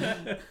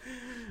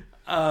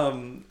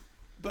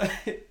 But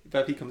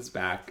Buffy comes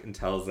back and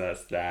tells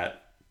us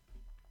that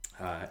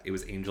it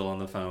was Angel on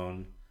the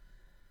phone.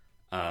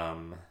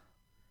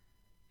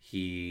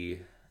 He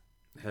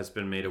has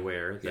been made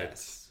aware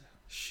that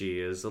she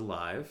is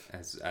alive,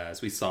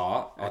 as we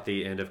saw at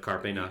the end of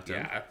Carpe Noctem.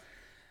 Yeah.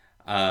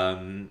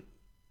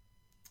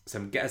 So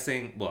I'm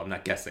guessing. Well, I'm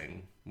not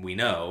guessing. We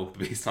know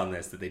based on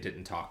this that they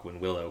didn't talk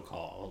when Willow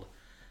called.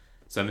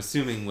 So I'm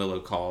assuming Willow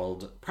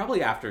called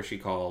probably after she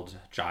called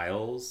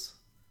Giles.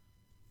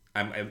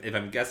 If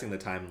I'm guessing the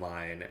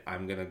timeline,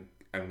 I'm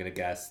gonna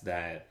guess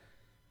that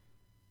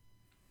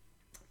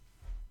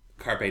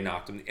Carpe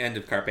Noctem, the end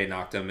of Carpe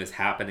Noctem, is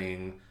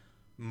happening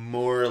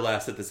more or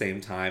less at the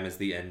same time as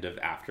the end of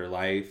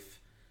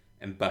Afterlife,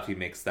 and Buffy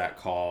makes that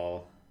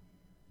call.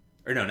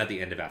 Or no, not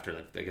the end of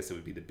Afterlife. I guess it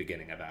would be the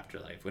beginning of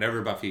Afterlife.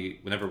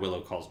 Whenever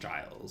Willow calls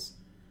Giles,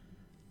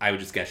 I would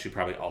just guess she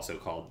probably also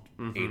called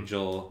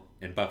Angel,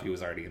 and Buffy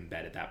was already in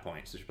bed at that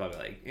point, so she's probably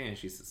like,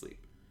 she's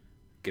asleep.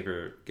 Give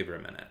her a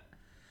minute.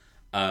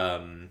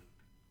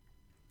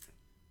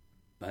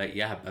 But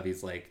yeah,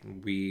 Buffy's like,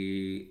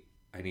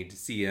 I need to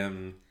see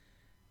him.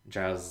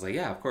 Giles is like,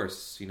 yeah, of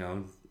course,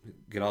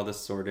 get all this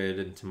sorted,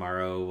 and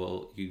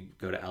tomorrow you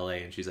go to LA.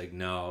 And she's like,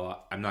 no,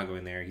 I'm not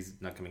going there. He's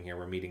not coming here.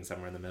 We're meeting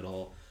somewhere in the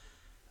middle.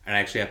 And I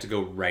actually have to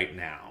go right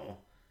now.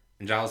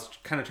 And Giles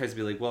kind of tries to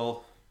be like,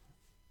 well,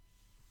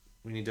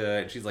 we need to...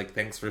 And she's like,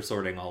 thanks for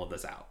sorting all of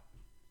this out.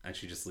 And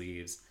she just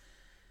leaves.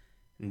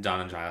 And Dawn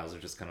and Giles are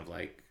just kind of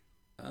like,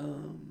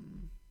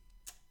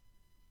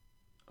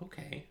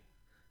 okay.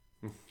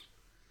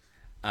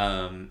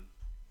 And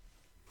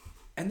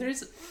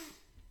there's...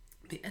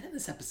 The end of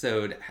this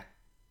episode...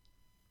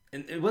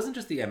 And it wasn't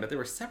just the end, but there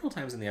were several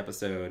times in the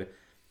episode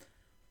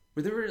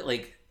where there were,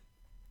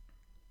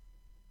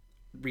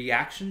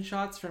 reaction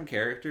shots from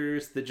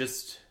characters that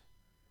just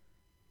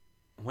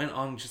went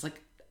on just, a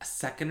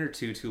second or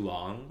two too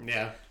long.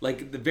 Yeah.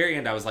 The very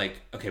end, I was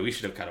like, okay, we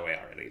should have cut away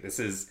already. This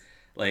is,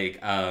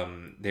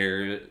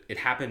 it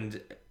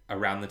happened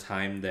around the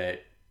time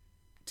that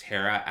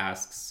Tara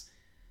asks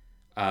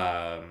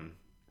Dawn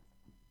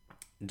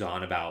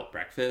about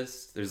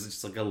breakfast. There's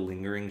just, a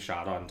lingering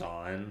shot on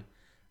Dawn.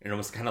 It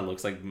almost kind of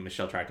looks like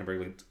Michelle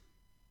Trachtenberg,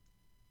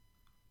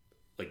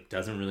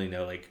 doesn't really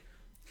know,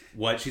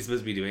 what she's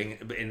supposed to be doing,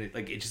 and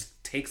it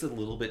just takes a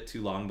little bit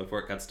too long before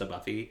it cuts to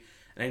Buffy.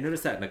 And I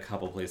noticed that in a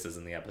couple places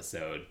in the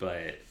episode,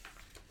 but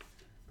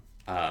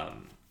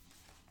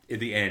in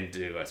the end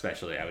too,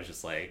 especially, I was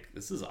just like,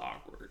 this is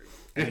awkward.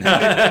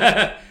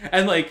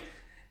 And like,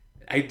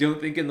 I don't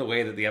think in the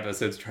way that the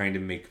episode's trying to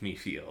make me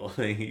feel.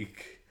 But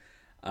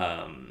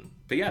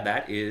yeah,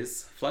 that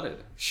is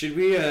Flooded. Should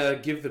we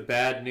give the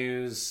bad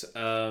news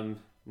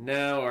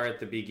now or at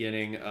the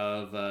beginning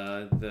of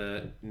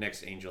the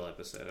next Angel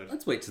episode?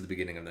 Let's wait to the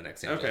beginning of the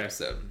next Angel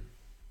episode.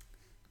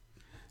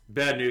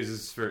 Bad news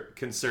is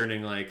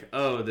concerning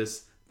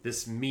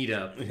this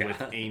meetup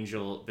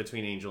with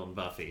between Angel and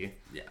Buffy.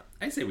 Yeah,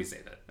 I say we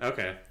save it.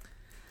 Okay.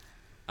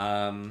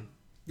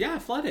 Yeah,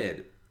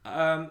 Flooded.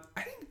 I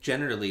think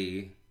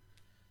generally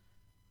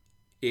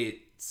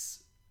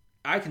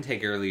I can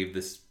take or leave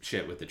this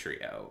shit with the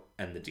trio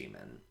and the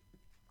demon.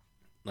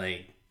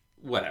 Like,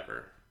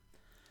 whatever.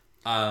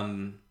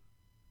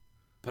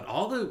 But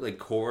all the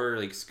core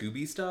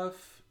Scooby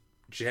stuff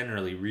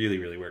generally really,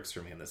 really works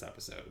for me in this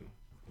episode.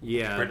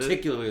 Yeah.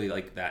 Particularly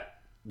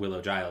that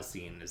Willow Giles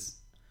scene is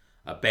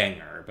a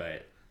banger,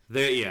 but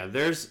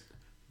there's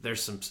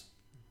some.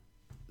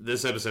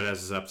 This episode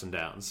has its ups and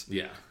downs.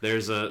 Yeah.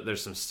 There's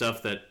some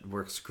stuff that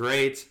works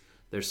great.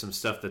 There's some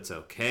stuff that's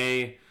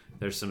okay.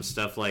 There's some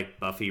stuff like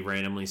Buffy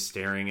randomly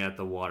staring at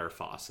the water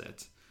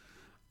faucet.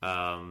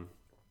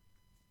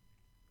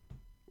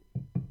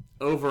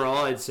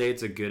 Overall, I'd say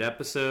it's a good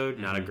episode,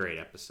 not a great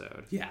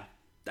episode. Yeah.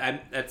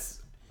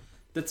 That's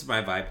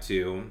my vibe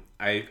too.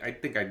 I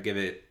think I'd give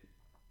it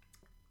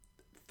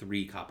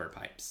 3 copper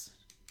pipes.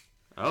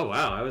 Oh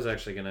wow, I was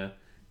actually gonna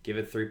give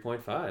it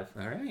 3.5.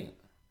 All right.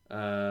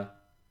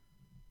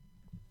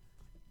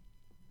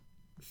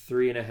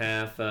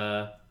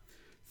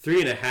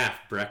 3.5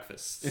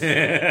 breakfasts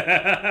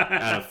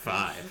out of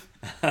 5.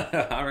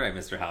 All right,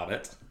 Mr.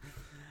 Hobbit.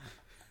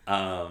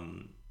 Yeah,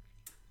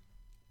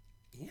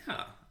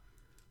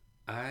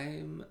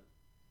 I'm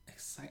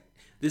excited.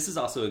 This is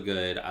also a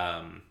good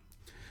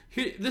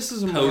this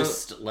is a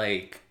post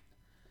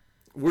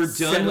we're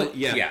done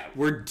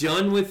we're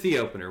done with the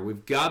opener.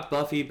 We've got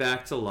Buffy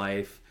back to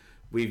life.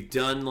 We've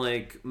done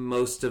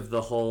most of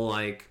the whole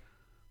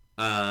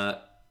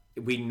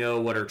we know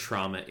what her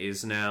trauma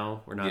is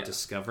now. We're not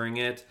discovering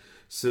it.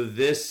 So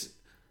this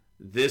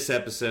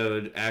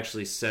episode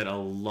actually set a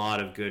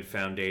lot of good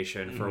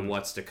foundation for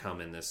what's to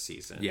come in this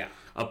season. Yeah.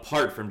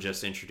 Apart from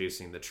just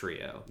introducing the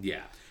trio.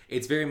 Yeah.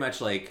 It's very much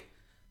like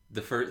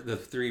the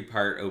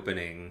 3-part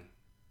opening,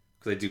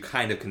 because I do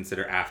kind of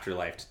consider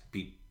Afterlife to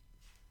be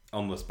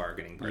almost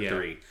bargaining part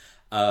 3.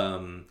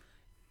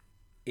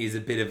 Is a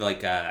bit of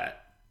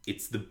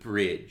it's the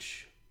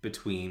bridge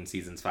between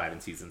seasons 5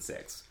 and season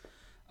 6.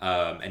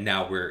 And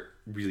now we're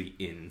really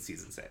in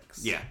season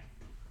 6. Yeah.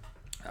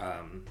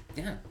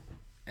 Yeah.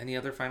 Any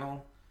other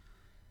final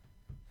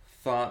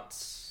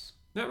thoughts?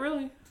 Not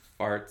really.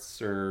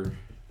 Farts or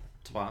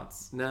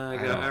twats? No, I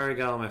already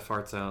got all my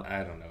farts out.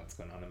 I don't know what's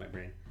going on in my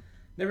brain.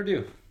 Never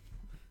do.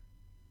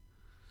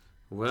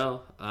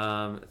 Well,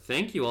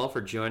 thank you all for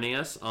joining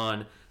us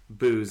on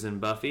Booze and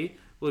Buffy.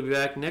 We'll be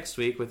back next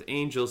week with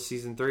Angel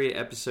Season 3,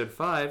 Episode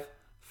 5,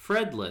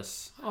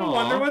 Fredless. I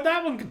wonder what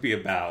that one could be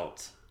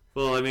about.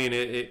 Well, I mean,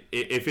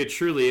 if it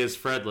truly is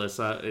Fredless,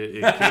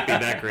 it can't be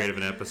that great of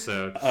an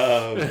episode.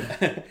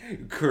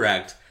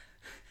 Correct.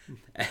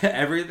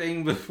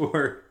 Everything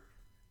before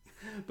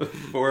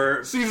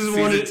season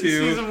 1 and 2.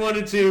 Season 1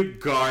 and 2,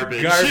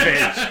 garbage.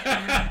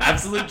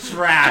 Absolute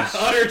trash.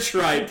 Utter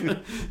tripe.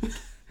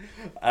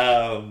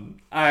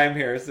 I'm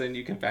Harrison.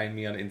 You can find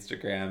me on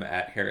Instagram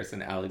at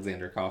Harrison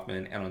Alexander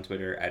Kaufman and on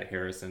Twitter at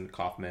Harrison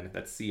Kaufman.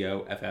 That's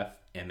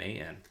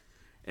COFFMAN.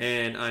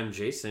 And I'm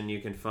Jason. You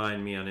can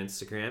find me on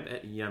Instagram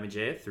at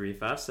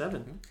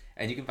YamiJ357.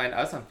 And you can find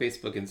us on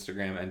Facebook,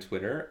 Instagram, and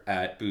Twitter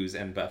at Booze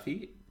and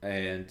Buffy.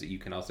 And you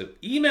can also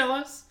email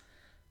us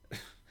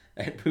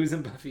at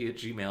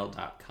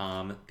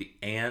boozeandbuffy@gmail.com. The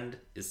 "and"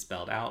 is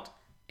spelled out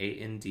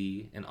AND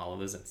in all of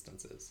those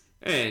instances.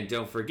 And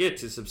don't forget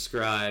to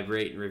subscribe,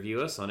 rate, and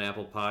review us on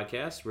Apple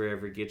Podcasts,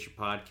 wherever you get your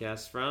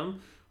podcasts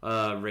from.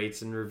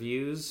 Ratings and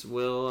reviews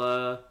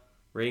will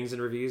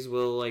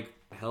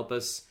help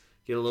us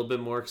get a little bit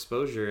more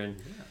exposure, and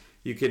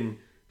you can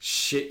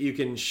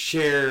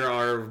share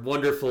our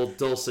wonderful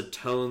dulcet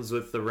tones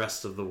with the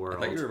rest of the world.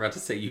 I thought you were about to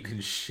say you can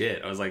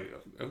shit. I was like,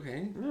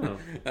 okay. No.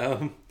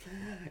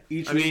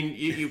 You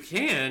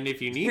can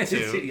if you need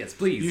to. Yes,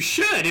 please. You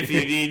should if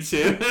you need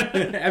to.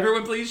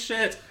 Everyone, please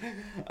shit.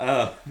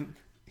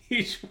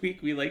 Each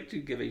week we like to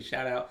give a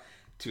shout out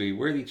to a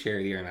worthy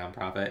charity or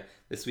nonprofit.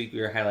 This week we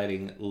are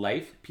highlighting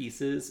Life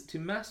Pieces to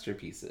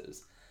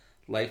Masterpieces.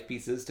 Life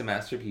Pieces to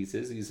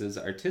Masterpieces uses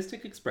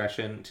artistic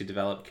expression to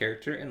develop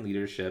character and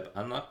leadership,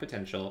 unlock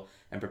potential,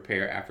 and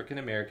prepare African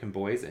American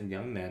boys and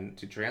young men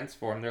to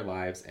transform their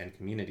lives and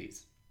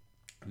communities.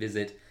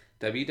 Visit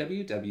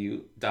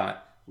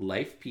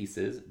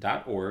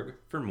www.lifepieces.org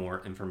for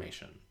more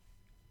information.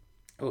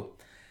 Oh,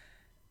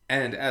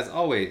 and as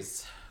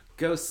always,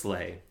 go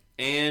slay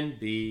and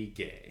be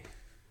gay.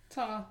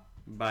 Ta.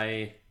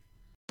 Bye.